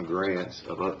Fund grants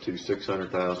of up to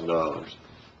 $600,000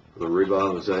 for the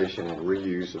revitalization and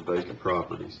reuse of vacant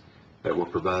properties that will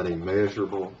provide a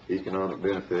measurable economic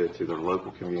benefit to their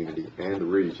local community and the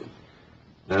region.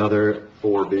 Now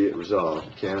therefore be it resolved,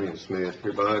 the County of Smyth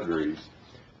hereby agrees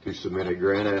to submit a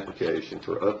grant application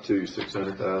for up to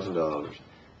 $600,000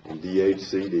 in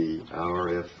DHCD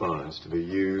IRF funds to be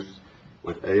used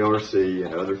with ARC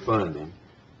and other funding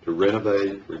to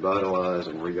renovate, revitalize,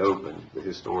 and reopen the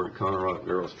historic Conrock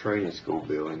Girls Training School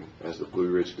building as the Blue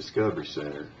Ridge Discovery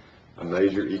Center, a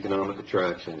major economic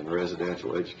attraction and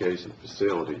residential education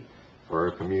facility for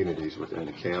our communities within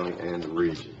the county and the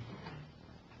region.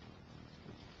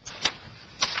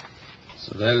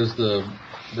 So that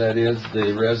is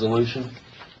the resolution.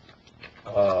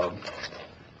 I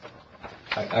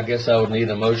guess I would need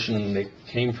a motion that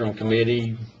came from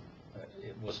committee.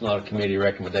 It was not a committee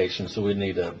recommendation, so we'd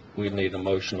need a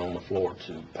motion on the floor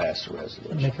to pass the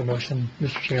resolution. Make a motion,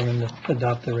 Mr. Chairman, to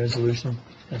adopt the resolution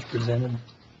as presented.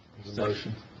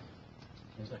 Motion.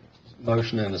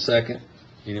 Motion and a second.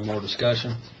 Any more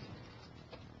discussion?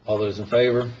 All those in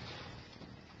favor?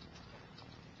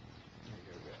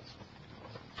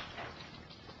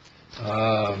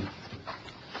 Mr.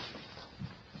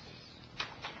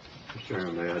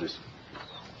 Chairman, may I just,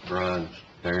 Brian,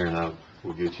 Aaron, I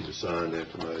will get you to sign the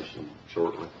information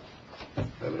shortly.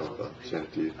 Have it on, send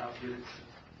it to you.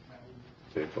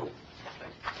 Tenfold.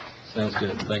 Sounds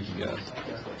good. Thank you, guys.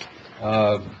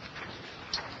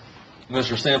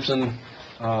 Mr. Simpson,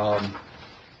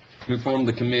 you informed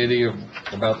the committee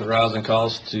about the rising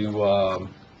costs to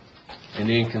an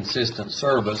inconsistent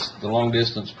service. The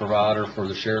long-distance provider for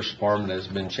the sheriff's department has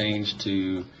been changed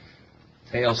to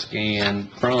Tailscan,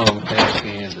 from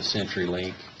Tailscan to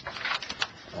CenturyLink.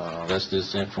 That's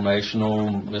just informational.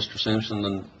 Mr. Simpson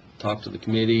then talked to the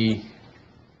committee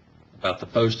about the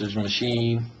postage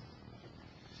machine.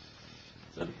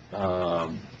 The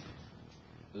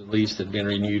lease had been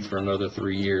renewed for another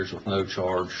 3 years with no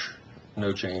charge,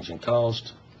 no change in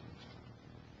cost.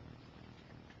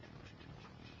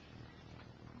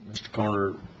 Mr.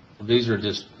 Carter, these are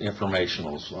just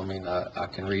informationals. I mean, I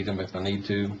can read them if I need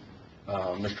to.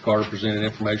 Mr. Carter presented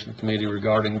information to the committee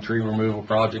regarding the tree removal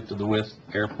project of the Wythe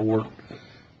Airport,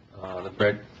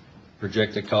 the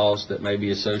projected costs that may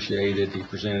be associated. He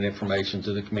presented information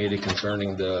to the committee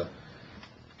concerning the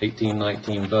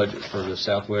 18-19 budget for the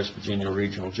Southwest Virginia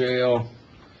Regional Jail,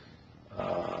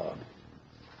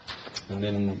 and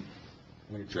then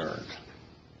we adjourned.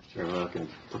 Chairman, I can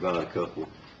provide a couple.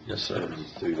 Yes, sir.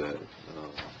 Changes to that.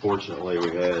 Fortunately,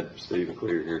 we had Stephen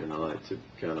Clear here tonight to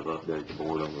kind of update the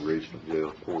board on the regional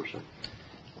jail portion.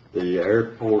 The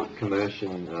airport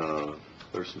commission,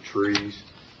 there's some trees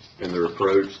in their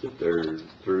approach that they're,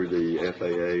 through the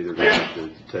FAA, they're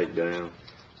going to take down.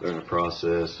 They're in the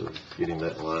process of getting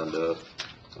that lined up.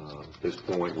 At this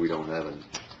point, we don't have an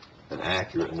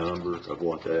accurate number of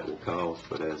what that will cost,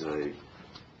 but as a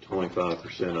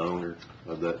 25% owner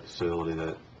of that facility,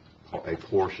 that a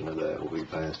portion of that will be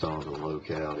passed on to the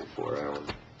locality for our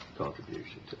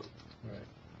contribution to it. Right.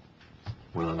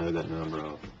 When I know that number,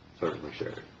 I'll certainly share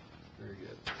it. Very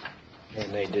good.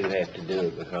 And they do have to do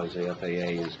it because the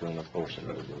FAA is going to force them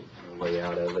to do it. No way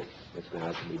out of it. It's going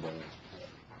to have to be done.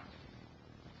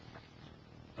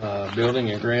 Building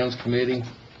and Grounds Committee,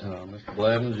 Mr.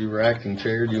 Blevins, you were acting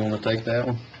chair. Do you want to take that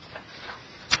one?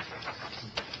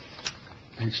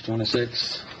 Page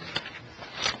 26.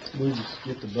 We just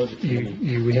get the budget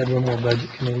committee. We had one more budget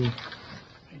committee,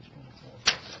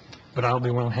 but I'll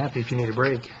be well happy if you need a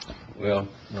break. Well,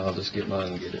 I'll just get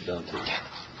mine and get it done too.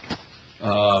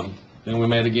 Then we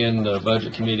met again, the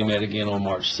budget committee met again on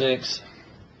March 6th.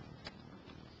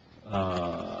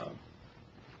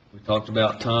 We talked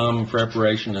about time,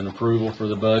 preparation, and approval for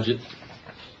the budget.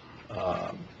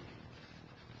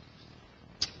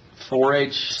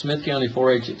 4-H, Smyth County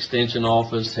 4-H Extension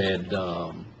Office had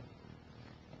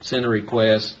sent a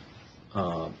request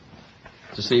to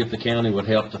see if the county would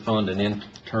help to fund an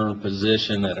intern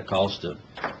position at a cost of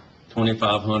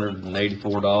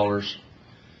 $2,584.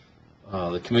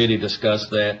 The committee discussed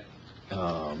that.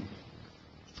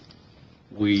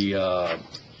 We thought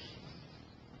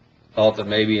that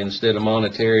maybe instead of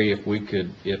monetary, if we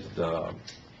could, we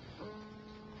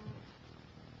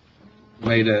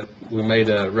made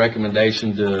a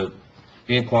recommendation to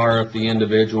inquire if the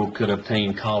individual could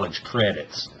obtain college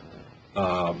credits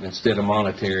instead of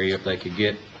monetary, if they could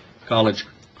get college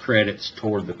credits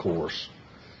toward the course.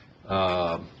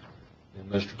 And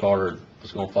Mr. Carter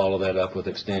was going to follow that up with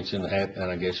extension,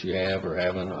 and I guess you have or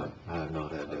haven't. Or, I have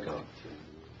not had that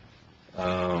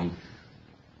opportunity.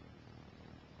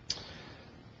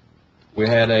 We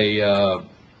had the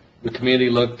committee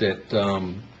looked at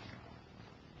an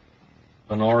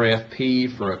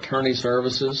RFP for attorney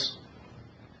services.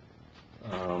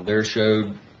 They're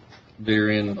showed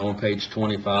therein on page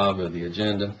 25 of the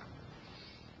agenda.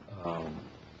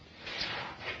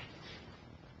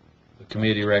 The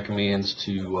committee recommends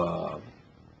to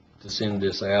send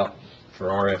this out for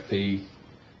RFP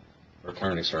for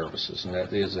attorney services, and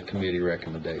that is a committee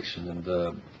recommendation, and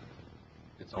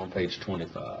it's on page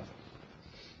 25.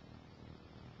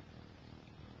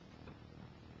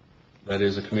 That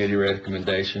is a committee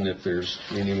recommendation. If there's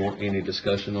any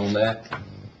discussion on that.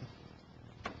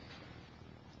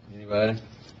 Anybody?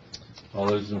 All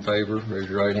those in favor, raise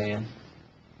your right hand.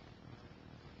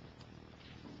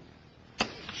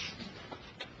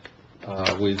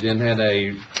 We then had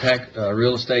a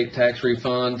real estate tax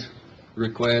refund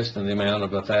request in the amount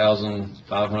of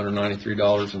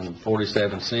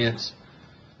 $1,593.47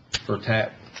 for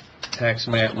tax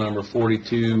map number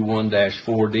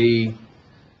 42-1-4D.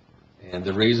 And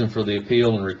the reason for the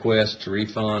appeal and request to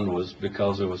refund was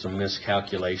because there was a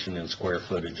miscalculation in square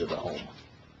footage of the home.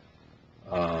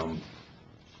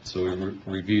 So we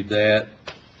reviewed that.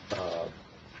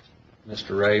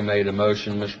 Mr. Ray made a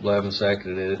motion, Mr. Blevins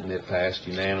seconded it, and it passed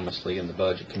unanimously in the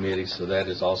budget committee, so that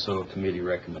is also a committee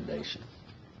recommendation.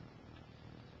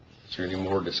 Is there any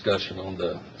more discussion on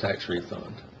the tax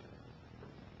refund?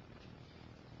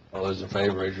 All those in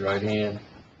favor, raise your right hand.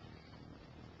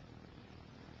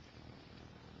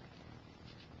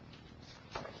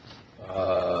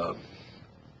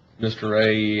 Mr.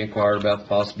 Ray inquired about the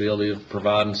possibility of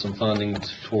providing some funding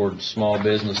towards small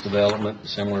business development,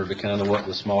 similar to kind of what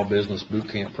the small business boot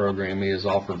camp program is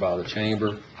offered by the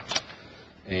chamber.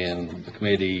 And the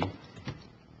committee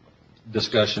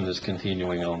discussion is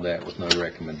continuing on that with no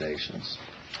recommendations.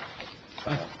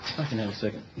 I can have a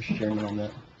second, Mr. Chairman, on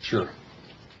that. Sure.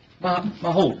 My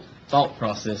whole thought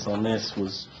process on this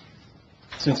was,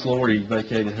 since Lori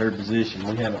vacated her position,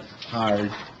 we haven't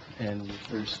hired, and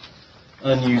there's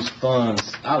unused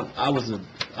funds. I was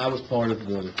part of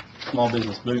the small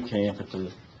business boot camp that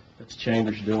the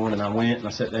chamber's doing, and I went and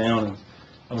I sat down and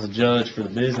I was a judge for the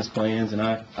business plans, and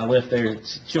I left there.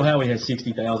 Chilhowie has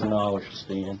 $60,000 to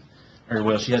spend, or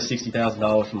well, she has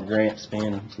 $60,000 from a grant to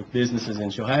spend with businesses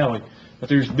in Chilhowie, but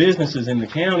there's businesses in the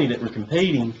county that were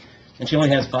competing, and she only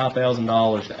has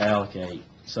 $5,000 to allocate.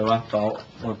 So I thought,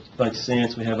 well, it makes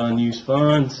sense. We have unused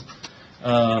funds.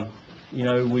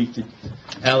 We could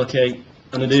allocate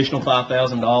an additional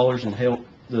 $5,000 and help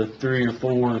the 3 or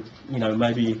 4,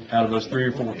 maybe out of those 3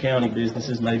 or 4 county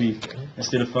businesses, maybe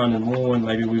instead of funding one,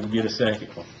 maybe we would get a second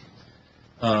one.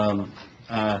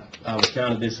 I was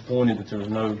kind of disappointed that there was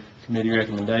no committee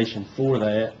recommendation for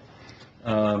that,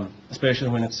 especially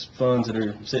when it's funds that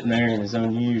are sitting there and is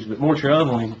unused. But more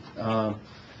troubling, the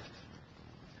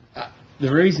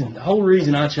whole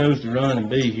reason I chose to run and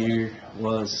be here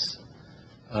was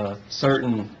a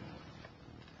certain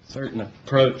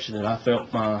approach that I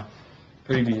felt my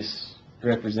previous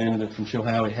representative from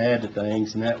Chilhowie had to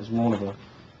things, and that was one of a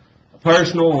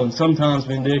personal and sometimes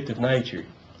vindictive nature.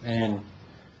 And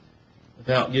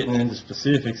without getting into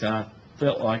specifics, I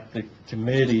felt like the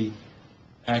committee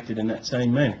acted in that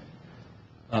same manner.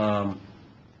 I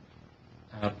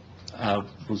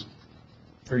was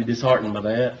pretty disheartened by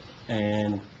that,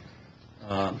 and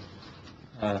I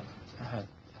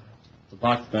would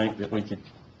like to think that we could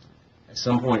at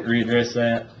some point readdress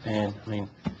that. And I mean,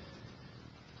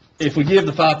 if we give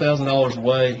the $5,000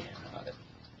 away,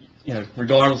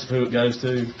 regardless of who it goes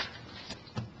to,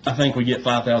 I think we get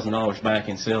 $5,000 back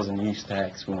in sales and use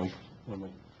tax when we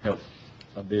help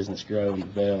a business grow and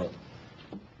develop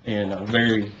in a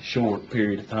very short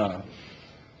period of time.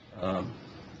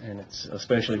 And it's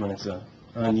especially when it's an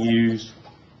unused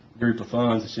group of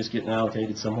funds that's just getting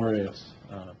allocated somewhere else.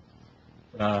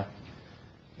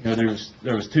 There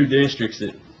was 2 districts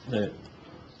that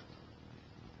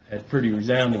had pretty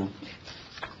resounding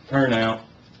turnout,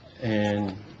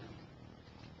 and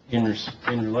in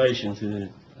relation to,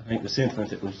 I think, the sentiment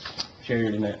that was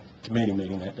shared in that committee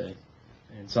meeting that day.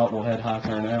 And Saltville had high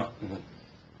turnout, and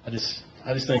I just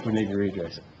think we need to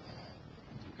readdress it.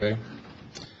 Okay.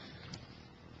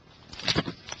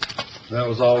 That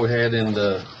was all we had in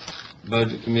the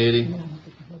Budget Committee.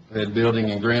 We had Building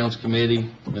and Grounds Committee.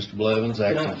 Mr. Blevins,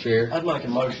 acting chair. I'd like a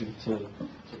motion to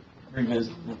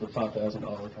revisit the $5,000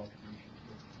 contribution.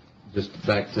 Just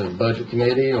back to the Budget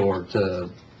Committee or to?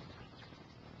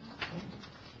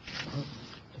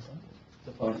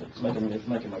 To fund it.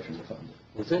 Make a motion to fund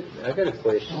it. Is it, I got a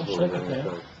question I'll for second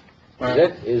you.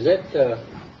 that. Is that,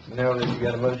 now that you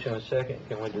got a motion and a second,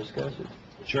 can we discuss it?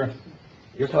 Sure.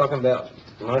 You're talking about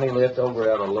money left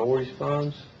over out of Lori's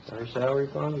funds, her salary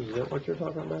funds, is that what you're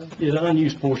talking about? Yeah, the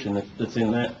unused portion that's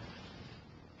in that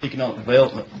economic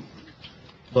development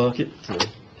bucket, to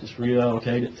just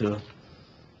reallocate it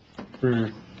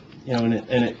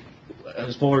and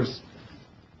as far as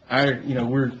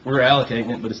we're allocating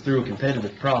it, but it's through a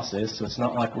competitive process, so it's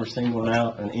not like we're singling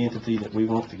out an entity that we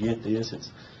want to get this.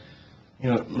 It's,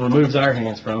 it removes our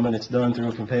hands from it. It's done through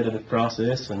a competitive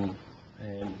process, and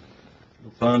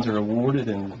the funds are awarded,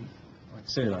 and like I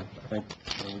said, I think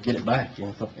we get it back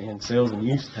in sales and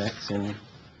use tax in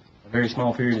a very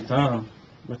small period of time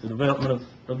with the development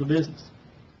of the business.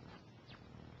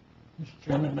 Mr.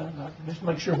 Chairman, just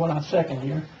make sure what I second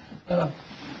here.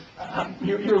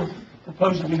 You're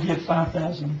proposing to give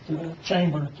 $5,000 to the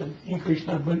chamber to increase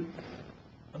their boot.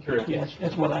 Correct. Yes,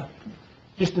 that's what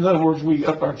just in other words, we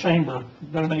up our chamber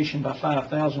donation by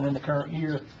 $5,000 in the current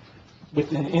year with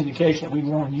the indication that we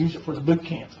want to use it for the boot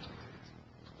camp.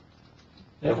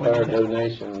 That's our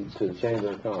donation to the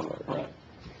Chamber of Commerce. Right.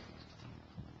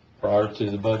 Prior to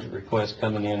the budget request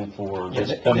coming in for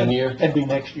this coming year? That'd be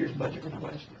next year's budget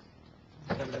request.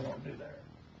 Whatever they want to do there.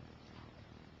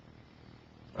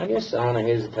 I guess the only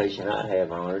hesitation I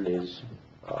have on it is,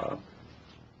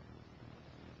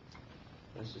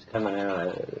 this is coming out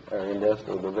of our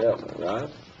industrial development, right?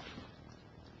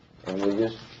 And we're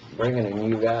just bringing a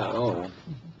new guy on.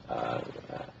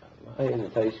 My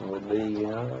hesitation would be,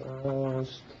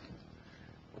 let's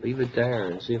leave it there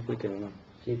and see if we can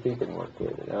see if he can work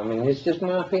with it. I mean, it's just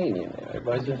my opinion now.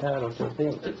 Everybody's entitled to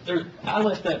opinion. I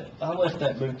left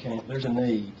that boot camp, there's a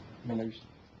need. I mean,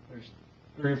 there's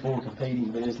 3 or 4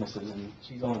 competing businesses, and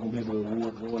she's only gonna be able to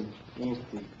award one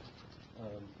entity.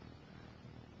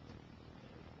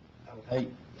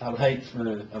 I would hate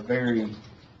for a very,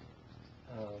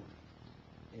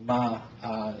 in my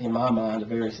mind, a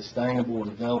very sustainable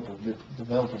and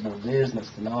developable business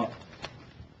to not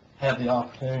have the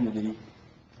opportunity.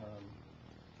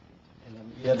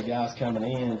 Yeah, the guy's coming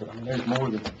in, but I mean, there's more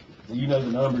than, you know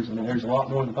the numbers, I mean, there's a lot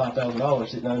more than $5,000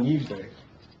 sitting unused there.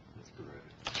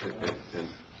 That's correct. And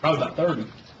Probably about 30.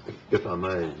 if I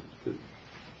may, the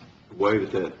way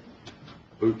that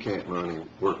boot camp money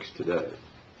works today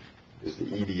is the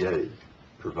EDA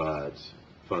provides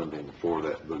funding for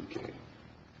that boot camp.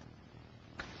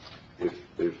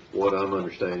 If what I'm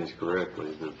understanding is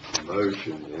correctly, the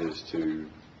motion is to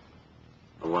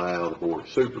allow the Board of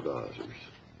Supervisors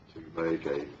to make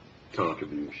a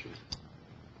contribution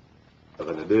of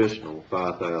an additional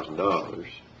 $5,000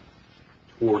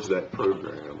 towards that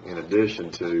program, in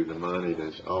addition to the money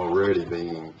that's already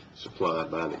being supplied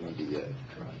by the EDA.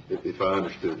 If I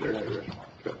understood that correctly.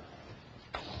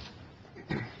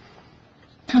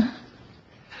 Okay.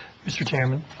 Mr.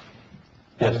 Chairman?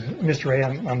 Mr. Ray,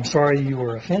 I'm sorry you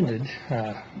were offended.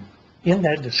 In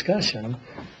that discussion,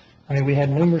 I mean, we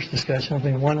had numerous discussions. I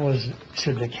mean, one was,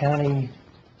 should the county,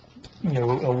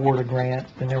 award a grant?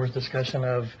 And there was discussion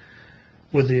of,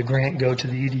 would the grant go to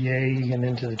the EDA and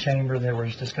then to the chamber? There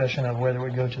was discussion of whether it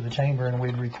would go to the chamber, and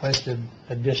we'd requested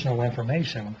additional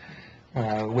information,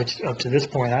 which up to this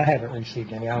point, I haven't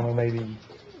received any. I don't know,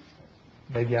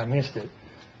 maybe I missed it.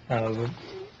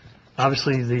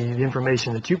 Obviously, the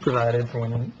information that you provided for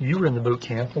when you were in the boot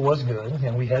camp was good,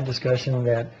 and we had discussion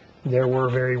that there were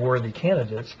very worthy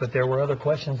candidates, but there were other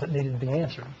questions that needed to be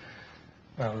answered.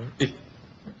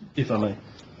 If I may.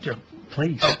 Sure,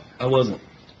 please. I wasn't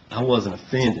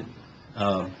offended.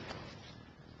 And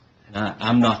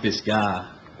I'm not this guy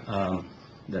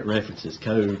that references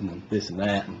code and this and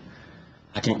that, and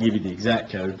I can't give you the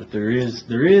exact code, but there is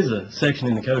a section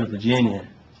in the Code of Virginia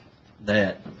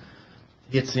that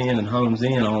gets in and hones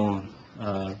in on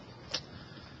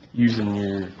using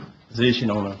your position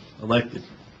on an elected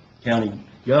county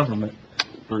government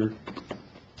for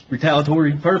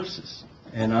retaliatory purposes.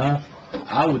 And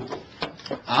I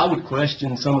would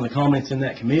question some of the comments in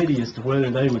that committee as to whether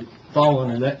they would fall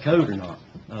under that code or not.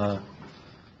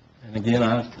 And again,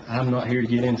 I'm not here to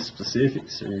get into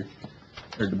specifics or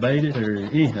debate it or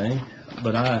anything,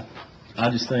 but I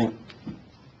just think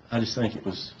it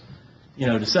was,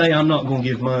 to say I'm not going to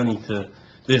give money to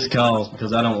this cause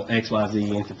because I don't want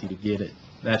XYZ entity to get it,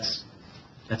 that's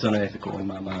unethical in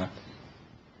my mind.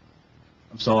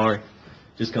 I'm sorry.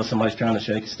 Just because somebody's trying to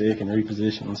shake a stick and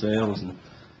reposition themselves, and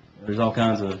there's all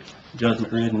kinds of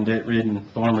judgment-ridden, debt-ridden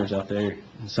farmers out there,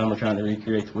 and some are trying to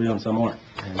recreate the wheel and some aren't.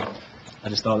 And I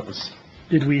just thought it was...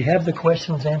 Did we have the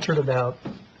questions answered about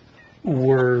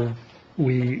would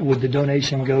the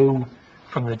donation go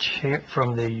from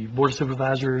the Board of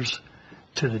Supervisors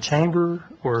to the chamber,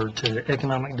 or to the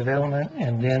economic development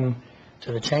and then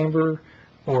to the chamber?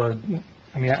 Or,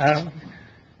 I mean,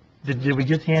 did we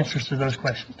get the answers to those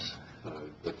questions?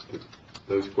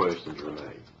 Those questions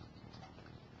remain.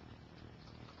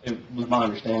 It was my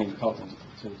understanding, talking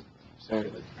to Sarah,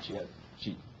 that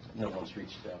no one's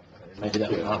reached out. Maybe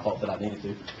that was my fault that I needed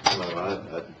to.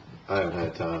 No, I haven't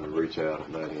had time to reach out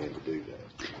and not able to do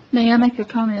that. May I make a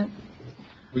comment?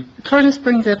 Curtis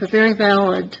brings up a very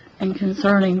valid and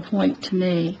concerning point to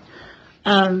me.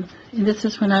 And this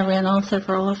is when I ran also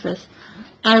for office.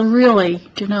 I really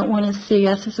do not want to see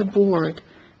us as a board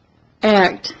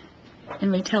act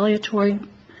in retaliatory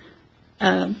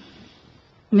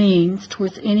means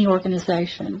towards any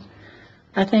organization.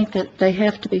 I think that they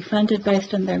have to be funded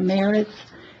based on their merits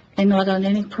and not on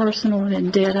any personal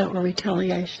vendetta or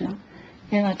retaliation.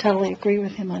 And I totally agree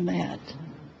with him on that.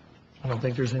 I don't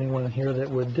think there's anyone here that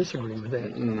would disagree with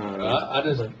that. No,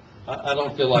 I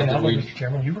don't feel like that Mr.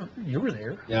 Chairman, you were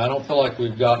there. Yeah, I don't feel like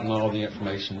we've gotten all the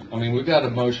information. I mean, we've got a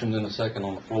motion and a second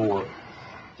on the floor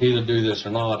to either do this or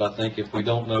not. I think if we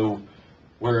don't know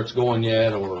where it's going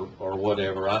yet or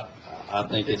whatever, I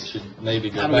think it should maybe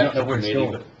go back to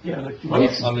committee.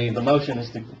 But, I mean, the motion is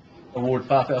to award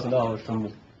 $5,000 from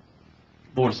the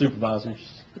Board of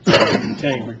Supervisors to the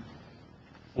chamber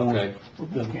for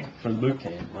the boot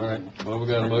camp. All right. Well, we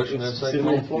got a motion and a second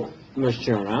on the floor. Mr.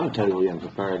 Chairman, I'm totally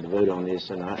unprepared to vote on this,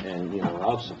 and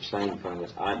I'll abstain from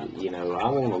it. I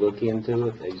want to look into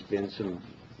it. There's been some,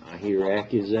 I hear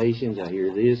accusations, I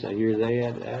hear this, I hear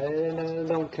that. It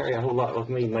don't carry a whole lot with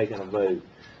me making a vote.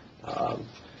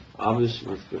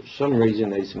 obviously, for some reason,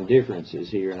 there's some differences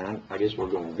here, and I guess we're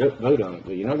going to vote on it,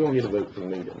 but you're not going to get a vote from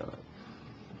me tonight.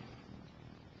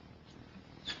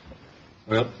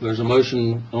 Well, there's a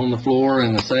motion on the floor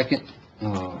and a second.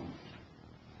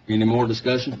 Any more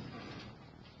discussion?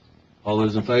 All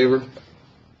those in favor?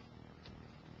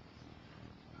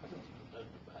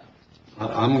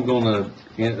 I'm going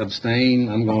to abstain.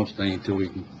 I'm going to abstain until we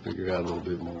can figure out a little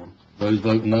bit more. Those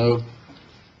vote no?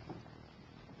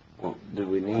 Well, do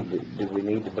we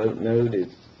need to vote no to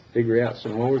figure out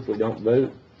some more if we don't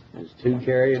vote? Is 2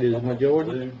 carried as a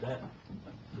majority?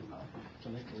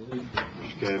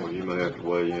 Mr. Campbell, you may have to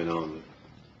weigh in on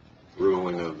the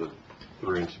ruling of the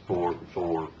 3 in support and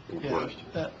 4 in question.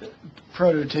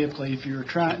 Prototypically, if you're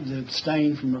trying to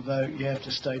abstain from a vote, you have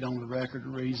to state on the record the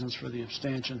reasons for the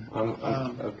abstention.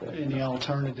 Okay. And the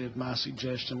alternative, my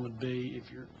suggestion would be,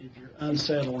 if you're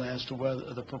unsettled as to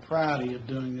whether the propriety of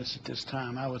doing this at this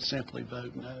time, I would simply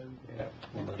vote no.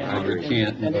 I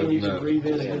recant and And then vote you can no.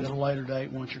 revisit it at a later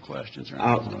date once your questions are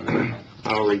answered.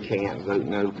 I'll recant, vote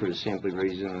no for the simple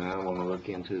reason that I want to look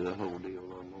into the whole deal a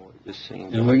little more. It just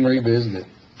seems. And we can revisit it.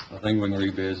 I think we can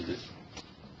revisit it.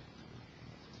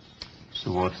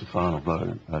 So what's the final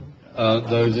vote?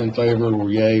 Those in favor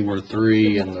were yea, were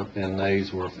 3, and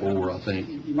nays were 4, I think.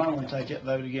 You might want to take that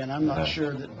vote again. I'm not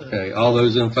sure that. Okay, all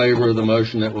those in favor of the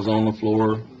motion that was on the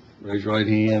floor, raise your right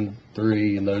hand.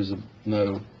 3, and those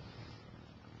no.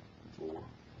 4.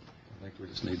 I think we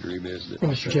just need to revisit it.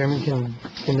 Mr. Chairman,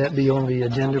 can that be on the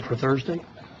agenda for Thursday?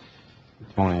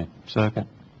 22nd?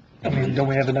 I mean, don't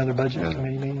we have another budget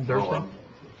committee meeting Thursday?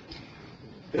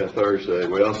 Yeah, Thursday.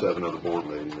 We also have another board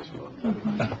meeting this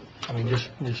month. I mean, just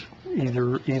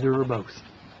either or both.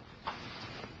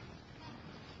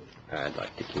 I'd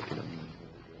like to kick it on.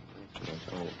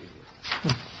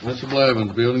 Mr.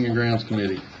 Blevins, Building and Grounds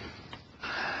Committee.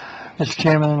 Mr.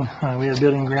 Chairman, we had a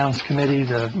Building and Grounds Committee.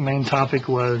 The main topic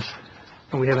was,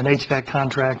 we have an HVAC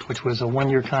contract, which was a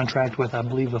 1-year contract with, I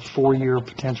believe, a 4-year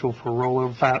potential for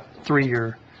rollover,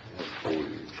 3-year.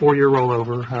 4-year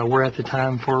rollover. We're at the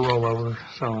time for a rollover,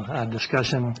 so a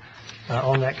discussion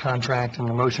on that contract, and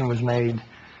the motion was made.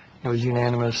 It was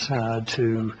unanimous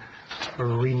to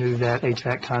renew that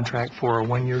HVAC contract for a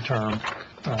 1-year term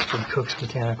for Cook's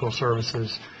Mechanical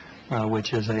Services,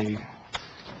 which is they've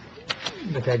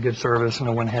had good service, and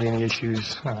no one had any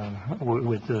issues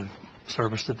with the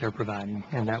service that they're providing,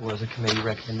 and that was a committee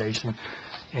recommendation.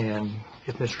 And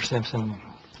if Mr. Simpson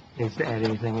needs to add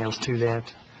anything else to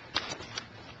that.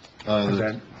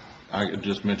 I could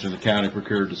just mention the county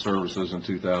procured the services in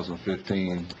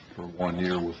 2015 for 1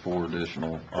 year with 4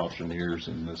 additional option years,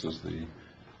 and this is the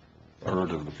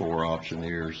 3rd of the 4 option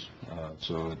years.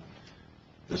 So at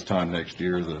this time next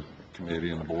year, the committee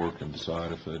and the board can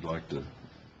decide if they'd like to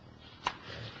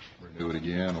renew it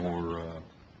again or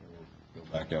go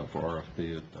back out for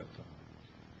RFP at that time.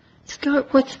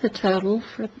 Scott, what's the total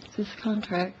for this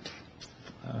contract?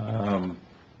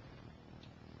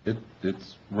 It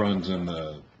runs in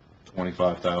the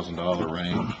 $25,000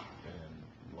 range,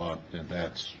 and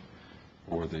that's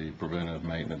for the preventive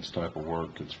maintenance type of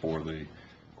work. It's for the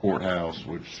courthouse,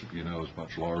 which, you know, is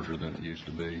much larger than it used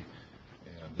to be,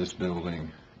 and this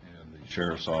building, and the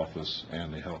sheriff's office,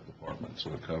 and the health department.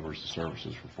 So it covers the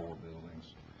services for 4 buildings.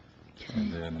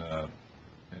 And then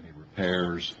any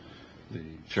repairs,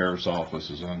 the sheriff's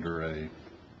office is under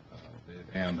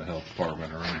and the health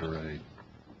department are under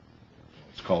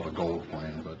it's called a gold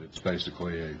plan, but it's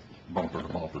basically a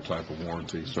bumper-to-bumper type of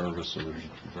warranty service, so there's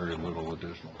very little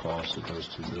additional cost at those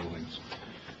 2 buildings.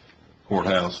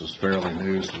 Courthouse is fairly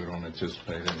new, so we don't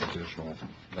anticipate any additional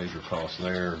major costs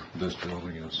there. This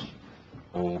building is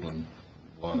old and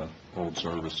a lot of old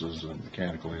services and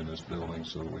mechanically in this building,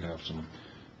 so we have some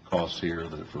costs here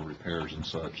that for repairs and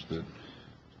such that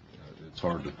it's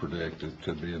hard to predict. It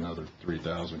could be another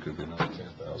 3,000, could be another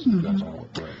 10,000, depends on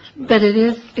what breaks. But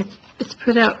it's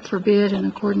put out for bid in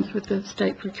accordance with the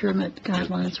state procurement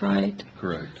guidelines, right?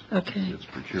 Correct. Okay. It's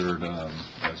procured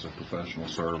as a professional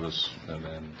service, and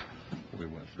then we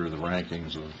went through the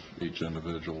rankings of each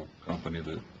individual company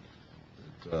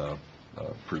that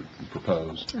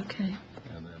proposed. Okay.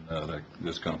 And then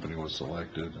this company was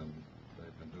selected, and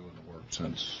they've been doing the work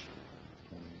since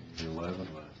 2011.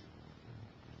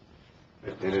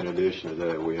 And in addition to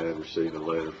that, we have received a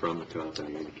letter from the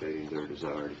company indicating their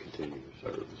desire to continue the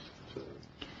service. So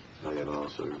they have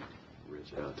also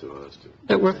reached out to us to.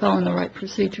 But we're following the right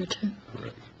procedure too?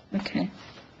 Correct. Okay.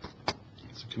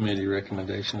 It's a committee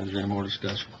recommendation. Is there any more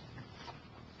discussion?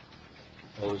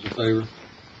 All those in favor?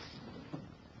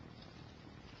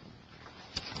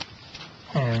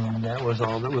 And that was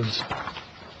all that was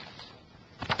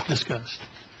discussed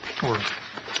or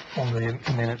on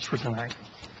the minutes for tonight.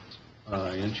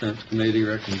 Insurance committee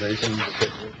recommendations.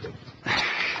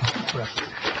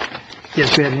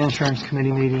 Yes, we had an insurance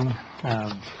committee meeting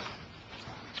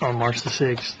on March the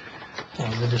 6th.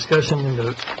 The discussion in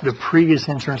the previous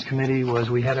insurance committee was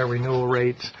we had our renewal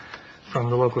rates from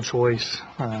the local choice,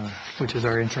 which is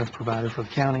our insurance provider for the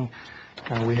county.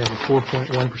 We have a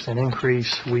 4.1%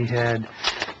 increase. We had,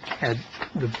 at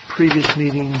the previous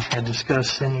meeting, had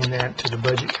discussed sending that to the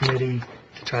budget committee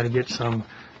to try to get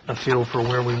a feel for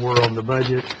where we were on the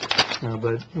budget.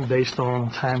 But based on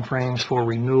timeframes for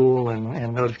renewal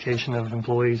and notification of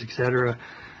employees, et cetera,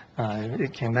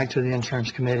 it came back to the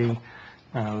insurance committee.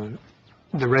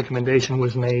 The recommendation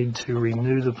was made to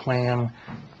renew the plan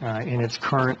in its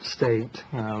current state,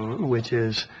 which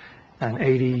is an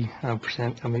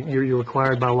 80%. I mean, you're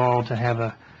required by law to have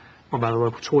or by the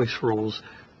local choice rules,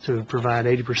 to provide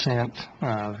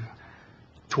 80%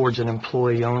 towards an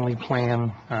employee-only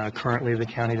plan. Currently, the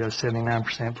county does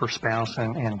 79% for spouse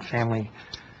and family,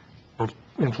 or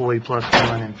employee plus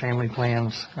one and family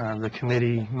plans. The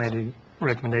committee made a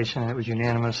recommendation, and it was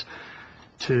unanimous,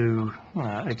 to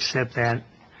accept that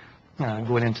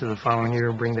going into the following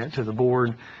year, bring that to the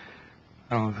board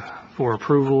for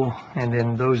approval, and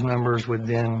then those numbers would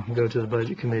then go to the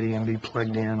budget committee and be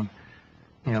plugged in,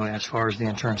 as far as the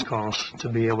insurance costs, to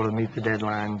be able to meet the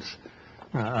deadlines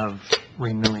of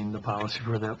renewing the policy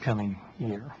for the upcoming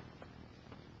year.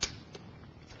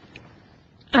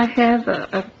 I have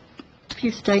a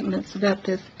few statements about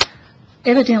this.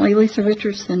 Evidently, Lisa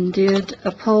Richardson did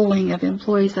a polling of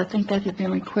employees. I think that had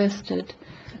been requested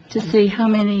to see how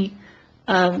many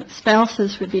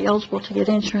spouses would be eligible to get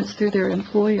insurance through their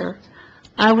employer.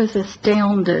 I was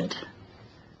astounded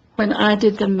when I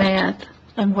did the math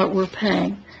on what we're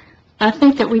paying. I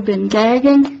think that we've been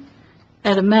gagging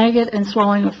at a maggot and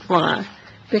swallowing a fly,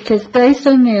 because based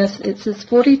on this, it says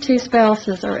 42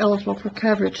 spouses are eligible for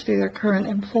coverage through their current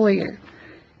employer,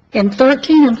 and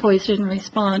 13 employees didn't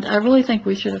respond. I really think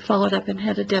we should have followed up and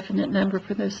had a definite number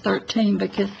for those 13,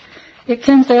 because it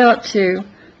comes out to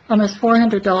almost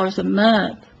 $400 a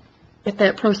month if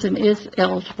that person is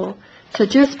eligible. So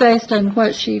just based on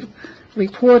what she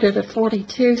reported of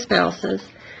 42 spouses,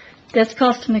 that's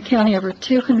costing the county over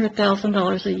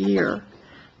 $200,000 a year.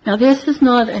 Now, this is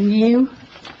not a new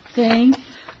thing.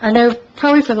 I know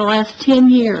probably for the last 10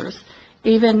 years,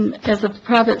 even as a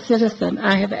private citizen,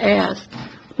 I have asked,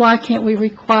 why can't we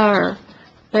require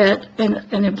that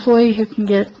an employee who can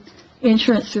get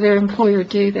insurance through their employer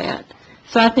do that?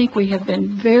 So I think we have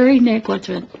been very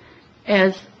negligent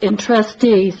as in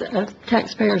trustees of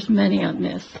taxpayers' money on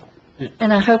this.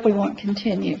 And I hope we won't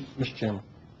continue. Mr. Chairman.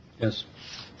 Yes.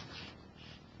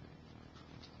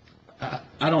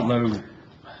 I don't know.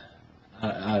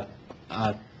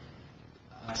 I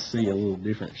see a little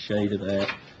different shade of that.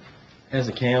 As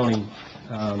a county,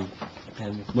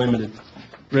 and with limited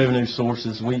revenue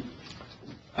sources,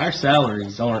 our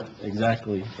salaries aren't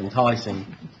exactly enticing.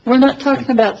 We're not talking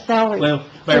about salaries. Well,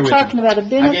 we're talking about a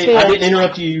benefit. I didn't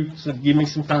interrupt you, so give me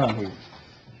some time here.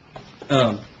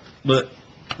 But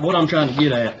what I'm trying to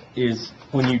get at is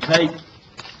when you take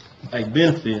a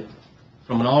benefit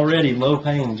from an already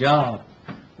low-paying job,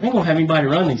 we ain't going to have anybody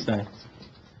run these things.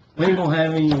 We ain't going to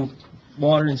have any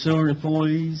water and sewer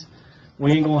employees.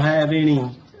 We ain't going to have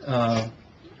any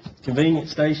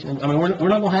convenience stations. I mean, we're not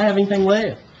going to have anything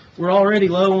left. We're already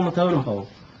low on the totem pole.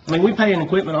 I mean, we pay an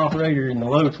equipment operator in the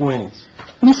low 20s.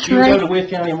 You go to Wythe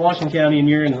County and Washington County, and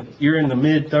you're in the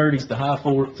mid 30s to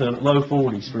low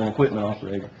 40s for an equipment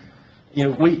operator.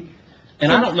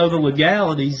 And I don't know the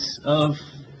legalities of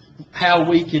how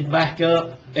we could back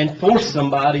up and force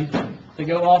somebody to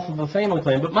go off of a family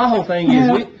plan. But my whole thing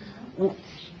is,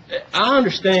 I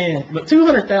understand, but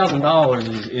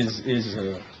 $200,000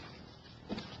 is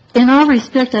in all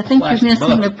respect, I think you're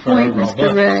missing the point,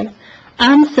 Mr. Ray.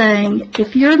 I'm saying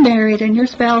if you're married and your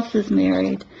spouse is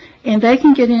married and they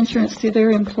can get insurance through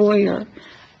their employer.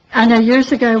 I know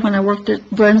years ago when I worked at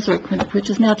Brunswick, which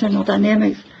is now General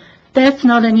Dynamics, that's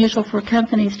not unusual for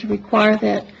companies to require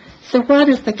that. So why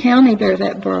does the county bear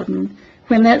that burden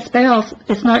when that spouse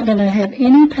is not going to have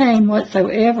any pain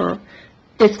whatsoever?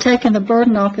 It's taking the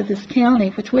burden off of this county,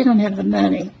 which we don't have the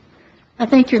money. I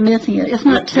think you're missing it. It's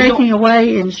not taking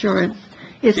away insurance.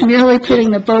 It's merely putting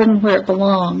the burden where it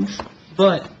belongs.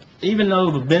 But even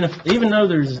though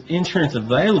there's insurance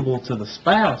available to the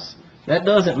spouse, that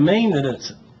doesn't mean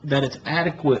that it's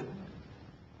adequate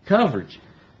coverage.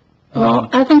 Well,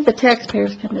 I think the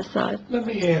taxpayers can decide. Let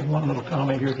me add one little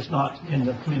comment here that's not in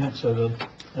the minutes of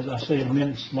as I say in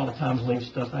minutes, a lot of times leave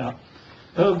stuff out.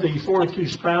 of the 42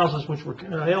 spouses which were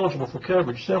eligible for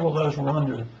coverage, several of those were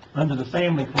under the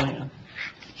family plan.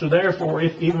 So therefore,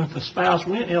 even if the spouse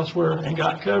went elsewhere and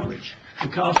got coverage, the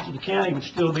cost to the county would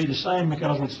still be the same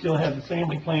because we'd still have the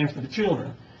family plan for the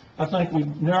children. I think we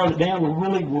narrowed it down. We're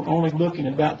only looking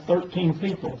at about 13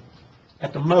 people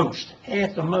at the most,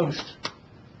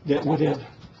 that would have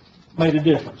made a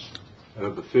difference.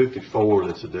 Of the 54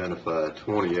 that's identified,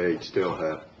 28 still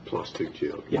have plus 2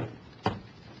 children. Yeah.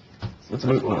 That's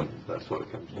what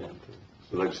it comes down to.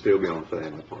 So they'd still be on the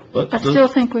family plan. I still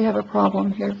think we have a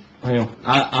problem here. Well,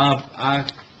 I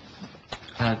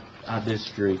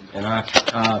disagree, and I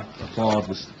applaud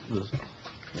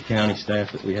the county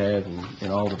staff that we have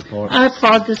and all the departments. I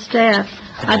applaud the staff.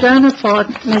 I don't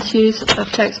applaud misuse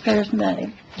of taxpayers'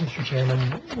 money. Mr.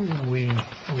 Chairman, we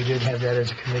did have that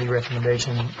as a committee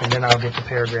recommendation, and then I'll get to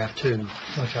paragraph 2,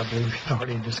 which I believe we've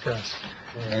already discussed.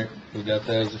 All right, we got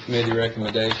that as a committee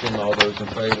recommendation. All those in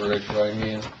favor, raise your right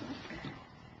hand.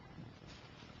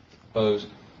 Opposed?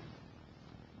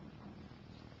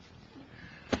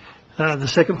 The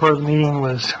second part of the meeting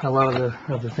was a lot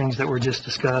of the things that were just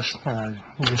discussed.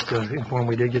 Just to inform,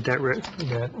 we did get that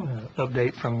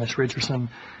update from Ms. Richardson.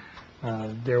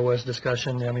 There was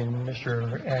discussion. I mean,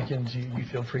 Mr. Atkins, you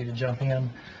feel free to jump in,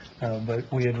 but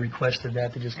we had requested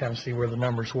that to just kind of see where the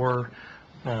numbers were.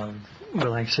 But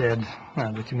like I said,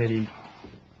 the committee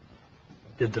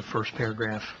did the first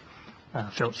paragraph,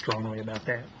 felt strongly about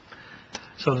that.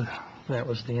 So that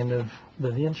was the end of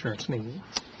the insurance meeting.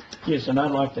 Yes, and I'd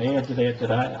like to add to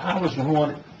that I was the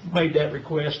one that made that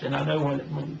request, and I know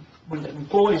when the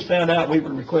employees found out we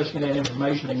were requesting that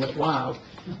information, they went wild.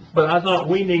 But I thought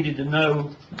we needed to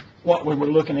know what we were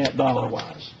looking at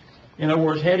dollar-wise. In other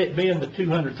words, had it been the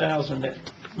 $200,000 that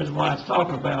Ms. White's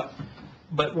talking about,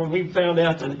 but when we found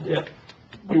out that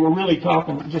we were really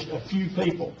talking just a few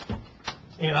people,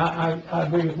 and I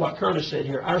agree with what Curtis said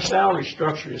here, our salary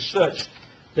structure is such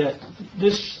that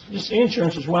this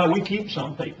insurance is why we keep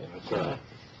some people.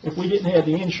 If we didn't have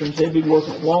the insurance, they'd be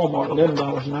working at Walmart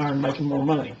 $11 an hour and making more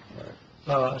money.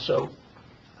 So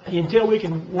until we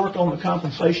can work on the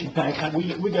compensation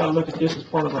package, we got to look at this as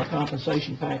part of our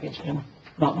compensation package and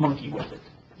not monkey with it.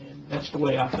 And that's the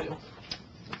way I feel.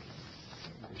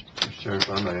 Mr. Chairman, if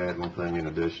I may add one thing in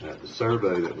addition. The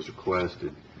survey that was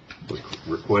requested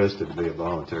to be a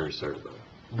voluntary survey.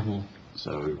 Mm-hmm.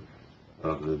 So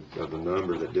of the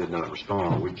number that did not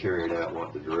respond, we carried out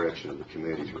what the direction of the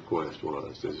committee's request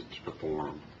was, is to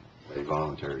perform a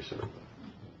voluntary survey.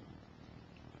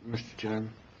 Mr. Chairman,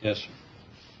 Yes, sir.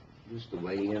 just to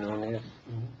weigh in on this,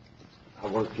 I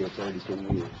worked here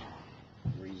 32 years.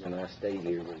 The reason I stayed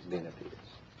here was benefits.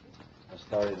 I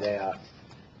started out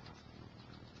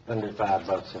under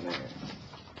 $5 an hour.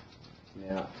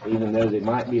 Now, even though there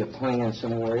might be a plan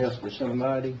somewhere else for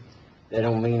somebody, that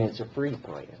don't mean it's a free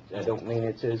plan. That don't mean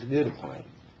it's as good a plan.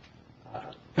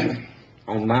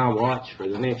 On my watch for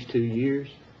the next 2 years,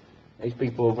 there's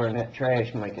people over in that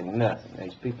trash making nothing.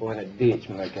 There's people in a ditch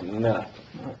making nothing.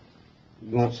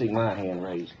 You won't see my hand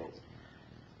raised for it.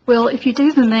 Well, if you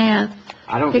do the math,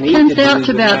 I don't it need comes to out do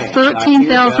to the about math. I hear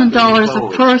about the $13,000 a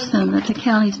employees. person that the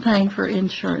county's paying for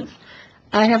insurance.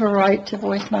 I have a right to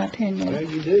voice my Well, opinion.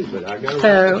 you do, but I got a right to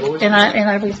So, voice and mine.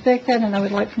 I respect that, and I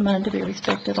would like for mine to be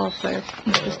respected also, Mr.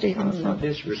 I'm not Stevenson.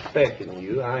 disrespecting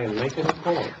you. I am making a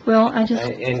point. Well, I just,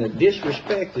 And the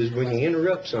disrespect is when you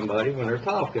interrupt somebody when they're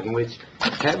talking, which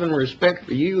having respect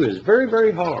for you is very,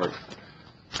 very hard.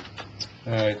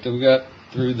 All right, so we got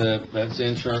through that's the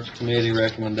insurance committee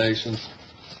recommendations.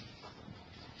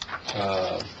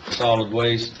 Solid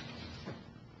waste.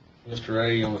 Mr.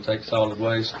 Ray, you want to take solid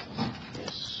waste?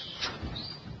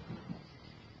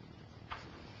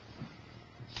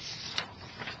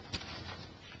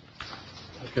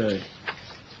 Okay.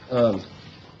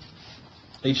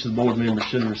 Each of the board members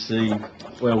should receive,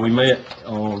 well, we met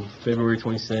on February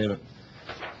 27th,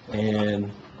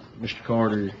 and Mr.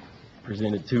 Carter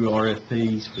presented 2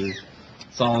 RFPs for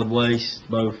solid waste,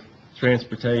 both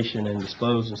transportation and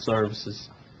disposal services.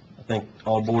 I think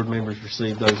all board members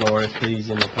received those RFPs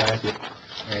in their packet.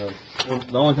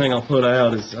 The only thing I'll put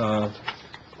out is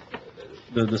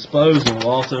the disposal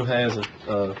also has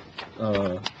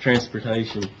a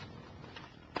transportation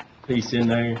piece in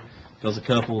there, because a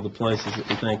couple of the places that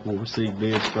we think will receive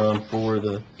bids from for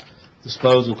the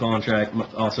disposal contract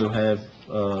also have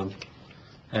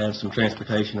some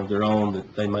transportation of their own,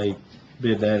 that they may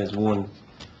bid that as one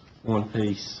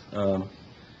piece.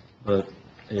 But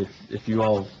if you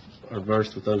all are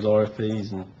versed with those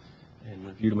RFPs and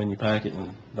reviewed them in your packet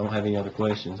and don't have any other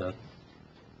questions, I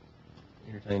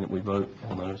entertain that we vote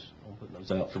on those, on putting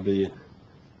those out for bid.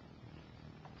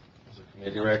 As a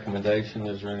Any recommendation?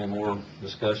 Is there any more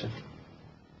discussion?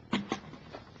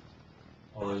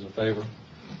 All those in favor?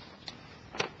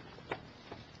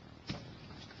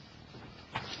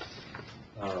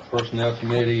 Personnel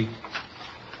Committee,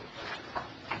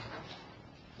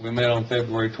 we met on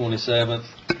February 27th.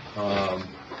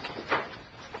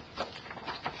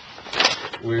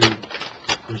 We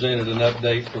presented an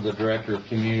update for the Director of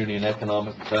Community and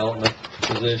Economic Development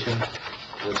position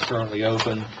that's currently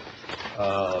open.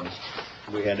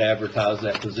 We had advertised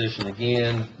that position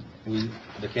again.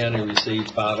 The county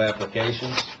received 5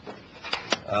 applications.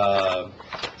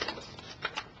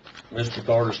 Mr.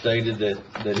 Carter stated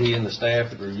that he and the staff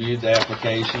had reviewed the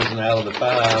applications, and out of the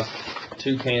 5,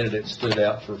 2 candidates stood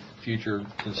out for future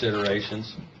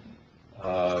considerations.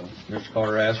 Mr.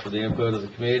 Carter asked for the input of the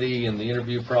committee in the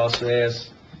interview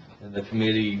process, and the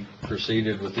committee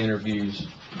proceeded with interviews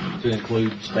to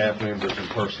include staff members and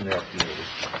personnel committee.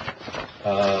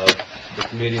 The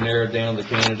committee narrowed down the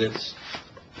candidates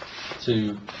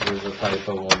to, there's a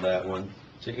typo on that one,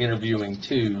 to interviewing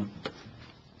 2.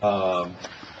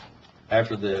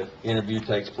 After the interview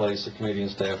takes place, the committee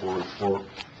and staff will report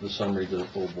the summary to the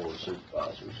full board of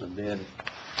supervisors. And then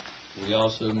we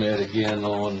also met again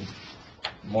on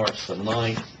March the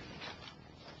 9th.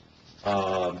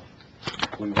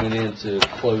 We went into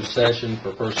closed session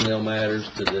for personnel matters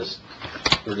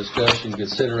for discussion,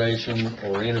 consideration,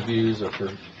 or interviews of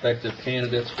prospective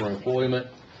candidates for employment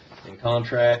and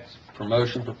contracts,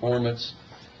 promotion, performance,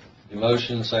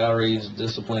 demotion, salaries,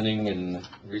 disciplining, and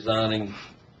resigning,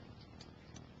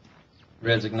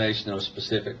 resignation of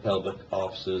specific public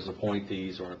offices,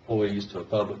 appointees, or employees to a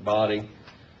public body.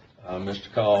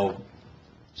 Mr. Call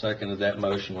seconded that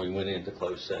motion. We went into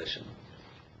closed session.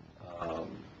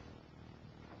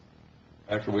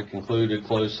 After we concluded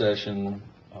closed session,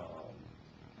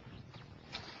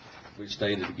 we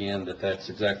stated again that that's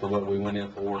exactly what we went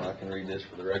in for, and I can read this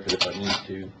for the record if I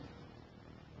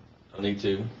need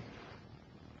to.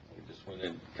 We just went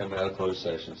in, come out of closed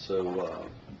session. So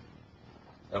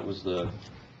that was the...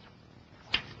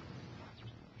 Mr.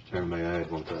 Chairman, may I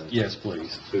add one thing? Yes,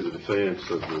 please. To the defense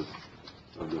of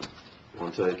the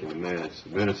one taking the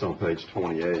minutes on page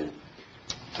 28.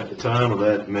 At the time of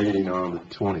that meeting on the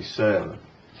 27th,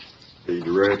 the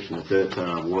direction at that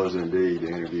time was indeed to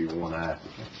interview 1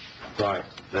 applicant. Right.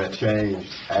 That changed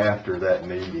after that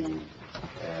meeting,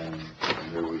 and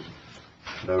there was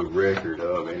no record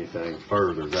of anything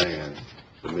further than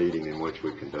the meeting in which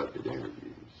we conducted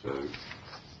interviews. So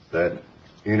that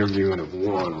interviewing of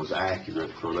 1 was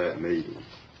accurate for that meeting.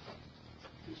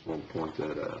 Just want to point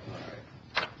that out. All right.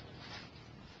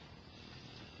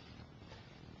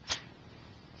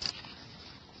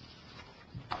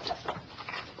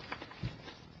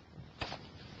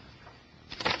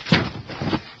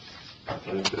 I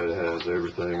think that has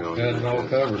everything on Got it all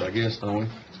covered, I guess, don't we?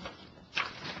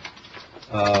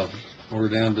 We're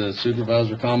down to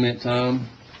supervisor comment time.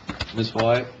 Ms.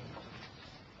 White?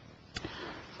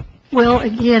 Well,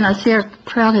 again, I see our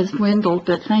crowd has dwindled,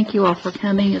 but thank you all for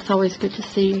coming. It's always good to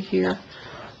see you here,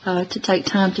 to take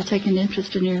time to take an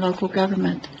interest in your local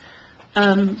government.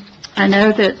 I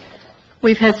know that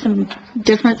we've had some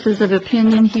differences of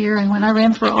opinion here, and when I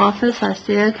ran for office, I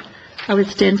said I would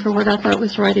stand for what I thought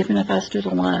was right, even if I stood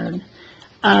alone.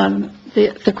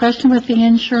 The question with the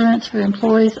insurance for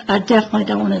employees, I definitely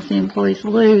don't want to see employees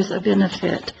lose a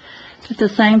benefit. At the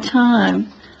same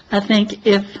time, I think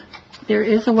if there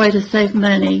is a way to save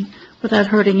money without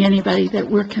hurting anybody, that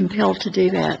we're compelled to do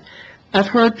that. I've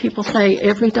heard people say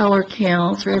every dollar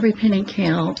counts or every penny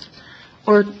counts,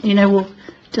 or, we'll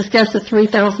discuss a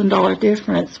 $3,000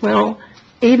 difference. Well,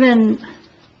 even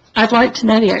I'd like to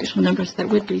know the actual numbers that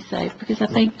would be saved, because I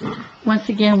think, once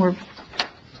again,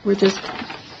 we're just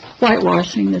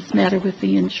whitewashing this matter with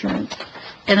the insurance.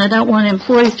 And I don't want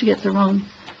employees to get the wrong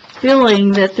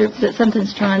feeling that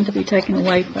something's trying to be taken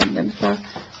away from them. So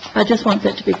I just want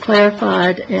that to be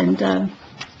clarified and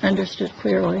understood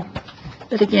clearly.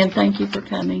 But again, thank you for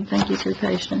coming. Thank you for your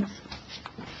patience.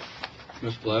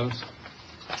 Mr. Blevins?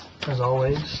 As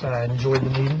always, I enjoyed the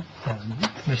meeting.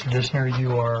 Mr. Dissner,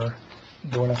 you are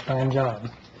doing a fine job.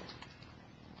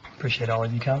 Appreciate all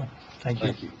of you coming. Thank you.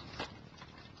 Thank you.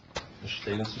 Mr.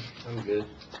 Stevenson? I'm good.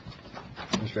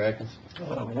 Mr. Atkins?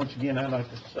 Once again, I'd like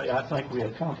to say, I think we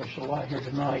accomplished a lot here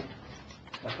tonight.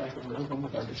 I think we're moving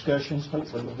with our discussions.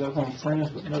 Hopefully we'll go home friends,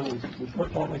 but no, we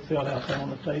put what we felt out there on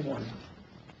the table. And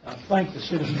I thank the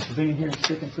citizens for being here and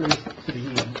sticking through to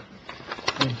the end.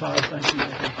 And Todd, thank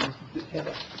you.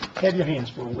 Have your hands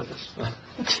full with us.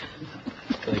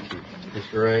 Thank you.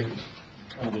 Mr. Ray?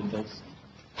 I'm good, thanks.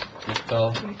 Mr.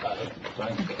 Call?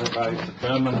 Thanks everybody for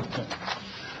coming.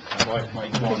 I'd like to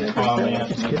make one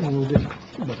comment. It's getting a little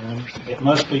different, but I understand. It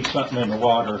must be something in the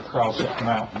water across that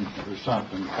mountain or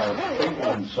something, because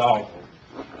people in Saltville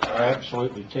are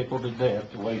absolutely tickled to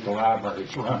death the way the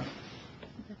library's run.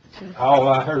 All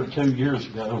I heard 2 years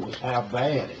ago was how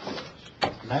bad it was.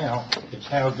 Now, it's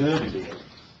how good it is.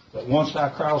 But once I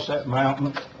cross that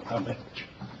mountain, I mean,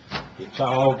 it's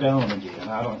all gone again.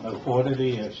 I don't know what it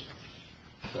is.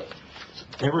 But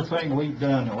everything we've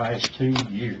done the last 2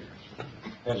 years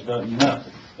has done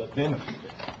nothing but benefit.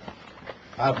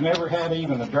 I've never had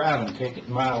even a driving ticket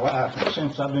in my life, and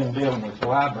since I've been dealing with the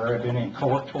library, I've been in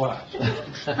court twice.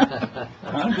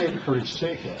 I'm getting pretty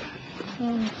sick of it.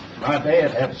 My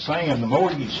dad had a saying, the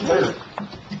more you stir it,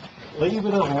 leave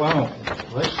it alone.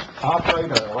 Let's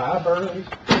operate our libraries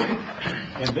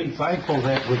and be thankful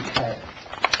that we have.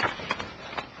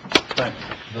 Thank you.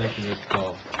 Thank you, Mr.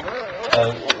 Paul.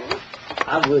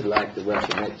 I would like to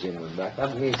welcome that gentleman back.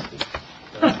 I've missed him.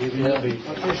 I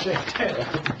appreciate that.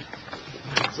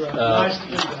 It's nice to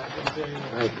be back, I'll tell you that.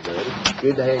 Thank you, buddy.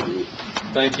 Good to have you.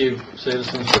 Thank you,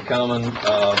 citizens, for coming.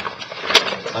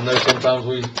 I know sometimes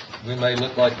we may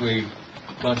look like we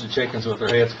a bunch of chickens with their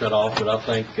heads cut off, but I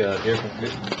think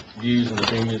different views and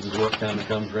opinions is what kind of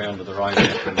comes around to the right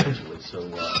answer eventually. So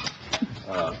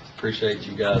appreciate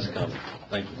you guys coming.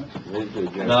 Thank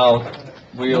you. Now,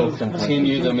 we'll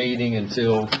continue the meeting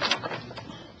until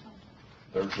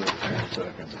Thursday,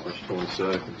 22nd. March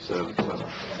 22nd, 7 o'clock.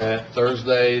 at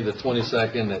Thursday, the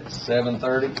 22nd at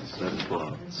 7:30? 7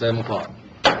 o'clock. 7 o'clock.